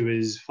build up to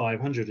his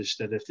 500-ish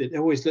deadlift. It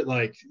always looked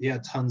like he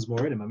had tons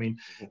more in him. I mean,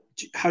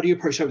 how do you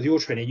approach that with your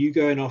training? Are you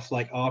going off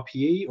like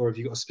RPE, or have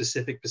you got a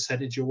specific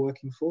percentage you're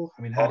working for?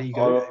 I mean, how do you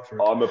go for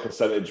it? I'm a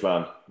percentage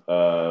man.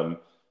 I'm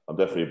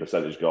definitely a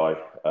percentage guy.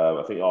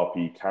 I think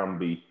RPE can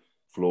be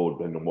flawed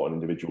depending on what an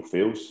individual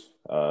feels.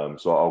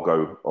 So I'll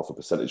go off a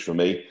percentage for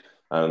me.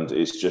 And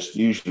it's just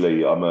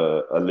usually I'm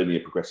a linear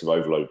progressive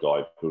overload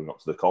guy pulling up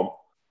to the comp.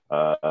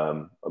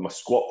 My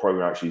squat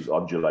program actually is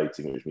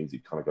undulating, which means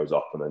it kind of goes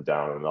up and then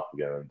down and up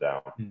again and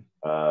down.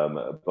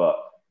 But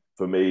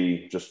for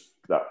me, just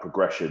that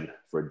progression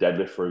for a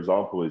deadlift, for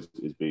example, is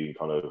being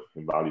kind of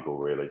invaluable,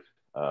 really.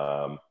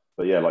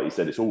 But yeah, like you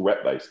said, it's all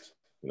rep based.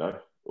 You know,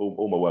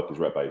 all my work is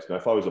rep based. Now,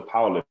 if I was a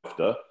power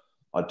lifter,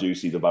 I do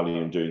see the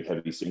value in doing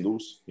heavy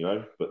singles, you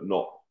know, but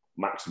not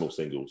maximal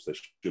singles. There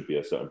should be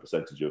a certain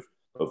percentage of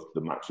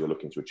the max you're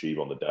looking to achieve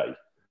on the day.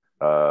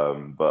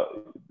 But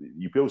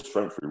you build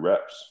strength through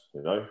reps,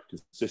 you know,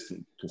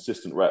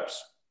 consistent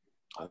reps.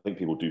 I think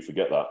people do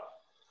forget that.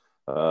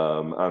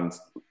 And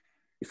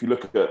if you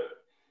look at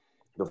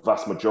the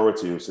vast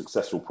majority of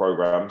successful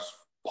programs,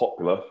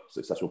 popular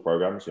successful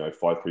programs, you know,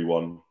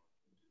 531,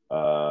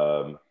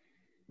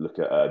 look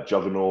at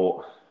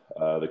Juggernaut,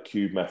 the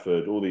Cube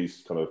method, all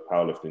these kind of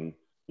powerlifting,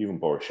 even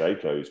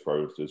Boroshenko's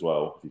pros as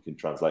well, if you can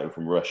translate them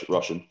from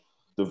Russian.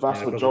 The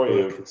vast majority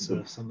of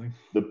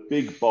the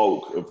big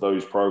bulk of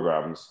those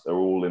programs are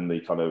all in the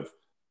kind of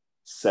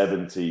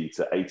 70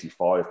 to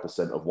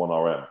 85% of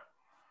 1RM.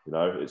 You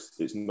know,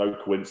 it's no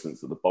coincidence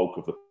that the bulk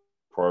of the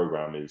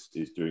program is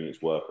doing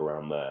its work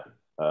around there.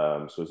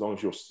 So as long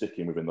as you're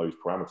sticking within those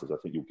parameters, I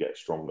think you'll get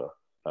stronger.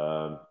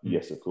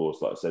 Yes, of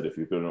course, like I said, if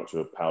you're building up to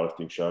a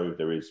powerlifting show,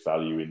 there is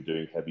value in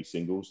doing heavy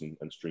singles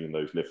and stringing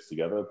those lifts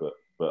together.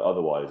 But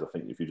otherwise, I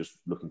think if you're just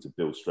looking to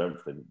build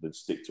strength, then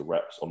stick to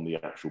reps on the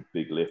actual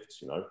big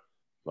lifts. You know,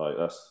 like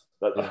that's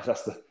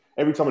the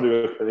every time I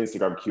do an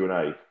Instagram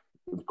Q&A,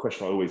 the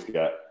question I always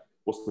get: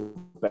 what's the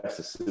best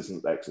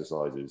assistance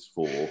exercises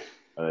for?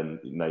 And then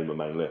name a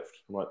main lift.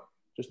 I'm like,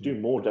 just do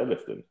more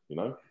deadlifting. You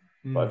know,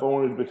 like if I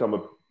wanted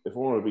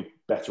to be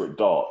better at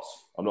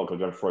darts, I'm not going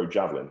to go and throw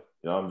javelin.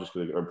 You know, I'm just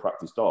going to go and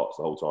practice darts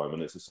the whole time.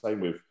 And it's the same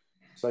with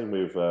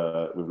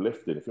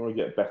lifting. If you want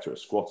to get better at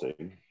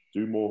squatting,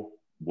 do more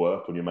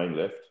work on your main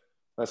lift.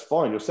 That's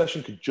fine. Your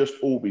session could just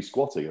all be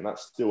squatting, and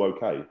that's still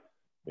okay.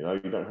 You know,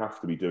 you don't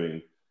have to be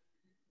doing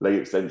leg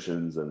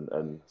extensions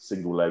and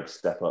single leg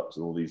step ups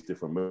and all these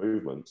different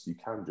movements. You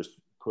can just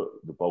put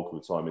the bulk of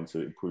the time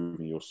into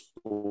improving your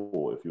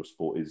sport if your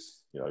sport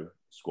is, you know,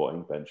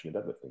 squatting, benching, and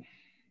deadlifting.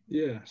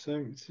 Yeah,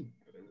 so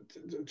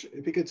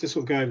it'd be good to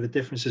sort of go over the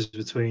differences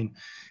between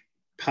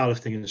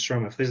powerlifting and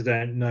strongman. For those that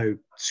don't know,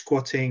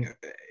 squatting,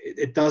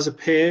 it does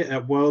appear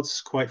at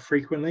Worlds quite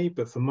frequently,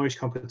 but for most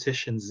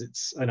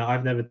competitions, I know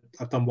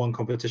I've done one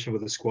competition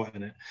with a squat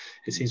in it.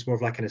 It seems more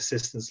of like an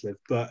assistance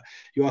lift, but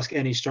you ask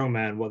any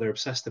strongman what they're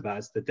obsessed about,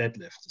 it's the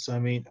deadlift. So, I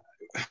mean,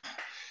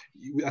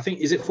 I think,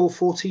 is it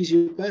 440s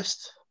your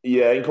best?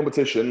 Yeah, in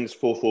competitions,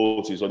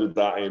 440s. I did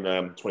that in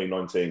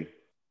 2019.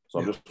 So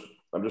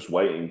I'm just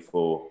waiting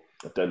for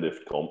a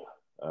deadlift comp.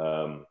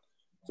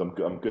 So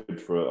I'm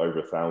good for over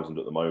 1,000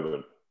 at the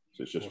moment.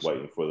 So it's just awesome.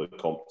 Waiting for the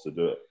comp to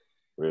do it,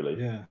 really.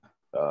 Yeah.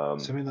 So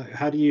I mean, like,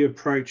 how do you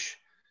approach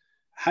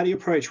when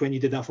you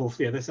did that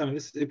 440? Yeah, this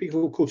it'd be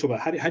cool to talk about.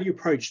 How do you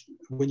approach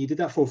when you did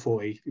that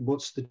 440?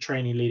 What's the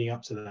training leading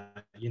up to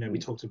that? You know, we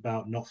talked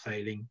about not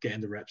failing,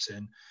 getting the reps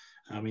in.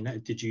 I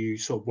mean, did you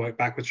sort of work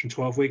backwards from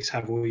 12 weeks,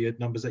 have all your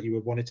numbers that you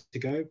wanted to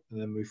go,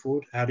 and then move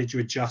forward? How did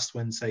you adjust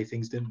when, say,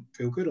 things didn't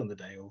feel good on the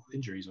day, or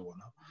injuries or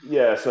whatnot?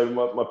 Yeah, so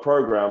my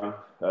program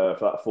for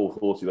that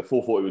 440, the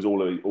 440 was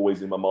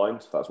always in my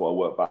mind. That's what I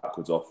worked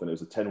backwards off, and it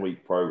was a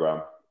 10-week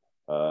program,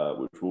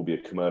 which will be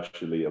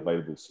commercially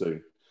available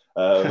soon.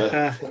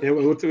 Yeah,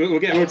 we'll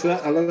get more to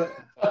that. I love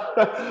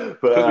it.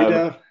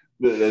 But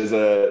there's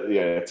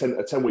a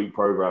 10-week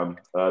program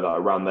that I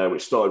ran there,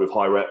 which started with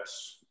high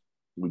reps.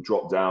 We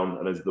dropped down,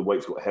 and as the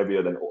weights got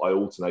heavier, then I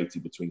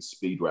alternated between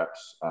speed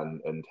reps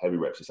and heavy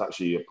reps. It's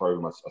actually a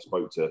program I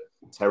spoke to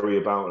Terry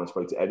about, and I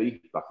spoke to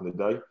Eddie back in the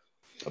day.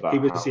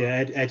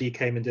 Eddie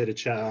came and did a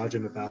chat at our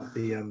gym about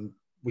the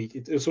week.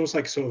 It was almost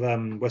like sort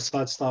of West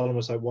Side style,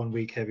 almost like 1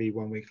 week heavy,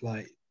 1 week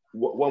light.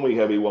 1 week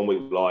heavy, 1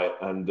 week light,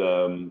 and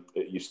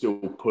you're still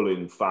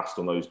pulling fast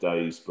on those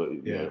days. But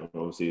you know,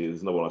 obviously,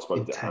 there's no one I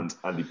spoke to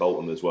Andy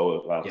Bolton as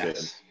well about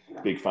it.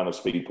 And big fan of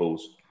speed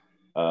pulls.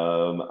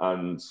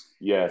 And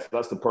yeah, so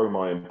that's the program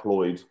I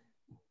employed.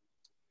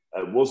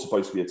 It was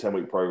supposed to be a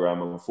 10-week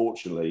program, and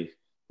unfortunately,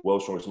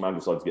 World's Strongest Man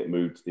decided to get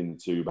moved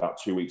into about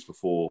 2 weeks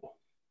before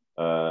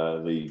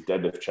the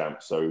deadlift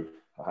champ. So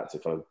I had to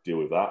kind of deal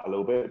with that a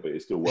little bit, but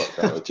it still worked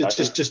out okay.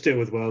 just deal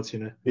with Worlds, you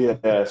know.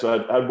 Yeah, so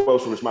I had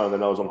World's Strongest Man, and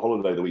then I was on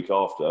holiday the week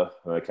after,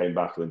 and I came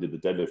back and then did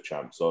the deadlift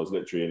champ. So I was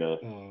literally in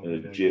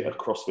a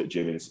CrossFit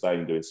gym in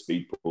Spain doing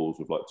speed pulls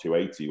with like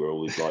 280, where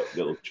all these like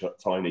little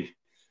tiny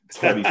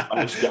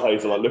Spanish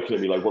guys are like looking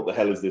at me like, what the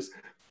hell is this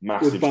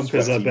massive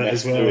bumpers, sweaty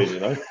mess doing, you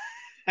know?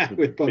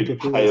 With big,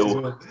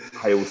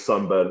 pale,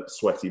 sunburnt,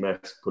 sweaty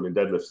mess pulling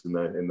deadlifts in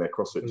their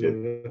CrossFit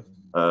gym.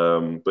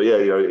 But yeah,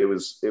 you know,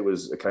 it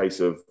was a case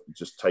of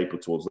just taper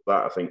towards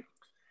that. I think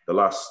the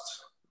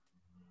last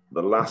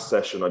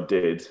session I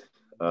did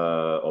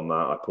on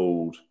that,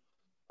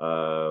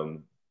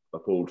 I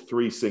pulled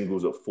 3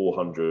 singles at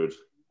 400. That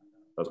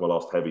was my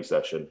last heavy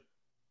session,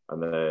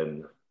 and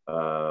then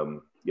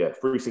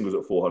 3 singles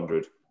at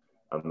 400,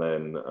 and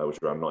then which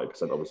was around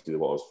 90%, obviously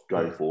what I was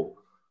going for.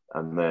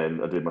 And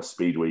then I did my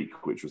speed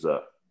week, which was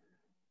at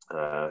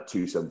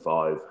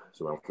 275,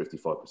 so around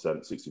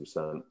 55%,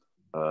 60%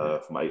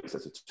 from 8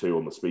 sets of 2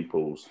 on the speed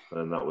pulls,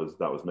 and that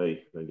was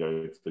me. And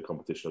going into the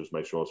competition, I just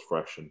made sure I was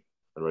fresh and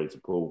ready to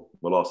pull.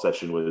 My last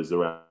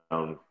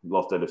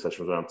deadlift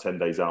session was around 10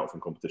 days out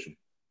from competition.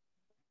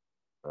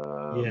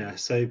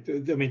 So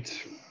I mean,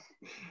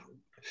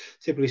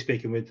 typically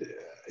speaking,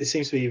 it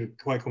seems to be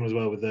quite common as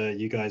well with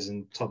you guys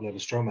in top level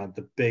strongman.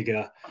 The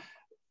bigger,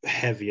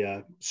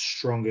 heavier,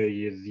 stronger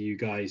you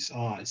guys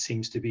are, it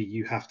seems to be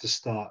you have to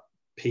start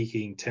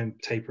peaking,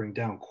 tapering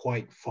down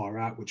quite far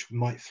out, which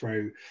might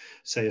throw,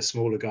 say, a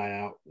smaller guy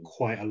out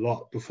quite a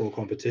lot before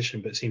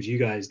competition. But it seems you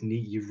guys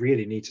you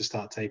really need to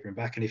start tapering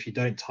back, and if you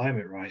don't time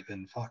it right,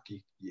 then fuck you,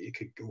 it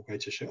could all go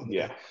to shit on the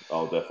day.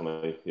 Oh,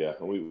 definitely, yeah.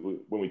 And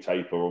when we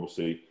taper,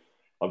 obviously,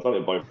 I've done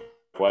it both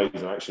ways,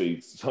 and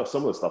actually, some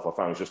of the stuff I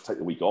found was just take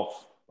the week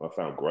off. I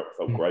felt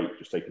great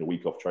just taking a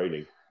week off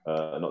training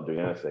and not doing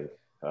anything.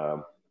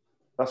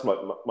 That's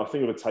my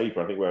thing with a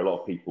taper. I think where a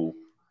lot of people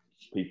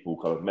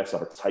kind of mess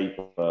up a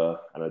taper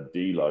and a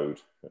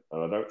deload,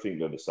 and I don't think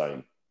they're the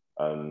same.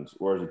 And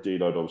whereas a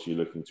deload, obviously,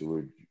 you're looking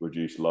to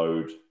reduce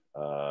load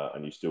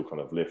and you still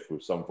kind of lift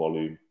with some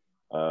volume.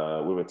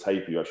 With a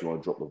taper, you actually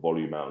want to drop the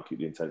volume out and keep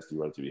the intensity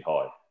relatively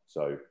high.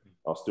 So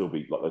I'll still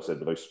be, like I said,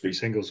 the most speed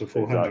singles of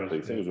 400.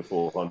 Exactly, singles of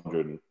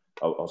 400, and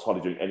I was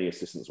hardly doing any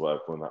assistance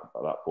work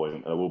at that point.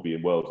 And I will be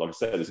in Worlds. Like I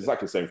said, it's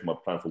exactly the same for my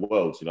plan for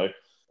Worlds. You know,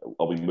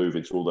 I'll be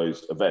moving to all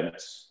those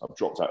events. I've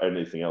dropped out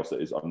anything else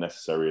that is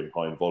unnecessary and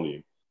high in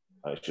volume.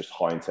 It's just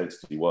high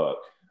intensity work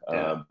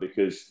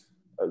because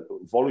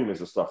volume is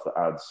the stuff that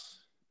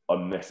adds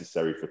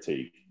unnecessary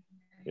fatigue.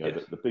 You know,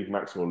 the big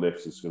maximal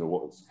lifts is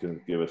what's going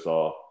to give us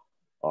our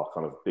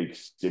kind of big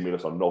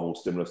stimulus, our novel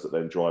stimulus that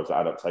then drives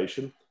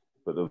adaptation.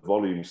 But the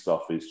volume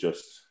stuff is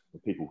just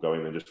people go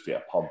in and just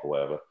get a pump or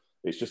whatever.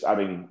 it's just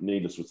adding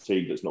needless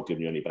fatigue that's not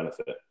giving you any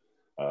benefit.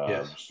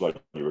 Slowing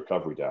your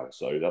recovery down.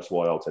 So that's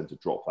why I'll tend to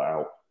drop that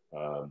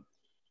out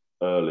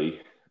early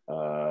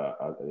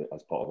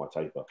as part of my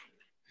taper.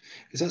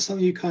 Is that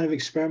something you kind of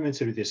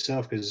experimented with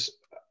yourself? Because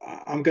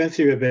I'm going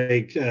through a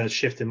big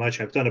shift in my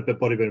training. I've done a bit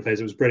bodybuilding phase.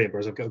 It was brilliant,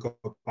 whereas I've got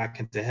back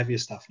into heavier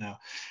stuff now.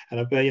 And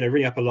I've been,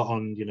 reading up a lot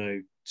on,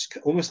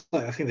 almost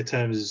like, I think the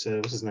term is,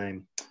 what's his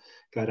name?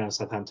 Guy down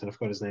Southampton, I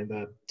forgot his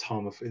name.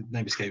 Tom, his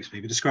name escapes me,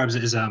 but describes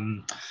it as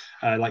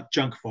like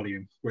junk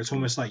volume, where it's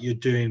almost like you're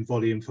doing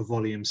volume for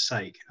volume's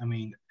sake. I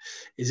mean,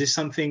 is this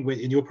something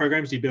in your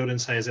programs? Do you build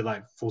and say, is it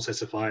like 4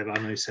 sets of 5? I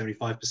don't know,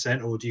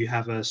 75%, or do you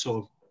have a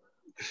sort of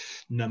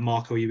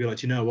marker where you be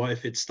like, you know what,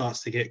 if it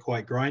starts to get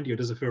quite grindy or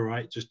doesn't feel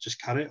right, just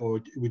cut it?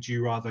 Or would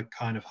you rather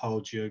kind of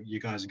hold your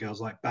guys and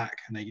girls like back,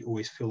 and they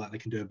always feel like they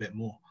can do a bit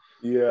more?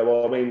 Yeah,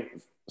 well, I mean,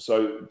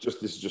 so this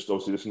is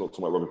obviously, this is not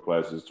talking about rugby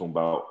players, this is talking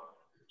about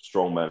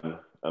strongmen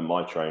and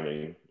my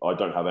training. I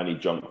don't have any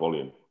junk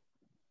volume,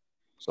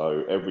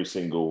 so every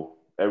single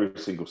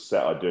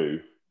set I do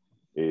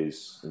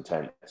is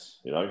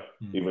intense.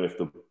 Even if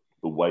the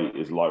weight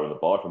is lighter on the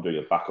bar, if I'm doing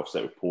a back off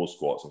set with pause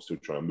squats, I'm still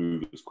trying to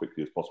move as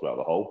quickly as possible out of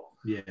the hole.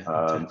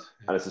 And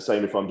it's the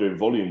same if I'm doing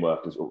volume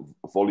work.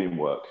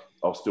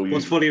 I'll still use.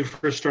 What's volume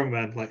for a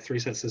strongman? Like 3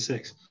 sets of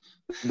 6.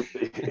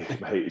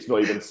 Mate, it's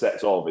not even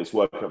sets of. It's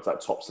working up to that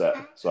top set.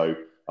 So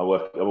I'm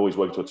always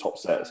working to a top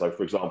set. So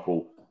for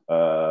example,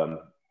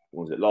 what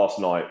was it? Last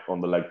night on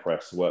the leg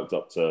press, worked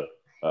up to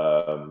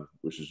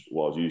which is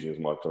what I was using as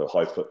my kind of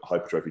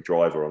hypertrophy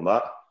driver on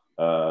that.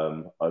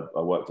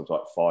 I worked up to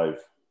like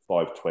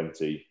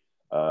 520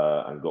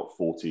 and got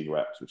 14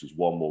 reps, which is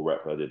one more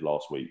rep than I did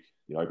last week.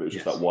 But it was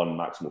just that one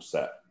maximal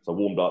set. So I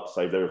warmed up,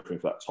 saved everything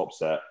for that top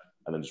set,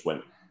 and then just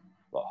went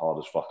like hard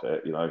as fuck at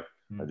it, and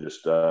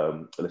just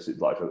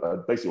elicited like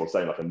basically what I'm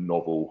saying, like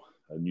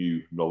a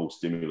new novel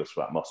stimulus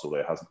for that muscle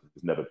that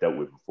it's never dealt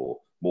with before.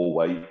 More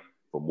weight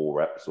for more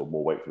reps, or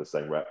more weight for the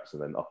same reps,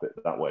 and then up it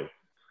that way.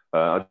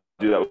 I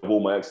do that with all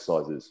my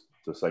exercises.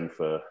 So same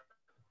for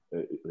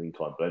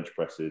incline bench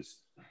presses.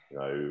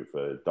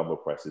 For dumbbell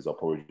presses, I'll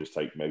probably just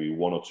take maybe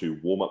 1 or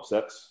 2 warm-up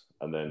sets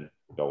and then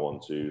go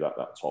on to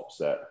that top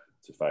set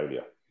to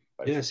failure.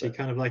 Basically. Yeah, so you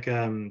kind of like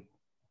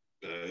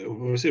it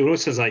also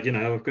says like,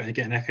 I've got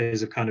getting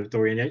echoes of kind of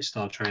Dorian Yates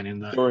style training.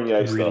 Dorian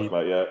Yates really... stuff,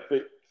 mate. Yeah,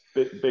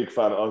 big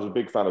fan. I was a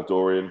big fan of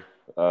Dorian,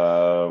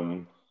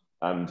 and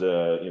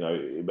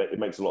it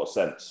makes a lot of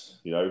sense.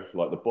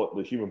 Like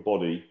the human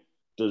body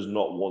does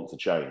not want to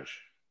change.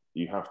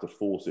 You have to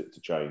force it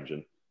to change,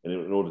 and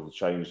in order to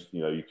change,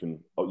 you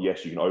can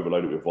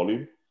overload it with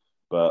volume,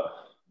 but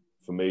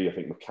for me, I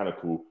think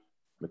mechanical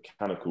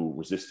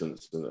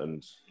resistance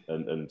and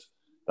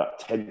that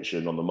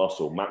tension on the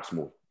muscle,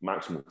 maximal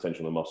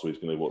tension on the muscle is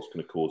what's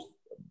going to cause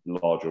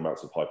larger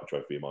amounts of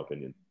hypertrophy, in my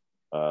opinion.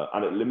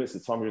 And it limits the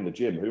time you're in the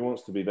gym. Who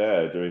wants to be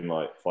there doing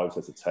like 5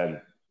 sets of 10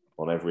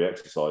 on every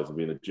exercise and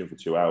be in the gym for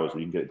 2 hours where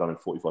you can get it done in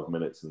 45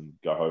 minutes and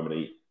go home and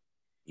eat?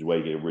 Which is where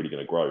you're really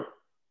going to grow.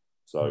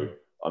 So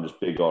I'm just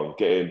big on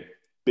getting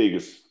big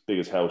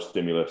as hell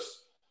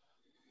stimulus,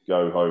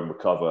 go home,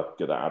 recover,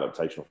 get that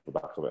adaptation off the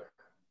back of it.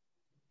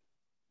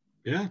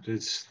 Yeah,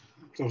 it's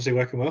obviously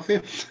working well for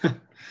you.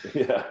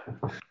 Yeah.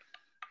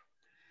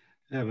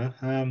 Yeah,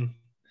 man.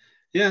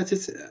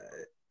 It's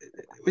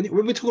when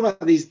we're talking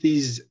about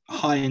these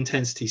high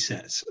intensity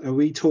sets, are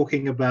we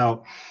talking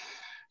about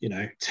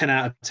 10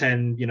 out of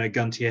 10,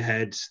 gun to your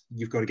head,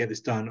 you've got to get this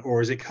done,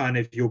 or is it kind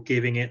of you're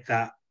giving it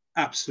that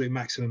absolute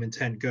maximum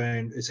intent,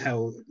 going as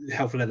hell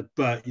for leather,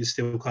 but you're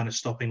still kind of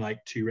stopping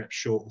like 2 reps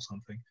short or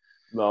something?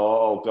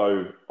 No,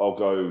 I'll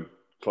go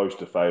close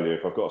to failure.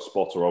 If I've got a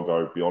spotter, I'll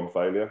go beyond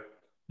failure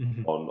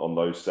on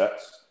those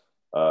sets.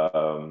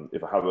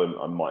 If I haven't,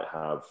 I might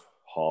have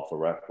half a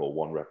rep or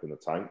 1 rep in the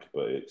tank,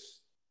 but it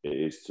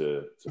is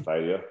to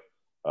failure.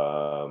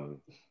 But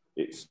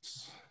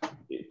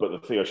the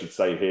thing I should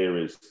say here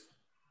is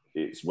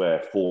it's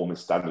where form is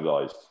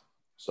standardized.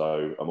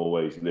 So I'm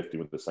always lifting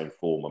with the same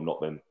form. I'm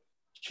not then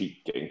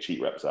getting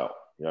cheat reps out.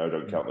 I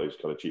don't count those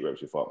kind of cheat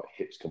reps if my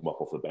hips come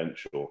up off the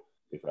bench, or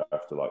if I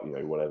have to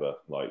whatever,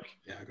 I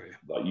agree.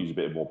 Like use a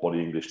bit more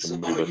body English to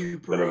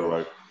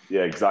move.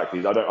 Yeah, exactly.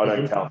 I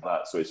don't count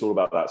that. So it's all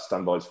about that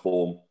standardized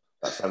form,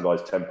 that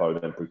standardized tempo,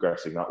 and then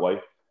progressing that way.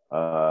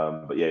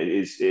 But yeah, it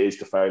is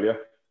to failure,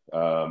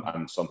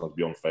 and sometimes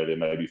beyond failure.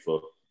 Maybe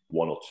for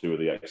 1 or 2 of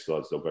the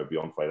exercises, they'll go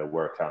beyond failure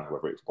where I can,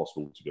 whether it's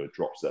possible to go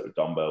drop set with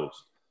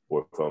dumbbells,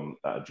 or if I'm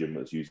at a gym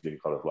that's using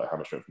kind of like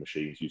hammer strength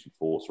machines, using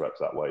force reps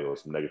that way, or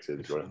some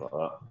negatives or anything like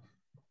that.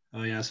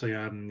 Oh yeah, so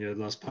the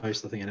last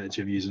post I think in a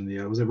gym using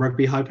was it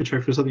rugby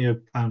hypertrophy or something?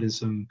 You found in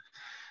some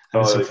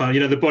fun,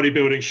 the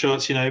bodybuilding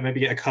shots. Maybe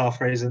get a calf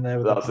raise in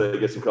there. That's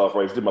it. Get some calf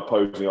raise. Did my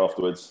posing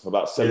afterwards.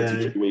 About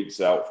 72 weeks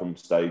out from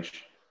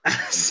stage.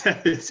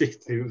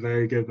 72,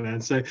 very good,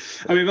 man. So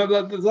I mean,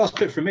 the last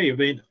bit for me. I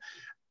mean,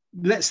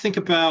 let's think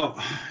about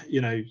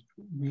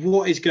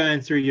what is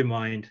going through your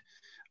mind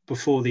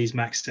before these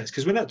max sets?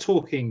 Because we're not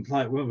talking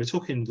like, when we're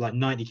talking like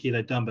 90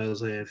 kilo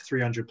dumbbells or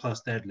 300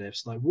 plus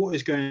deadlifts, like what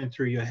is going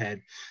through your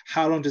head?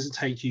 How long does it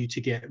take you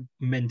to get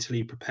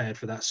mentally prepared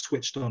for that,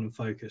 switched on and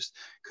focused?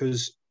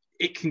 Because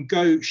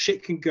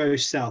shit can go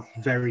south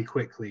very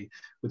quickly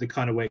with the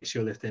kind of weights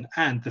you're lifting,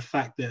 and the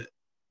fact that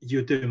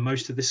you're doing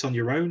most of this on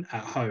your own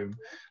at home.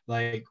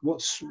 Like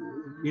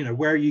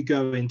where are you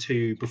going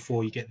to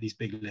before you get these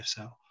big lifts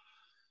out?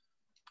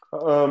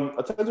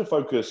 I tend to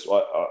focus.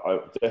 I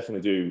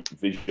definitely do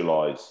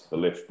visualize the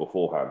lift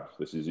beforehand.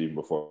 This is even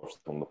before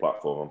I'm on the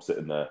platform. I'm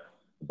sitting there,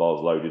 the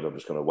bar's loaded. I'm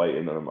just kind of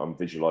waiting, and I'm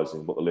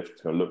visualizing what the lift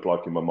is going to look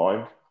like in my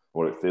mind,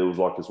 what it feels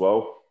like as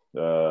well.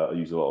 I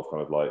use a lot of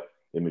kind of like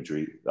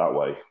imagery that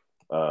way.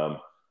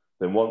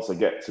 Then once I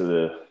get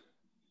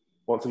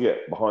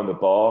behind the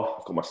bar,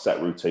 I've got my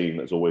set routine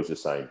that's always the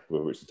same.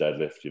 Whether it's a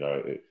deadlift,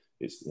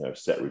 it's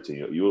set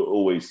routine. You'll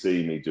always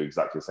see me do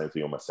exactly the same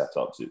thing on my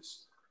setups.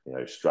 It's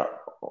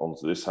strap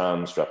onto this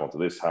hand, strap onto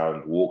this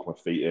hand, walk my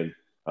feet in,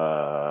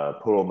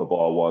 pull on the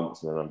bar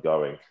once, and then I'm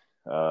going.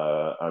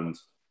 And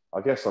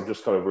I guess I'm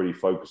just kind of really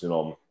focusing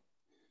on,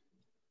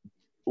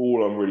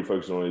 all I'm really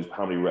focusing on is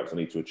how many reps I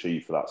need to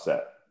achieve for that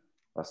set.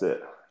 That's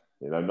it.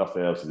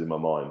 Nothing else is in my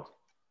mind.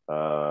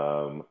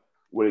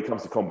 When it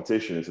comes to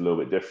competition, it's a little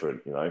bit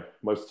different.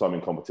 Most of the time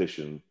in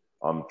competition,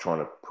 I'm trying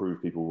to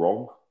prove people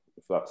wrong,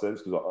 if that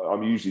sense, because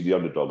I'm usually the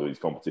underdog of these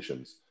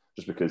competitions,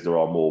 just because there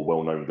are more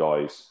well-known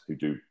guys who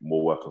do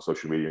more work on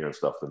social media and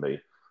stuff than me,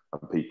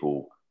 and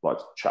people like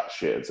to chat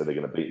shit and say they're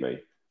going to beat me.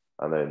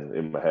 And then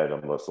in my head,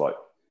 I'm just like,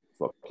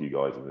 fuck you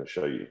guys, I'm going to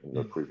show you, I'm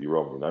going to prove you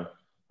wrong,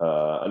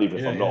 And even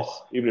if I'm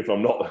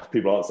not,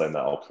 people aren't saying that,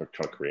 I'll kind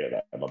of create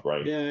that in my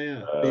brain.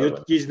 But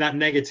you're using that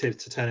negative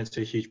to turn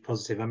into a huge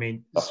positive. I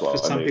mean, for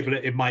some people,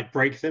 it might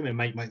break them, it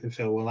might make them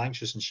feel all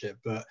anxious and shit.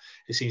 But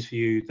it seems for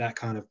you, that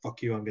kind of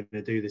fuck you, I'm going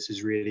to do this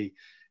is really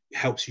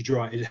helps you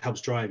drive. It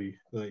helps drive you.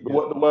 Like,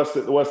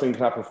 the worst thing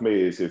can happen for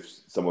me is if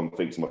someone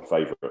thinks I'm a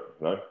favourite.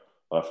 I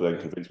have to then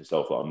convince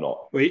myself that I'm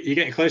not. Well, you're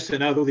getting close to it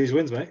now with all these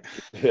wins, mate.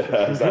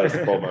 Yeah, that's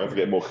the problem. I have to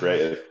get more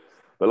creative.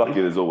 But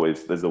luckily, there's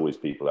always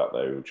people out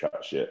there who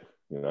chat shit,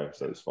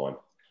 so it's fine.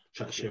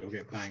 Chat shit will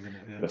get banged, isn't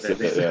it? Yeah. That's it,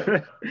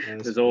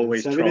 There's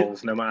always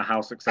trolls, no matter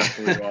how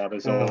successful you are.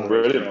 There's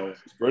always trolls.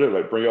 It's brilliant.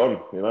 Like, bring it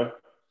on,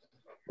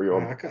 Bring it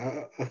on.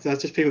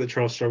 That's just people that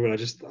troll struggle. I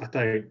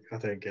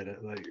don't get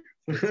it. Like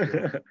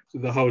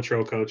the whole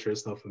troll culture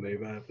is not for me,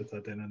 but I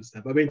don't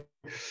understand. But I mean,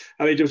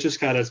 just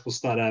kind of we'll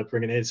start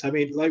bringing it in. So I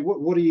mean, like,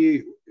 what do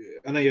you?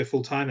 I know you're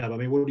full time now. But I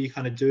mean, what are you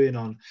kind of doing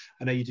on?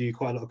 I know you do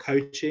quite a lot of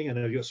coaching. I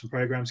know you've got some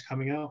programs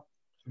coming out.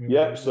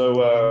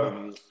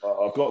 So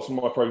I've got some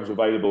of my programs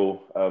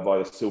available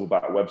via the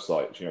Silverback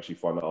website. You can actually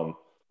find that on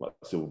like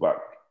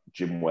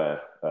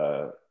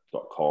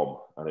silverbackgymwear.com,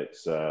 and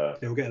it's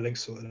we'll get a link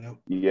sorted out.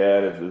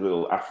 Yeah, there's a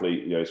little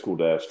athlete. It's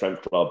called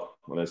Strength Club,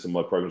 and there's some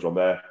of my programs on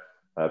there.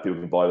 People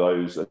can buy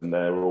those, and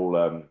they're all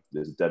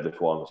there's a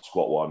deadlift one, a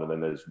squat one, and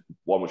then there's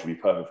one which would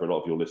be perfect for a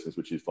lot of your listeners,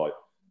 which is like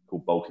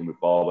called bulking with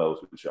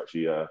barbells, which is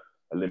actually a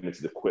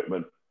limited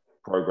equipment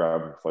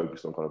program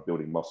focused on kind of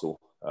building muscle,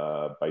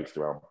 based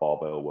around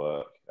barbell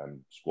work and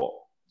squat,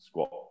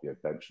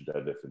 bench and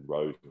deadlift and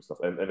rows and stuff,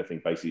 and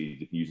anything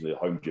basically using a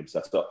home gym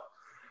setup.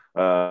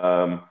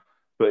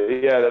 But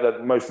yeah,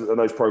 most of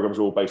those programs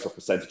are all based off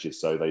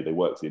percentages, so they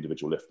work to the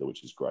individual lifter,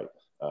 which is great.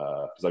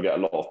 Because I get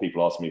a lot of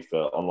people asking me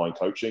for online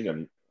coaching,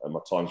 and my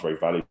time's very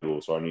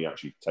valuable, so I only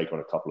actually take on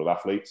a couple of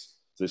athletes.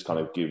 So this kind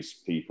of gives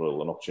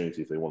people an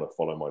opportunity, if they want to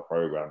follow my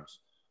programs,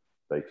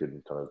 they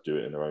can kind of do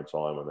it in their own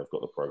time, and they've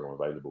got the program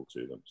available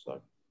to them. So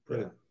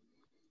brilliant.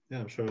 Yeah,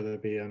 I'm sure there'll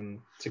be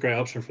it's a great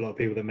option for a lot of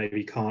people that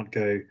maybe can't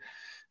go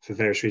for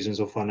various reasons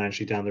or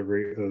financially down the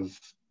route of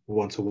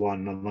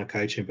one-to-one online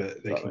coaching,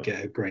 but they can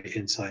get a great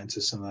insight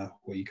into some of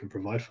what you can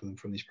provide for them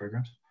from these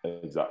programs.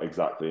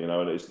 Exactly.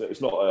 And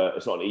it's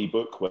not an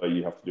ebook where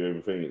you have to do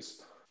everything.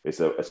 It's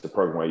a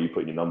program where you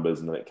put in your numbers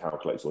and then it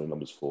calculates all your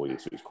numbers for you.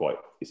 So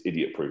it's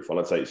idiot proof.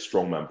 I'd say it's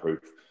strongman proof.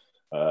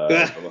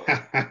 We're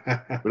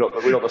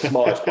not the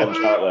smartest bunch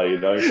out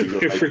there, So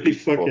you're really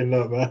fucking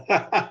not, man.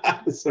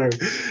 Sorry,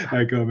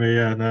 I got me.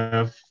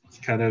 No,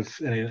 kind of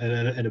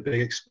in a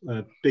big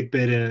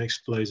bid in an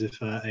explosive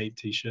 8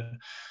 t-shirt.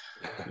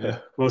 Yeah.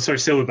 Well, sorry,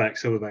 silverback.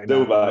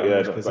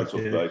 Silverback, thanks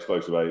for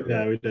explosive 8.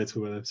 Yeah, we did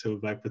talk about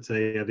silverback, but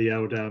the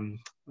old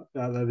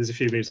there's a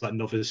few memes like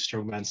novice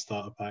strongman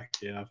starter pack.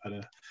 Yeah, I've had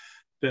a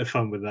bit of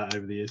fun with that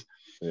over the years.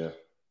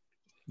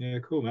 Yeah,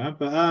 cool, man.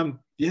 But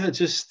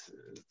just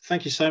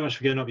thank you so much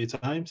for getting up your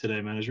time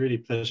today, man. It was really a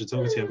pleasure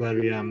talking to you. I'm glad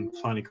we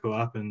finally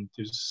caught up, and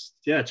it was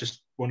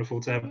just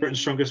wonderful to have Britain's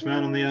Strongest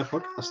Man on the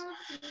podcast.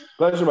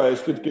 Pleasure, mate.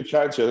 It's good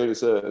chatting to you. I think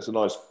it's a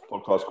nice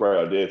podcast.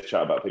 Great idea to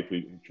chat about people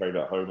who train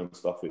at home and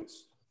stuff.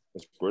 It's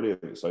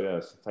brilliant.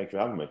 So thank you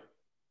for having me.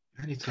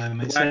 Anytime,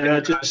 mate.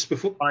 So, just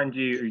before find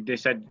you, you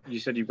said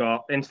you've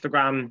got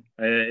Instagram.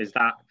 Is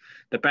that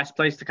the best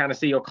place to kind of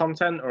see your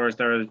content, or is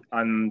there?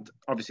 And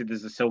obviously,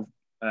 there's a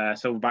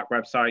Silverback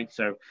website,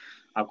 so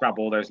I'll grab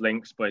all those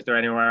links. But is there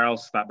anywhere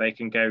else that they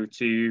can go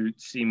to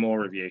see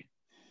more of you?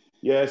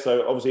 Yeah,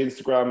 so obviously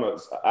Instagram,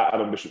 it's at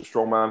Adam Bishop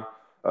Strongman.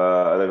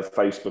 And then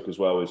Facebook as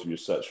well, is you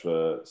just search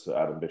for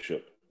Adam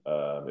Bishop.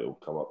 It'll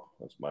come up.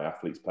 That's my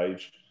athletes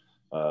page.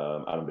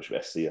 Adam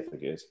Bishop SC, I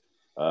think it is.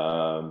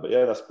 But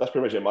yeah, that's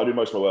pretty much it. I do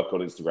most of my work on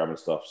Instagram and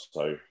stuff.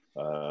 So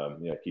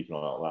yeah, keep an eye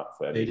out on that.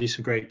 For They do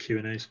some great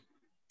Q&As.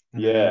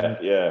 Yeah.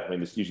 I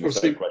mean, it's usually the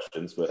same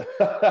questions, but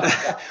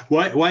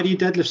why do you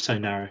deadlift so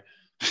narrow?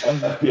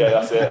 Yeah,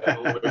 that's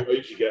it. We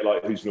usually get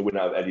like who's going to win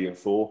out of Eddie and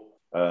Thor.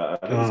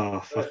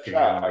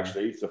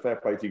 Actually, it's a fair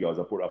play to you guys.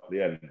 I brought it up at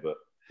the end, but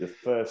the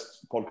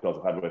first podcast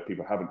I've had where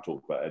people haven't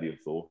talked about Eddie and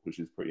Thor, which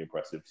is pretty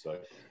impressive. So,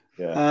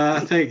 yeah. I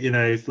think,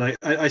 like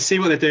I see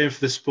what they're doing for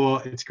the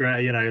sport. It's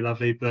great,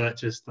 lovely, but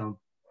just no.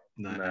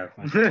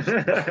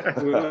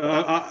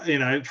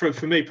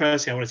 For me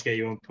personally, I wanted to get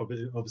you on,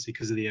 probably obviously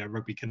because of the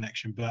rugby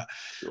connection. But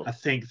sure. I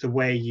think the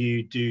way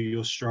you do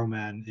your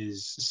strongman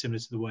is similar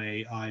to the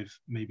way I've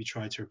maybe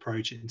tried to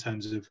approach it in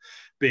terms of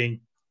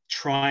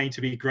trying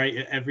to be great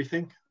at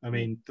everything. I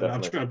mean,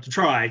 I'm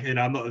trying,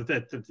 I'm not,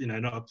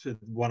 not up to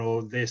one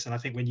or this. And I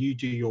think when you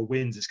do your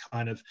wins, it's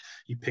kind of,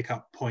 you pick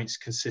up points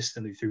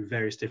consistently through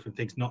various different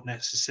things, not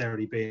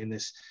necessarily being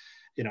this,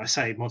 I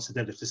say monster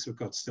deadlift has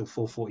got still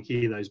 440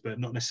 kilos, but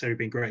not necessarily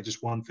being great at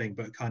just one thing,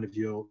 but kind of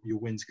your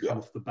wins come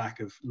off the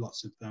back of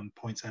lots of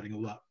points adding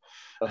all up.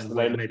 That's the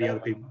name maybe other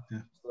people. Yeah.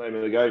 That's the name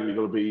of the game. You've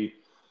got to be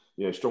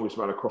strongest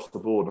man across the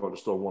board, not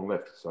just on one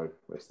lift. So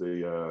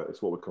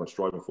it's what we're kind of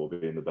striving for,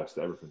 being the best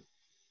at everything.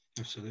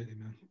 Absolutely,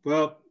 man.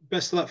 Well,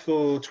 best of luck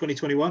for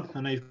 2021.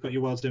 I know you've got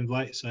your World's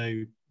Invite,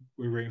 so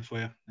we're rooting for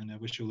you, and I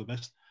wish you all the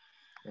best.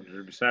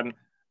 100%.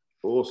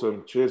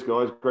 Awesome. Cheers,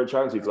 guys. Great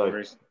chatting to you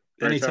today.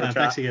 Anytime.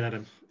 Thanks again,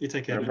 Adam. You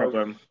take care. No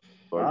problem.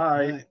 Bye.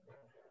 Bye.